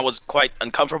was quite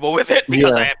uncomfortable with it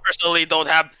because Yeah.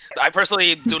 I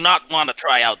personally do not want to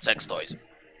try out sex toys.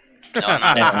 No,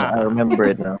 not Yeah, I remember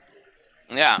it now.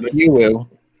 yeah. But you will.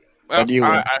 Well, But you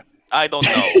will. I don't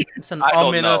know. It's an I don't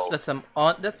ominous. know.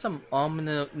 That's some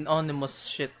ominous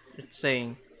shit it's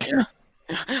saying.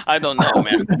 I don't know,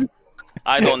 man.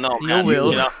 I don't know, You man.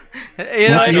 will. You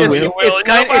know? You will.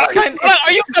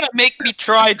 Are you gonna make me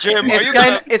try, Jim?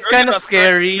 It's kind of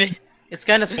scary. It's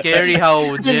kind of scary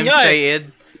how Jim Yeah. say it.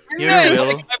 You Yeah, will.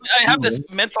 like, I have this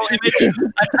mental image.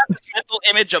 I have this mental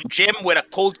image of Jim with a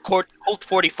Colt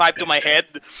 45 to my head,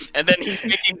 and then he's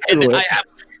making, and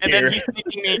then he's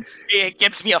making me. He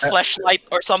gives me a flashlight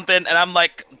or something, and I'm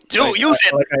like, dude, use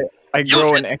it. I Use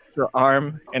grow it. an extra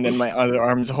arm, and then my other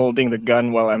arm's holding the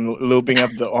gun while I'm looping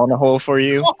up the on hole for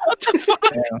you. What the fuck?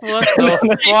 What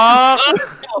the fuck?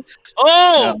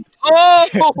 Oh,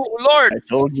 Lord. I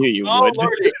told you you Oh, would.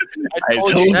 Lordy. I I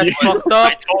told told you. That's you. fucked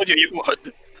I up. told you you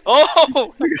would.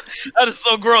 Oh, that is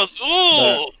so gross.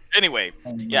 Ooh. Anyway,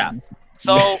 yeah.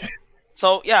 So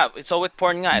yeah. So with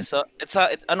porn, guys. So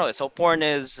I know. So porn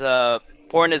is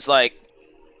like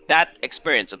that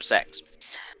experience of sex.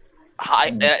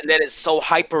 That is so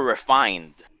hyper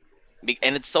refined,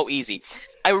 and it's so easy.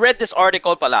 I read this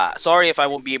article pala. Sorry if I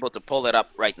won't be able to pull it up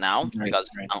right now because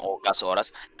ang oras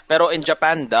oras. Pero in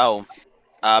Japan daw,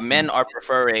 men are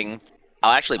preferring.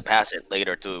 I'll actually pass it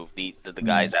later to the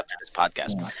guys after this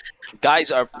podcast. Guys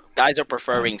are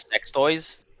preferring sex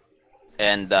toys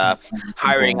and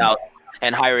hiring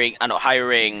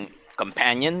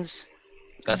companions.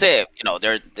 Kasi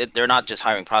they're not just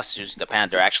hiring prostitutes in Japan.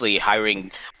 They're actually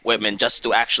hiring women just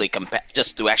to actually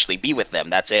be with them.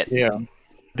 That's it. Yeah,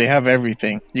 they have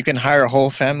everything. You can hire a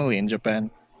whole family in Japan.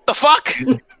 The fuck,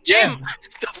 Yeah. Jim?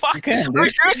 The fuck? You can, Are you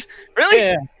dude. serious? Really?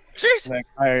 Yeah, Serious? like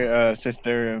hire a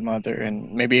sister, a mother,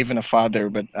 and maybe even a father.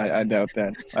 But I doubt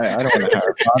that. I don't want to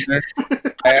hire a father.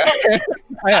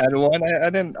 I had one. I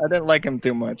didn't like him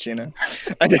too much. I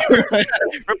didn't.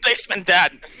 Replacement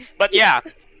dad. But yeah.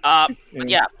 But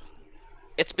yeah.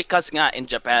 It's because nga in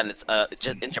Japan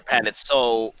it's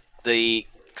so the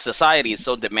society is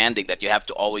so demanding that you have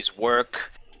to always work.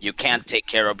 You can't take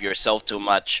care of yourself too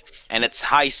much, and it's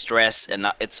high stress, and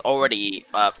it already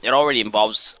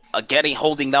involves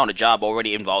holding down a job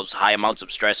already involves high amounts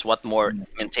of stress. What more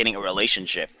maintaining a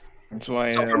relationship? That's why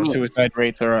So for me- suicide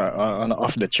rates are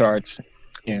off the charts.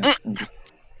 Yeah.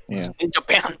 Yeah. In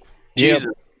Japan. Yeah,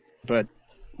 Jesus. but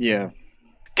yeah.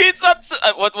 Kitsatsu.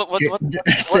 What?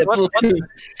 Seppuku.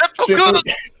 Seppuku.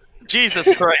 Jesus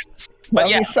Christ. But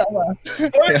yeah. Kami-sama.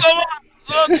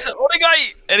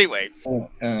 Anyway,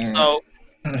 so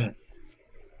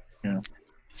Yeah.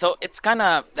 so it's kind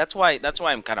of that's why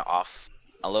I'm kind of off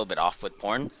a little bit off with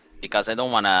porn because I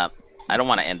don't wanna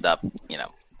end up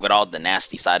with all the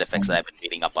nasty side effects that I've been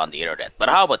reading up on the internet. But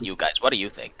how about you guys? What do you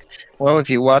think? Well, if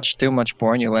you watch too much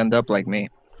porn, you'll end up like me.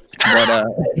 But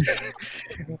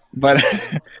but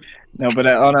no, but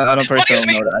on a What do you personal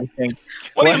mean? note, I think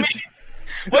What do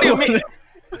what you mean? What do you mean?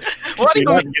 What do you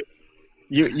you're not, mean?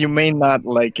 you may not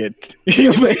like it.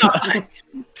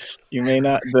 You may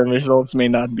not. The results may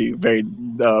not be very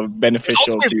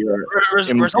beneficial Results to your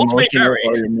results may emotional vary.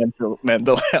 or your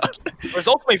mental health.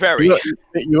 Results may vary.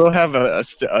 You will have a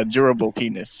durable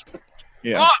penis.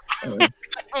 Yeah. Uh,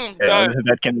 Oh yeah, god.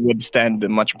 that can withstand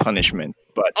much punishment.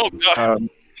 But Oh god.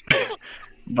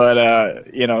 but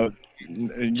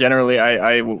generally,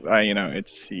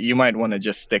 it's you might want to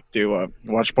just stick to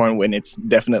watch porn when it's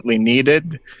definitely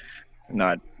needed,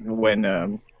 not when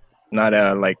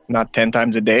not 10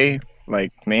 times a day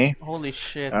like me. Holy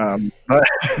shit. But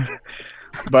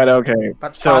but okay.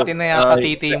 So Pati na yata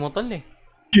titi mo tol eh.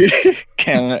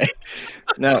 kaya nga eh.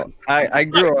 No, I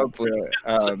grew up with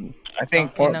I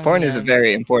think porn is a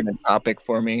very important topic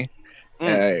for me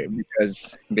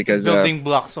because Building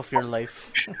blocks of your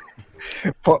life.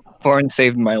 porn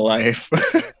saved my life.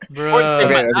 Bro.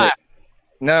 Okay.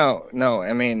 No,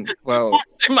 I mean, well,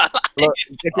 look,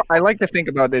 I like to think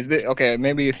about this. Okay,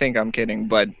 maybe you think I'm kidding,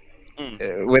 but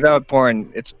without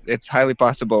porn, it's highly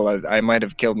possible I might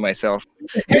have killed myself.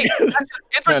 Hey,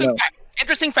 interesting No.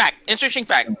 fact. Interesting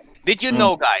fact. Did you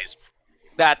know, guys,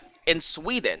 that in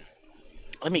Sweden,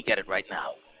 let me get it right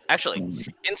now. Actually,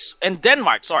 in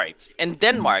Denmark, in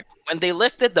Denmark, when they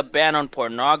lifted the ban on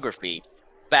pornography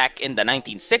back in the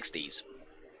 1960s,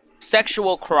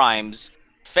 sexual crimes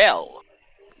fell.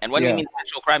 And when we Yeah. mean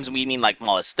sexual crimes, we mean like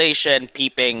molestation,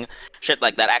 peeping, shit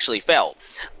like that actually fell.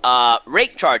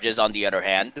 Rape charges, on the other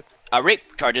hand, rape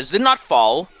charges did not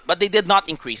fall, but they did not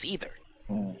increase either.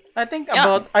 I think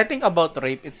Yeah. about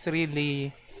rape, it's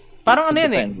really parang ano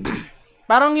yan eh.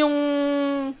 Parang yung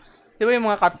di ba yung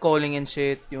mga catcalling and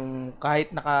shit, yung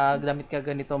kahit nakagamit ka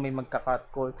ganito may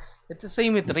magka-catcall. It's the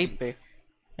same with rape eh.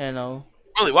 You know?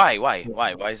 Really?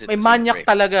 Why is it? May the same manyak rape?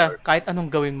 talaga. Kahit anong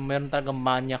gawin mo, meron talagang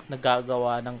manyak na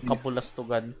gagawa ng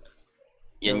kabulastugan.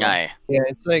 Yun nga eh. Yeah,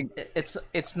 it's like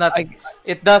It's not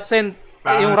it doesn't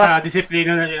Parang yung sa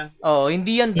disiplina na yan. Oh,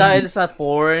 hindi yan dahil sa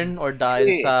porn or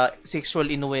dahil Hindi. sa sexual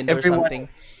innuendo or Everyone- something.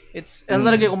 It's ano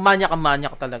talaga kung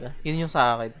manyak talaga. Yun yung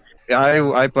sa akin.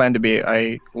 I plan to be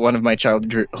one of my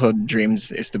childhood dreams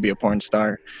is to be a porn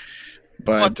star,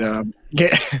 but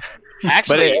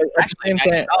Actually, at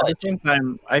the same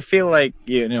time, I feel like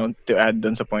to add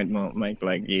dun sa point mo, Mike,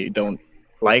 like you don't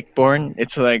like porn.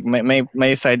 It's like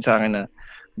my side sa akin na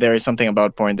there is something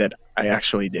about porn that I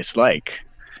actually dislike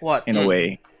What? in a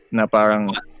way. Na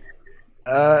parang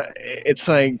it's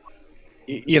like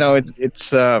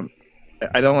it's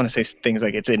I don't want to say things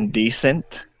like it's indecent,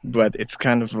 but it's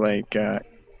kind of like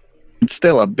it's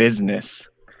still a business.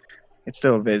 It's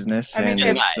still a business, I mean,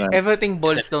 and it's, everything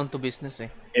boils down to business eh.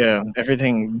 yeah,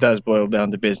 everything does boil down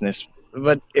to business.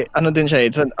 But ano din siya,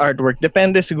 it's an artwork.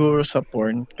 Depende siguro sa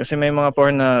porn. Kasi may mga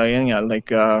porn na, yun nga, like,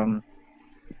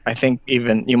 I think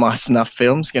even yung mga snuff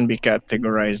films can be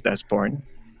categorized as porn.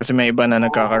 Kasi may iba na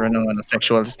nagkakaroon ng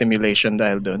sexual stimulation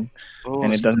dahil dun.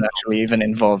 And it doesn't actually even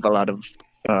involve a lot of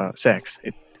sex.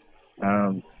 It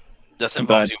Just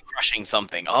involves you crushing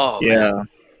something. Oh, man. yeah.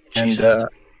 And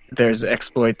there's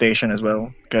exploitation as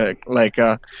well. Like,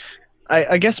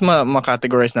 I guess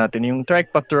ma-categorize natin yung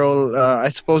Trike Patrol. I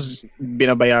suppose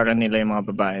binabayaran nila yung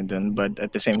mga babae dun, but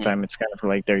at the same time, it's kind of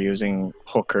like they're using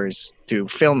hookers to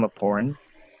film a porn.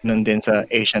 Nun din sa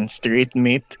Asian Street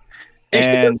Meat.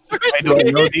 And why do I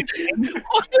know these things?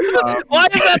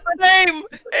 Why is that the name?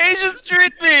 Asian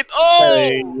Street Meat. Oh,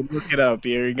 Hey, look it up.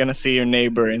 You're gonna see your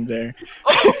neighbor in there.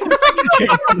 oh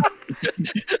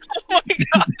my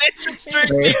god, Asian Street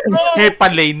Meat. Oh,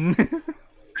 Hepa Lane.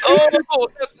 oh,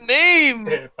 that name.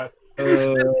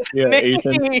 Yeah,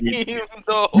 Asian Street. Name,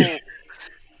 though.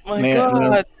 My May-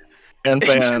 god. Yan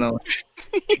pa yan,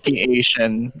 sticky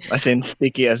Asian. As in,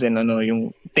 sticky as in,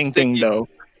 yung ting-ting Sticky. daw.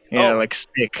 Yeah, Oh. like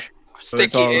stick. So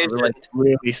it's Sticky all Asian. like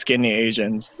really skinny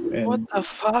Asians. And What the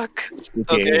fuck? sticky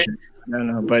Okay. Asians. I don't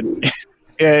know, but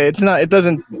yeah, it's not. It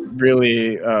doesn't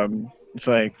really. It's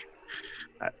like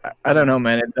I don't know,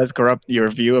 man. It does corrupt your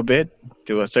view a bit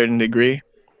to a certain degree,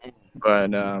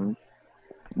 but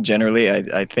generally,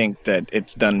 I think that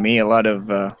it's done me a lot of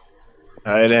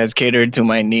It has catered to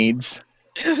my needs.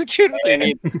 It's cute what they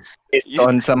need. Based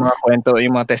on sa mga kwento,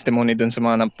 yung mga testimony dun sa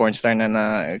mga porn star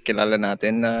na kilala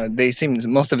natin,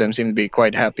 most of them seem to be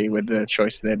quite happy with the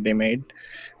choice that they made.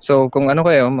 So kung ano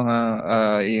kayo,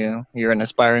 you're an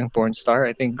aspiring porn star,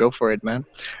 I think go for it, man.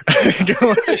 But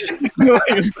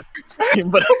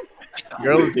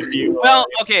girls, if you Well,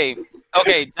 okay,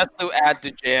 just to add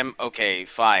to Jim, okay,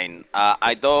 fine.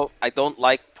 I don't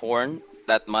like porn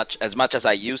that much as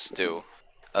I used to.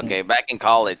 Okay, back in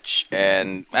college,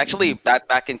 and actually that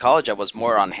back in college I was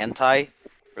more on hentai,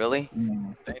 really.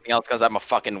 Anything else because I'm a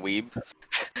fucking weeb,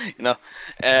 you know.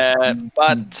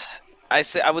 But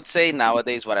I would say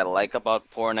nowadays what I like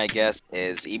about porn, I guess,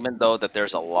 is even though that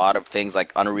there's a lot of things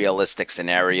like unrealistic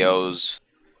scenarios,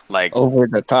 like over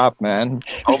the top, man.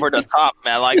 over the top,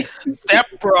 man, like step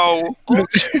bro,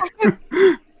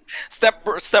 step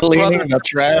Cleaning brother, the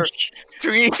trash,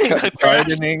 cleaning the trash,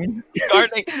 gardening.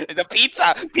 the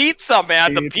pizza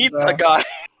man, the pizza guy.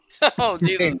 Oh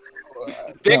Jesus,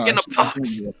 dick in a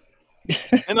box.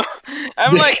 You know,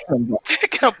 I'm like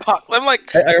dick in a box. I'm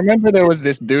like, I remember there was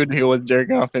this dude who was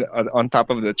jerking off on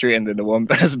top of the tree, and then the one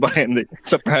passed by and the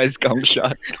surprise cum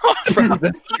shot from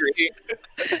the tree.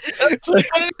 what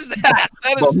is that?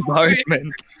 That is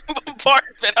Bombardment.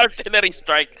 bombardment, artillery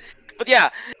strike. But yeah,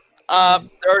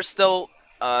 there are still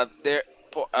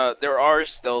there are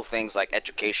still things like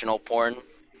educational porn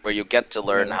where you get to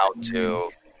learn how to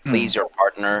please your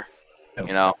partner.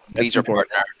 You know, please your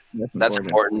partner. That's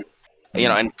important. You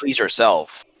know, and please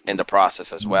yourself in the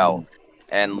process as well,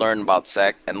 and learn about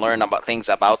sex and learn about things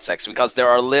about sex, because there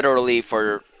are literally,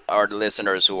 for our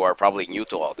listeners who are probably new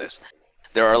to all this,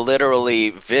 there are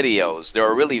literally videos. There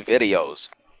are really videos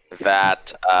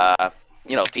that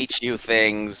you know, teach you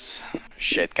things.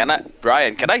 Shit,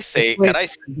 Brian? Can I say? Can I?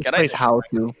 How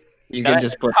to? You Can can I-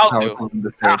 just put how how to? to in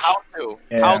the How search. to?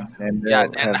 Yeah, How and Yeah,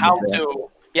 they'll and have how the- to?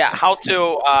 Yeah, how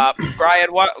to?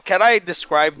 Brian, what can I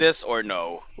describe this or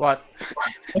no? What?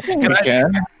 I think we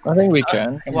can. I think we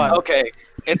can. What? Okay,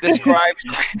 it describes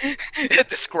it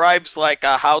describes like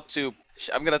how to.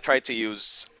 I'm gonna try to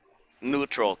use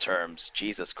neutral terms.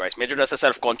 Jesus Christ, medyo nasa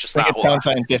self-conscious na Make it ako. sound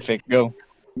scientific. Go.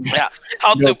 Yeah,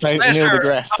 how Go. to Neil pleasure,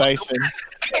 deGrasse Tyson.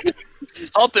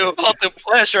 how to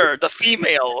pleasure the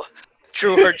female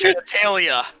through her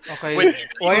genitalia. Okay. With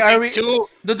Why are we? two?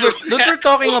 Dude, we're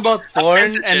talking about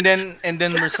porn, and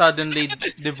then we're suddenly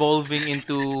devolving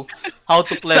into how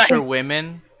to pleasure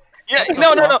women. Yeah,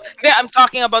 What the no. fuck? Yeah, I'm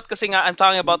talking about kasi nga, I'm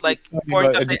talking about like porn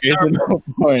About kasi there are, educational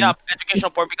porn. yeah,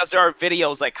 educational porn, because there are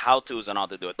videos like how to's and how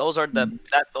to do it. Those are the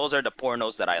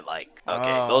pornos that I like.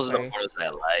 Okay, Oh, those are the okay. pornos that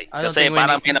I like. I don't Kasi think we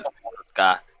parang need- may napapulot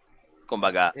ka,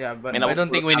 kumbaga. Yeah, but May I don't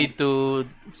think we need to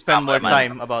spend more man.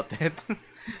 time about it.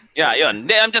 Yeah, yun.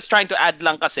 Hindi, I'm just trying to add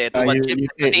lang kasi to what Jim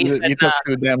kasi he said You na, took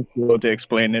too damn slow to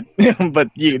explain it,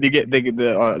 but you get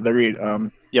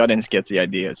the audience gets the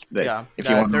ideas. That Yeah, if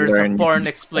you want to there's learn a porn how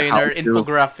explainer, to-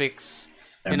 infographics,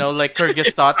 you know, like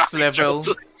Kyrgyzstan's level.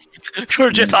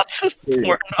 Kyrgyzstan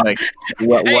porn. like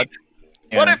what Hey,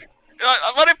 yeah.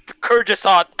 What if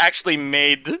Kyrgyzstan actually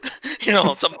made, you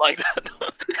know, something like that?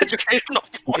 Educational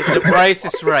porn. If the price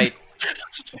is right.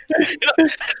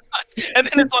 And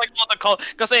then it's like what the call,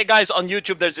 because hey guys, on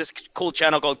YouTube there's this cool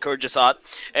channel called Kyrgyzstan,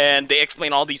 and they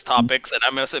explain all these topics, and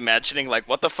I'm just imagining like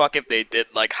what the fuck if they did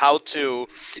like how to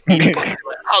eat pussy,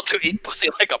 how to eat pussy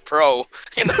like a pro,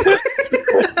 you know?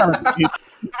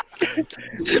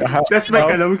 That's my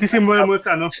alam. Kisimula mo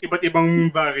sa iba't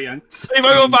ibang variants. And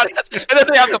then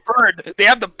they have the bird. They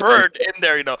have the bird in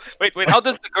there, you know. Wait, how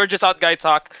does the Kyrgyzstan guy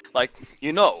talk? Like,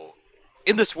 you know,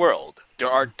 in this world there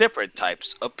are different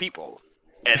types of people.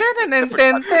 And different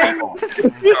types of people.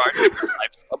 There are different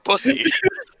types of pussy.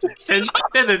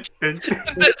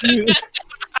 Jesus.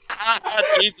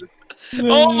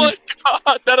 Oh my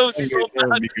god, that was so That would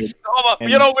bad. be good. Oh,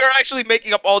 you know, we're actually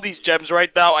making up all these gems right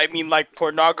now. I mean, like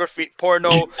porno,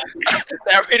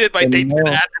 narrated by I David know.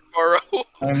 Attenborough.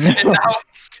 I know.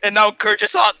 And now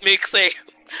Kyrgyzstan makes a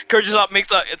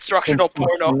instructional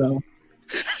porno.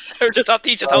 Kyrgyzstan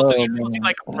teaches how to Oh, eat pussy man.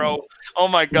 like a pro. Oh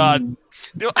my god.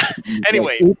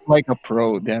 Anyway, Eat like a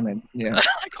pro, damn it. Yeah,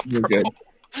 like a you're pro. good.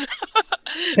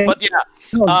 But yeah.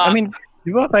 No, I mean,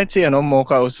 di ba kahit si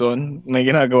Mocha Uson, may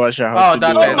ginagawa siya how Oh, to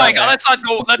that- do Oh it. my god, let's not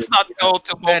go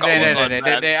to Mocha Uson,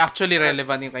 man. They actually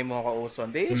relevant yung kay Mocha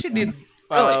Uson. They actually did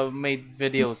made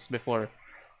videos before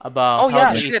about Oh how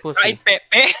yeah, to eat shit. pussy. Kain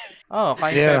Pepe. Oh,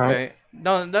 kain Yeah. pepe.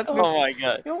 No, that Oh my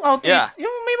god. yung how to Yeah. eat,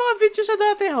 yung may mga videos sa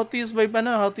dati, how to use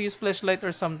how to use flashlight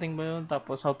or something ba yun?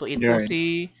 Tapos how to eat Right.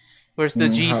 pussy, where's the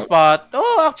Mm, G-spot.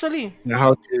 Oh, actually,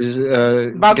 How to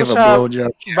Bago give a siya-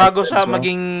 blowjob. bago siya as well.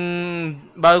 maging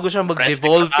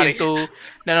mag-devolve into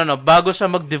bago siya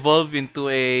mag-devolve into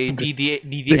a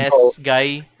DDS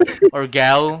guy or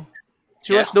gal,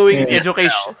 she was doing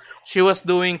education. She was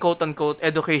doing quote unquote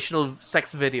educational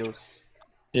sex videos.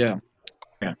 Yeah.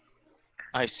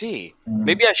 I see.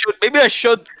 Maybe I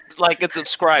should like and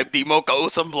subscribe the Mocha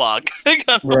Usam blog.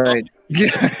 Right.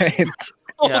 Yeah.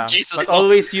 Oh, Yeah, Jesus. but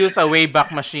always use a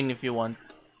Wayback Machine if you want.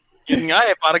 Yun nga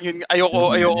eh, parang yun,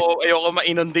 ayoko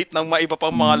ma-inundate ng mga iba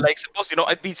pang mga likes posts. You know,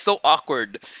 I'd be so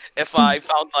awkward if I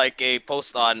found like a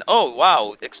post on, oh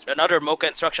wow, another Mocha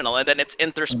instructional, and then it's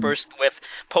interspersed with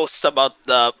posts about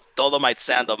the Dolomite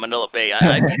Sand of Manila Bay.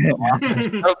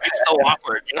 That would be so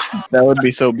awkward, you know? That would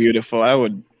be so beautiful. I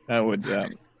would I would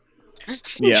watch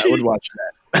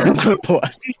that.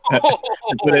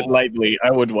 To put it lightly,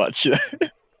 I would watch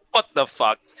that. What the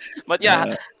fuck? But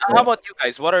yeah, how about you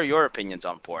guys? What are your opinions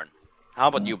on porn? How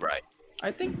about you, Bri?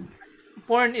 I think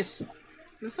porn it's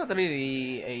not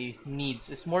really a needs.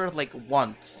 It's more of like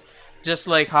wants. Just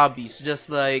like hobbies, just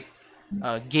like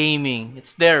gaming.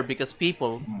 It's there because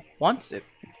people wants it.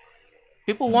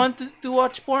 People want to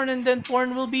watch porn and then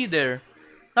porn will be there.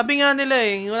 Sabi nga nila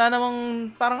wala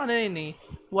namang parang yun di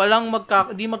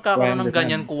magkakaroon ng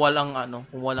ganyan kung walang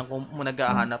kung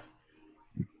nag-ahanap.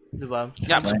 Diba?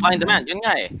 Yeah, supply and demand. Yun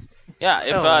nga eh. Yeah,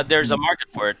 if there's a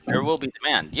market for it, there will be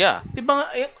demand. Yeah.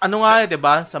 Diba nga,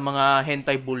 diba, sa mga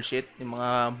hentai bullshit, yung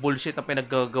mga bullshit na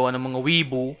pinaggagawa ng mga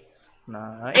weebo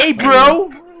na, hey bro,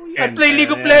 I play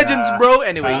League of Legends, bro.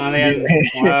 Anyway.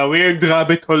 Weird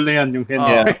rabbit hole na yan yung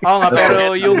hentai. Oo nga,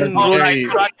 pero yung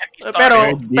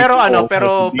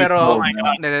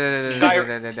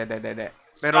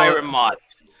Skyrim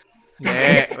mods.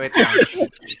 Wait lang.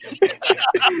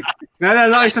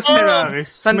 Naalala kayo sa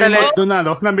Stellaris. Sandali. Doon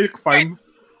na milk farm.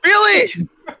 Really?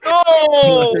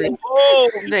 Oh!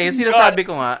 Hindi, yung sinasabi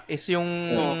ko nga is yung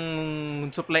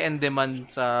supply and demand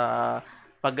sa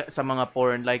mga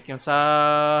porn, like yung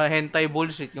sa hentai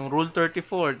bullshit, yung Rule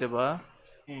 34, 'di ba?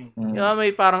 Yeah,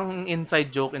 may parang inside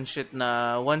joke and shit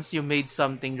na once you made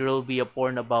something, there will be a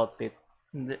porn about it.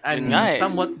 And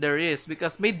somewhat there is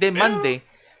because may demand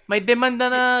May demand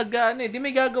na di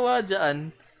may gagawa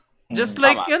dyan. Just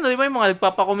like, di ba yung mga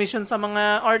nagpapakommission sa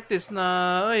mga artist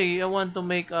na, I want to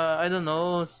make, I don't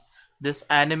know, this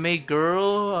anime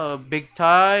girl, big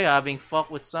tie, having fuck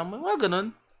with someone, mga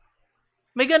ganun.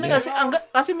 May ganun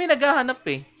kasi may naghahanap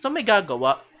So may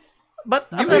gagawa. But,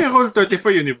 di ba yung Rule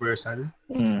 34 universal?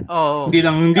 Oo. Hindi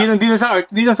lang sa art.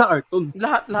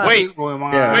 Lahat. Wait.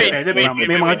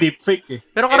 May mga deepfake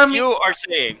Pero if you are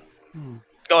saying,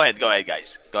 Go ahead,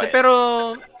 guys. Go ahead.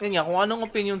 Pero, yun nga, kung anong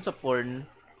opinion sa porn,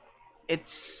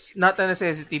 it's not a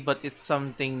necessity, but it's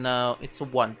something na, it's a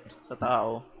want sa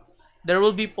tao. There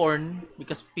will be porn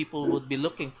because people would be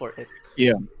looking for it.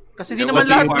 Yeah. Kasi di naman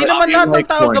lahat ng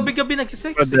tao gabi-gabi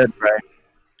nagsisex.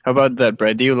 How about that,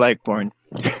 Brad? Do you like porn?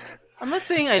 I'm not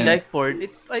saying I like porn.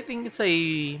 I think it's a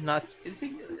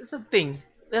thing.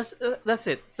 That's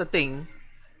it. It's a thing.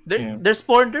 There's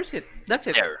porn, there's it. That's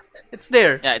it. It's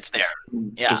there. Yeah, it's there.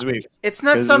 Yeah. It's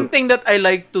not something that I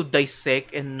like to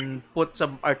dissect and put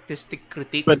some artistic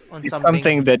critique on it's something.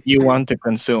 Something that you want to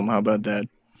consume. How about that?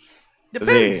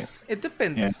 Depends. It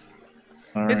depends.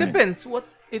 Yeah. It depends.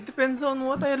 It depends on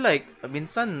what I like.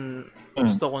 Minsan,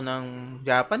 gusto ko ng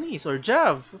Japanese or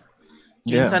Jav.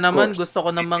 Minsan naman, gusto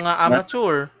ko ng mga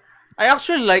amateur. I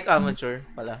actually like amateur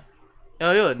pala.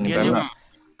 Yun yung...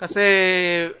 Kasi,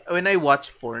 when I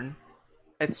watch porn,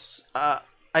 it's,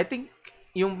 I think,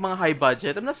 yung mga high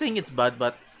budget, I'm not saying it's bad,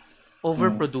 but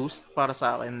overproduced para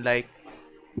sa akin. Like,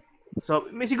 so,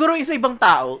 may siguro isa ibang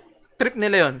tao, trip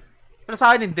nila yun. Pero sa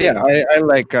akin hindi. Yeah, I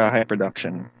like high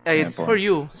production. It's for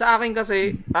you. Sa akin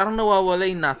kasi, parang nawawala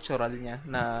yung natural niya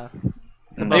na...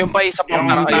 Yung pa isa pang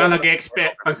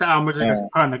pag sa amateur,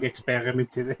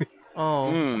 nag-experiment sila.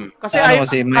 Oh. Kasi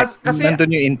kasi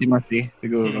nandun yung intimacy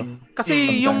siguro.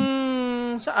 Kasi yung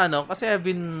sa kasi I've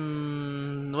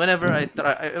been whenever I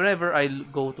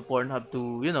go to Pornhub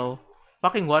to,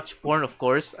 fucking watch porn, of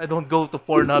course. I don't go to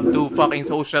Pornhub to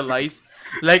fucking socialize.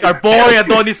 Like our boy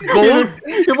Adonis Gold.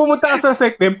 Yung pumunta ka sa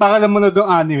Sektem para lang manood ng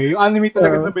anime. Yung anime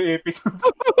talaga na may episode.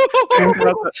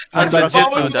 I legit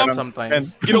do that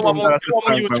sometimes. Ginawa mo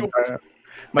YouTube.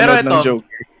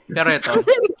 Pero ito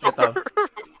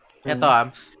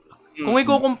kung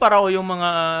ikukumpara ko yung mga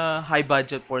high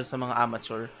budget porn sa mga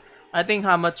amateur, I think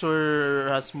amateur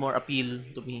has more appeal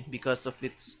to me because of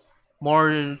its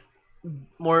more real.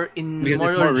 More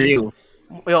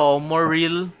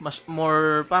real,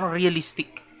 more parang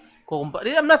realistic.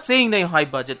 I'm not saying na yung high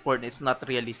budget porn is not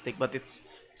realistic, but it's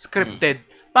scripted.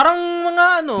 Parang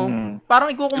mga parang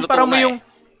ikukumpara mo yung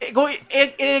kung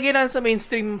ilagay na sa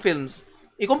mainstream films,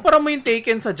 ikumpara mo yung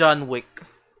Taken sa John Wick.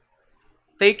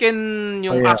 Taken,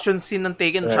 yung action scene ng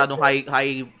Taken, masyadong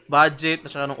high budget,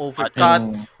 masyadong overcut,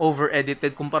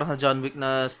 over-edited, kumpara sa John Wick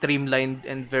na streamlined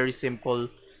and very simple.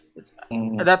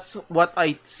 That's what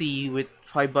I see with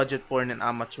high-budget porn and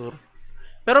amateur.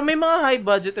 Pero may mga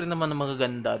high-budget rin naman na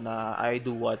magaganda na I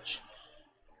do watch.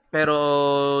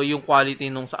 Pero yung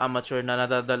quality nung sa amateur na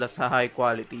nadadala sa high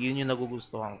quality, yun yung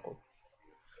nagugustuhan ko.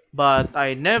 But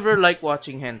I never like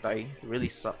watching hentai. It really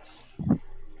sucks.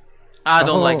 I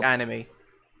don't like anime.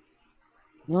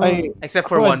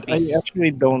 Except for One Piece. I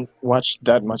actually don't watch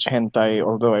that much hentai,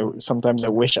 although sometimes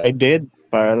I wish I did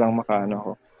para lang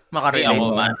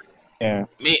Makarelate. man. Yeah.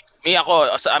 Me ako,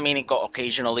 sa aminin ko,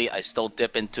 occasionally I still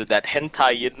dip into that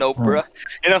hentai, bro.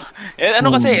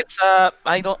 Kasi it's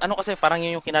kasi parang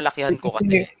yun yung kinalakihan ko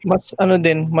kasi.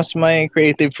 Mas may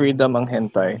creative freedom ang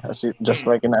hentai just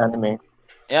like in anime.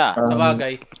 Yeah.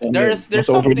 Sabagay. There's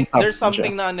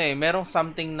something na merong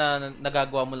something na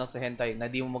nagagawa mo lang sa hentai na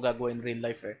di mo magagawa in real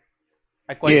life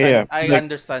I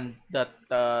understand that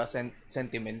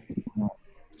sentiment.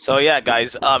 So yeah,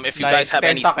 guys, if you guys have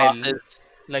any thoughts,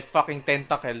 like fucking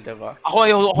tentacle, diba? Ako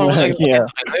ayoko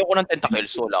ng tentacle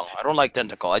so lang. I don't like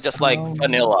tentacle. I just like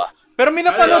vanilla. Pero may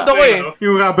napanood ako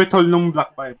Yung rabbit hole nung Bible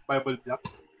Black. Bible Black.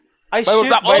 I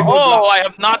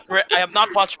have not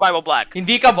watched Bible Black.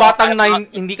 Hindi ka batang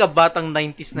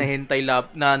 90s na hentai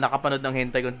na nakapanood ng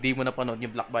hentai kung hindi mo napanood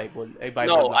yung Black Bible.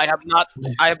 No, Black.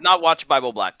 I have not watched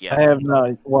Bible Black yet. I have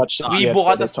not watched it. Wibo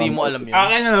ka, tas di mo alam yun.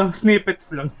 Akin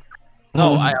snippets lang.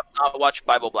 No, I have not watched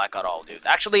Bible Black at all, dude.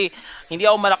 Actually, hindi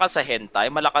ako malakas sa hentai.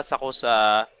 Malakas ako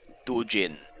sa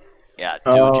doujin. Yeah,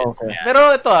 doujin. Okay. Yeah.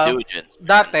 Pero ito doujin.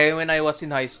 Dati, when I was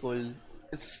in high school,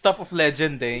 it's stuff of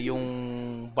legend yung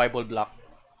Bible Black.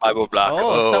 Bible Black.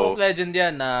 Stuff of legend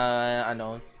yan na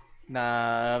na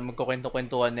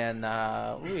magkukwento-kwentuhan yan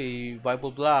na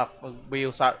Bible Black.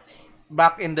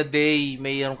 Back in the day,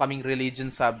 mayroon kaming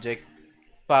religion subject.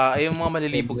 Yung mga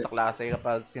malilibog sa klase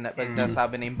kapag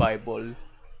nasabi na yung Bible.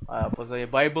 Tapos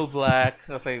Bible Black,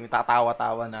 kasi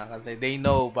tatawa-tawa na kasi they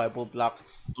know Bible Black.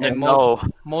 And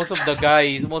most of the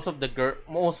guys,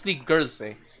 mostly girls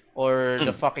or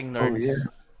the fucking nerds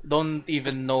don't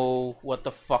even know what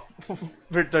the fuck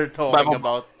they're talking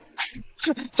about.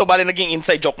 So bali naging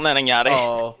inside joke na nangyari.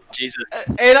 Jesus.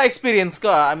 Na-experience ko.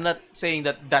 I'm not saying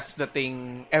that that's the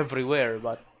thing everywhere,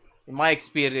 but in my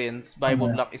experience,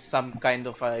 Bible Black is some kind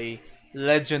of a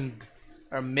legend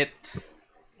or myth.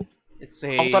 It's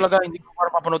a... Ako talaga, hindi ko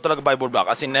mapapanood talaga Bible Black.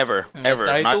 As in never. Ever.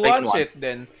 Try not to watch it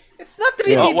then. It's not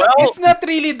really it's not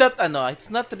really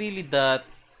that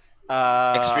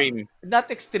extreme. Not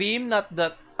extreme, not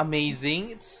that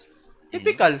amazing. It's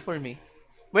typical for me.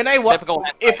 When I watch,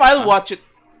 if I'll watch it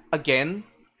again,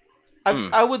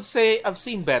 I would say I've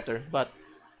seen better, but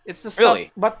it's the stuff.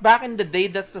 Really? But back in the day,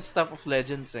 that's the stuff of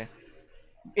legends.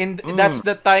 That's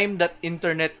the time that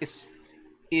internet is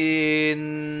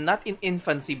not in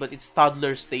infancy, but it's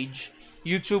toddler stage.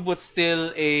 YouTube was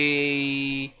still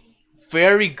a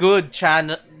very good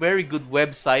channel, very good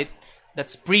website.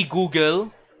 That's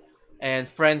pre-Google,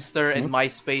 and Friendster and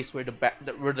MySpace were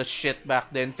the shit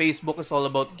back then. Facebook is all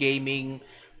about gaming,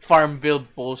 Farmville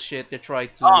bullshit. They try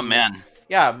to. Oh man.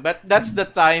 Yeah, but that's the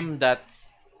time that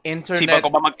internet. Sipa ko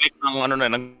ba mag-click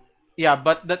ng Yeah,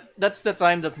 but that's the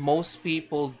time that most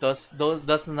people does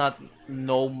not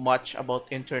know much about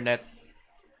internet.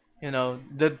 You know,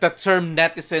 the term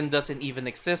netizen doesn't even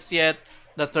exist yet.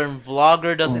 The term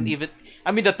vlogger doesn't even.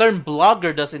 I mean, the term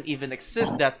blogger doesn't even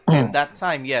exist in that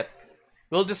time yet.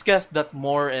 We'll discuss that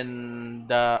more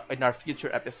in our future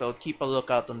episode. Keep a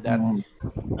lookout on that.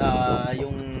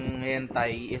 Yung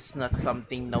hentai is not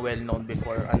something na well known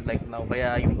before, unlike now.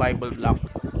 Kaya yung Bible Black,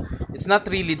 it's not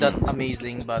really that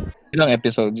amazing, but ilang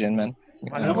episodes yan, man?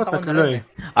 Alam mo, tatlo eh.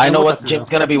 I know what Jim's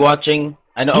gonna be watching.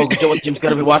 I know what Jim's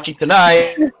gonna be watching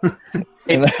tonight.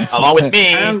 Along with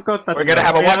me, we're gonna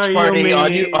have a watch party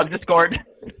on Discord.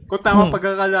 Kung tama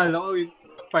pagkakalala ko,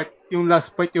 yung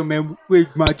last part yung may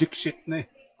weird magic shit na eh.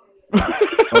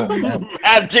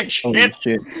 Magic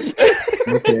shit.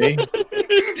 Okay.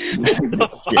 The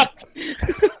fuck?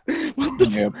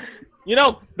 Yep. You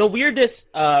know, the weirdest,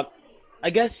 I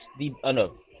guess,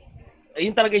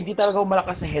 yun talaga, hindi talaga ako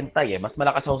malakas sa hentai eh. Mas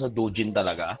malakas ako sa doujin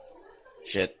talaga.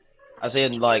 Shit. As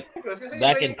in, like,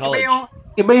 back in college.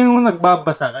 Iba yung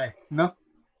nagbabasa ka eh, no?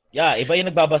 Yeah, iba yung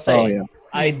nagbabasa eh. Yeah.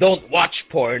 I don't watch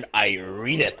porn, I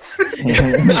read it.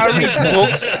 I read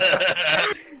books.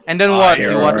 And then what?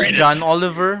 You watch John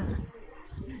Oliver?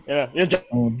 Yeah,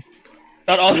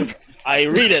 John Oliver. I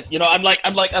read it. You know, I'm like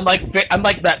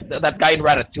that guy in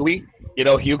Ratatouille You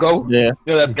know Hugo? Yeah.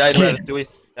 You know that guy in Ratatouille?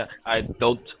 I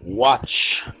don't watch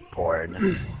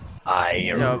porn.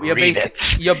 I read it.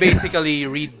 You basically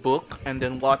read book and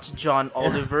then watch John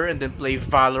Oliver and then play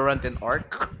Valorant and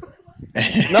Ark.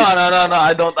 No.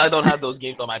 I don't have those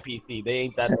games on my PC. They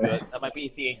ain't that good. My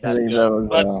PC ain't that good.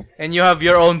 But And you have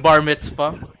your own bar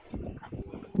mitzvah.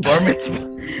 bar mitzvah.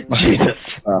 Jesus.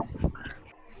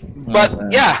 But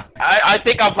yeah, I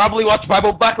think I'll probably watch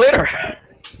Bible Black later.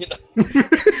 You know,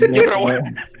 give it a whirl.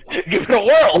 Give it a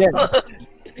whirl.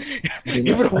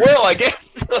 Give it a whirl, I guess.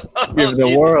 Give it a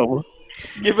whirl.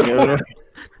 Give it a whirl.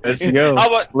 Let's go. How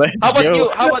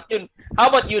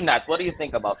about you, Nat? What do you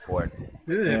think about porn?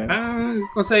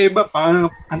 Kung sa iba, parang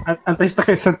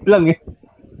anti-stressant lang eh.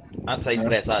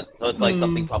 Anti-stressant. So it's like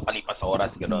something pampalipas sa oras,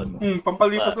 gano'n.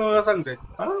 Pampalipas sa orasan din.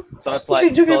 So it's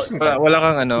like... wala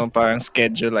kang parang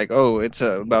schedule like, oh, it's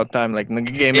about time. Like,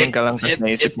 nag-gaming ka lang kasi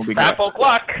naisip mo bigla. It's 5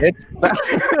 o'clock.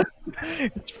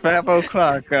 It's 5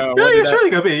 o'clock.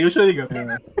 Usually gabi.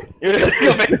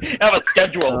 Have a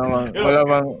schedule. Wala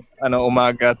bang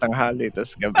umaga, tanghali,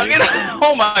 tas gabi.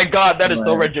 Oh my God, that is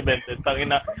so regimented.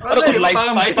 Tangina. Ano kung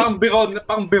lifestyle? Pang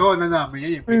biro na namin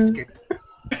yan, yung biscuit.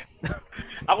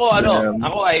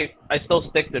 I still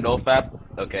stick to NoFap.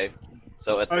 Okay.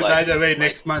 So it's like... by the way,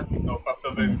 next month, NoFap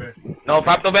November.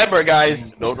 NoFap November, guys.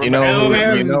 You know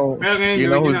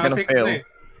who's gonna fail.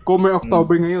 Comer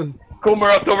October ngayon.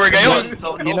 Comer October ngayon.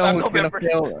 So you know who's gonna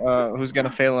fail? Who's gonna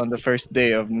fail on the first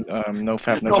day of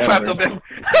NoFap November? NoFap November.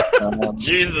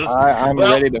 Jesus. I'm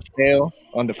ready to fail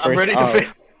on the first hour.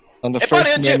 On the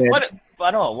first minute.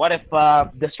 What if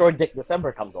Destroy Dick December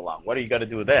comes along? What are you gonna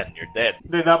do then? You're dead.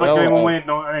 Hindi, dapat gawin mo ngayon,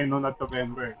 no, not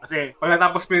November. Kasi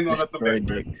pagkatapos mo yung no, not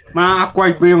November,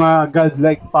 ma-acquired mo yung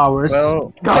godlike powers.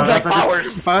 Well, godlike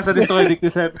powers. Para sa Destroy Dick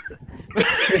December.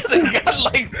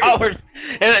 Godlike powers.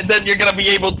 And then you're gonna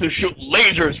be able to shoot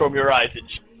lasers from your eyes and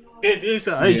shit. Yung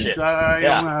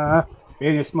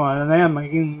penis mo, ano na yan,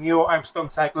 magiging Neo Armstrong,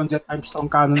 Cyclone Jet Armstrong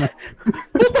canon na.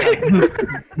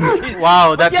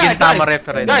 Wow, that Gintama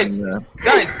reference. Guys,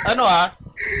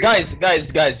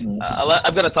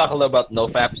 I'm gonna talk a little about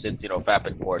NoFap since, Fap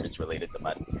and porn is related to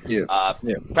mine.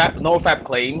 NoFap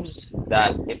claims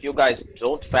that if you guys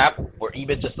don't Fap for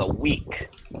even just a week,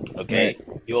 okay,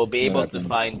 you will be able to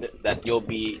find that you'll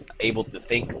be able to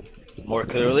think more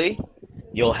clearly.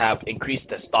 You'll have increased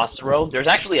testosterone. There's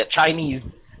actually a Chinese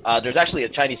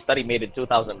study made in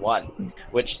 2001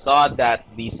 which saw that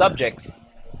the subjects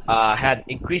had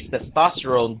increased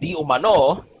testosterone di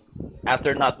umano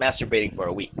after not masturbating for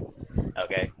a week.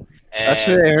 Okay. And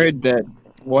actually, I heard that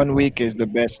 1 week is the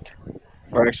best,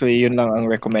 or actually, yun lang ang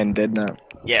recommended na.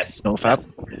 Yes. NoFap.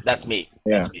 That's me.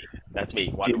 Yeah. That's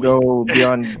me. If you go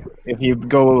beyond, if you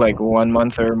go like 1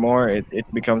 month or more, it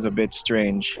becomes a bit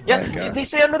strange. Yeah, like, they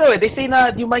say they say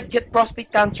na you might get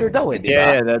prostate cancer though.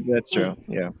 Yeah, that's true.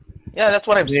 Yeah. Yeah, that's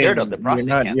what I'm scared of. The prostate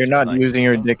cancer. You're not using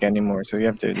your dick anymore, so you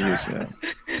have to use it.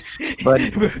 But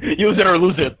use it or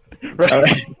lose it.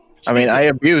 Right? I mean, I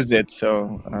abused it,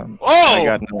 so I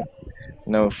got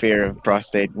no fear of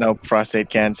prostate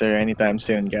cancer anytime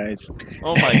soon, guys.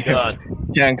 Oh my God.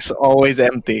 Tank's always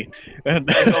empty.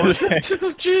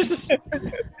 Jesus.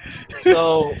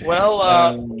 So,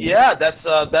 yeah, that's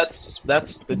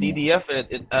the DDF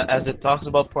as it talks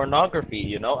about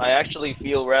pornography. I actually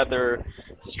feel rather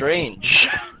strange.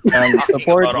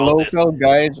 Support local,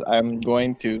 guys. I'm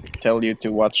going to tell you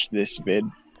to watch this vid.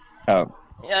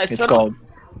 It's called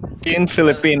In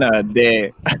Filipina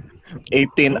de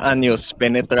 18 años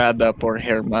penetrada por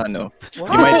hermano. You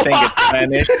might think it's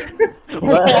Spanish.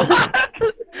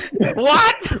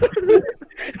 What?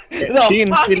 No, in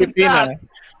Filipina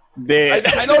de...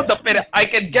 I know I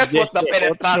can guess what the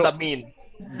penetrada means.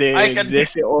 De 18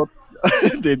 años.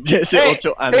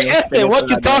 Hey, what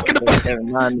you talking about?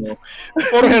 Hermano.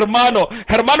 Por hermano.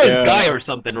 Hermano is guy or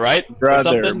something, right?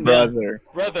 Brother.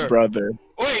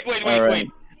 Wait.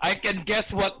 I can guess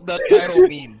what the title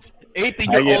means.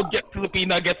 18-year-old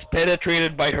Filipina gets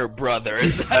penetrated by her brother.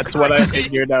 That's what I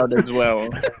figured out as well.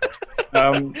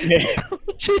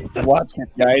 Watch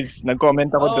it, guys. Nag-comment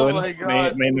ako doon.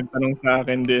 May nagtanong sa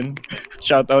akin din.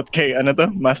 Shout out kay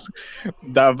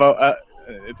Davao.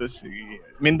 Ito si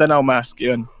Mindanao Mask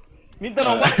yun.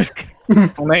 Mindanao Mask?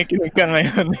 Kung nakikinig ka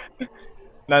ngayon,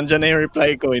 nandyan na yung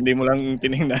reply ko. Hindi mo lang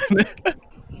tinignan.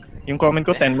 Yung comment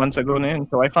ko 10 months ago na yun.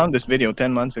 So I found this video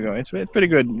 10 months ago. It's pretty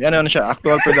good. Ano siya,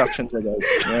 actual production siya, guys.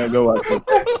 Go watch it.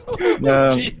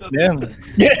 Yeah.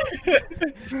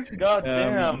 God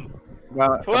damn.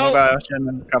 Ba siya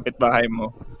ng kapitbahay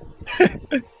mo.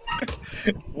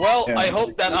 Well, Yeah. I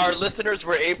hope that our listeners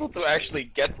were able to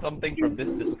actually get something from this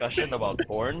discussion about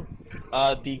porn.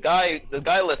 The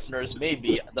guy listeners,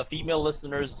 maybe the female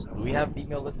listeners. Do we have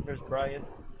female listeners, Brian?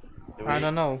 Do we? I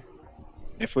don't know.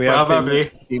 If we have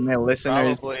Probably. female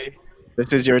listeners, Probably.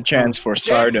 this is your chance for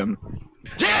stardom.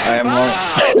 I am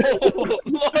Oh,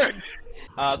 Lord.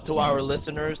 To our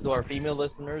listeners, to our female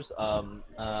listeners,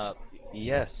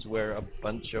 yes, we're a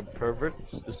bunch of perverts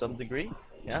to some degree.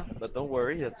 Yeah, but don't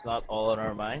worry, it's not all on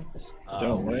our minds.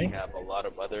 Don't worry. We have a lot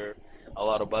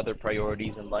of other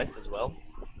priorities in life as well.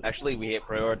 Actually, we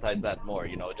prioritize that more.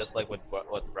 You know, just like what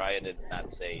Brian and Matt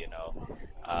say. You know,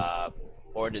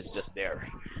 porn is just there.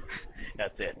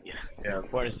 That's it. Yeah,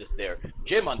 porn is just there.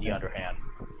 Jim, on the other hand,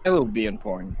 I will be in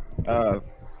porn.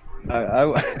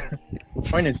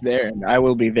 Porn is there, and I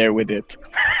will be there with it.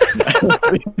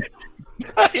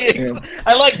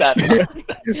 I like that.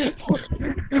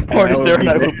 Porn is there, and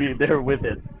I will be there with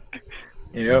it.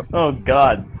 Yep. Oh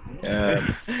God.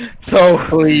 So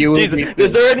hopefully you will Jesus, is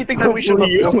there anything that we should look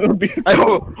you will be. I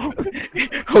hope,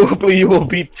 hopefully you will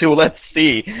be too. Let's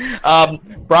see.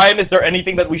 Brian, is there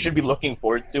anything that we should be looking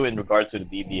forward to in regards to the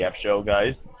DDF show,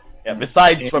 guys? Yeah,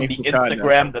 besides from the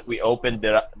Instagram that we opened,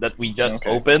 that we just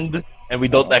opened, and we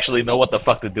don't actually know what the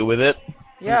fuck to do with it.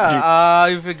 Yeah,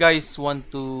 if you guys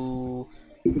want to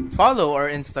follow our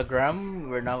Instagram,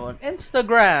 we're now on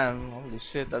Instagram. Holy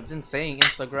shit, I've been saying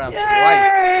Instagram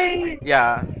twice.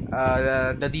 Yeah,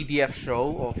 the DDF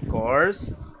show, of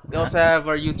course. We also have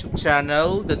our YouTube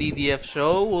channel, the DDF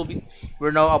show.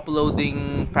 We're now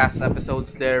uploading past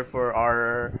episodes there for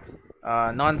our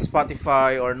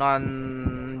non-Spotify or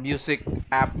non-music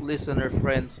app listener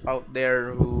friends out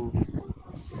there who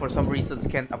for some reasons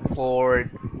can't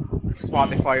afford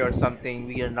Spotify or something.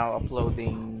 We are now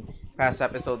uploading past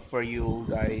episode for you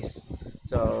guys,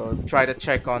 so try to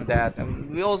check on that.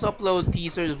 And we also upload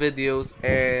teasers, videos,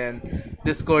 and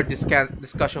Discord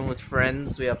discussion with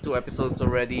friends. We have 2 episodes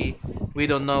already. We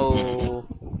don't know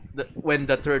when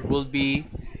the third will be.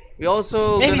 We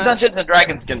also maybe Dungeons and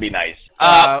Dragons can be nice.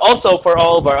 Also, for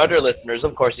all of our other listeners,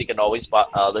 of course, you can always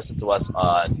listen to us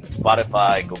on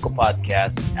Spotify, Google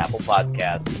Podcasts, Apple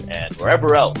Podcasts, and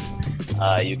wherever else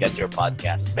you get your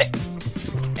podcast fix.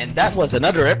 And that was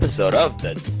another episode of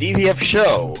the DDF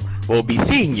Show. We'll be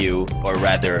seeing you, or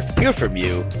rather, hear from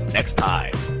you next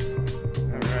time.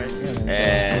 All right.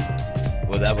 And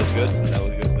well, that was good. That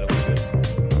was good.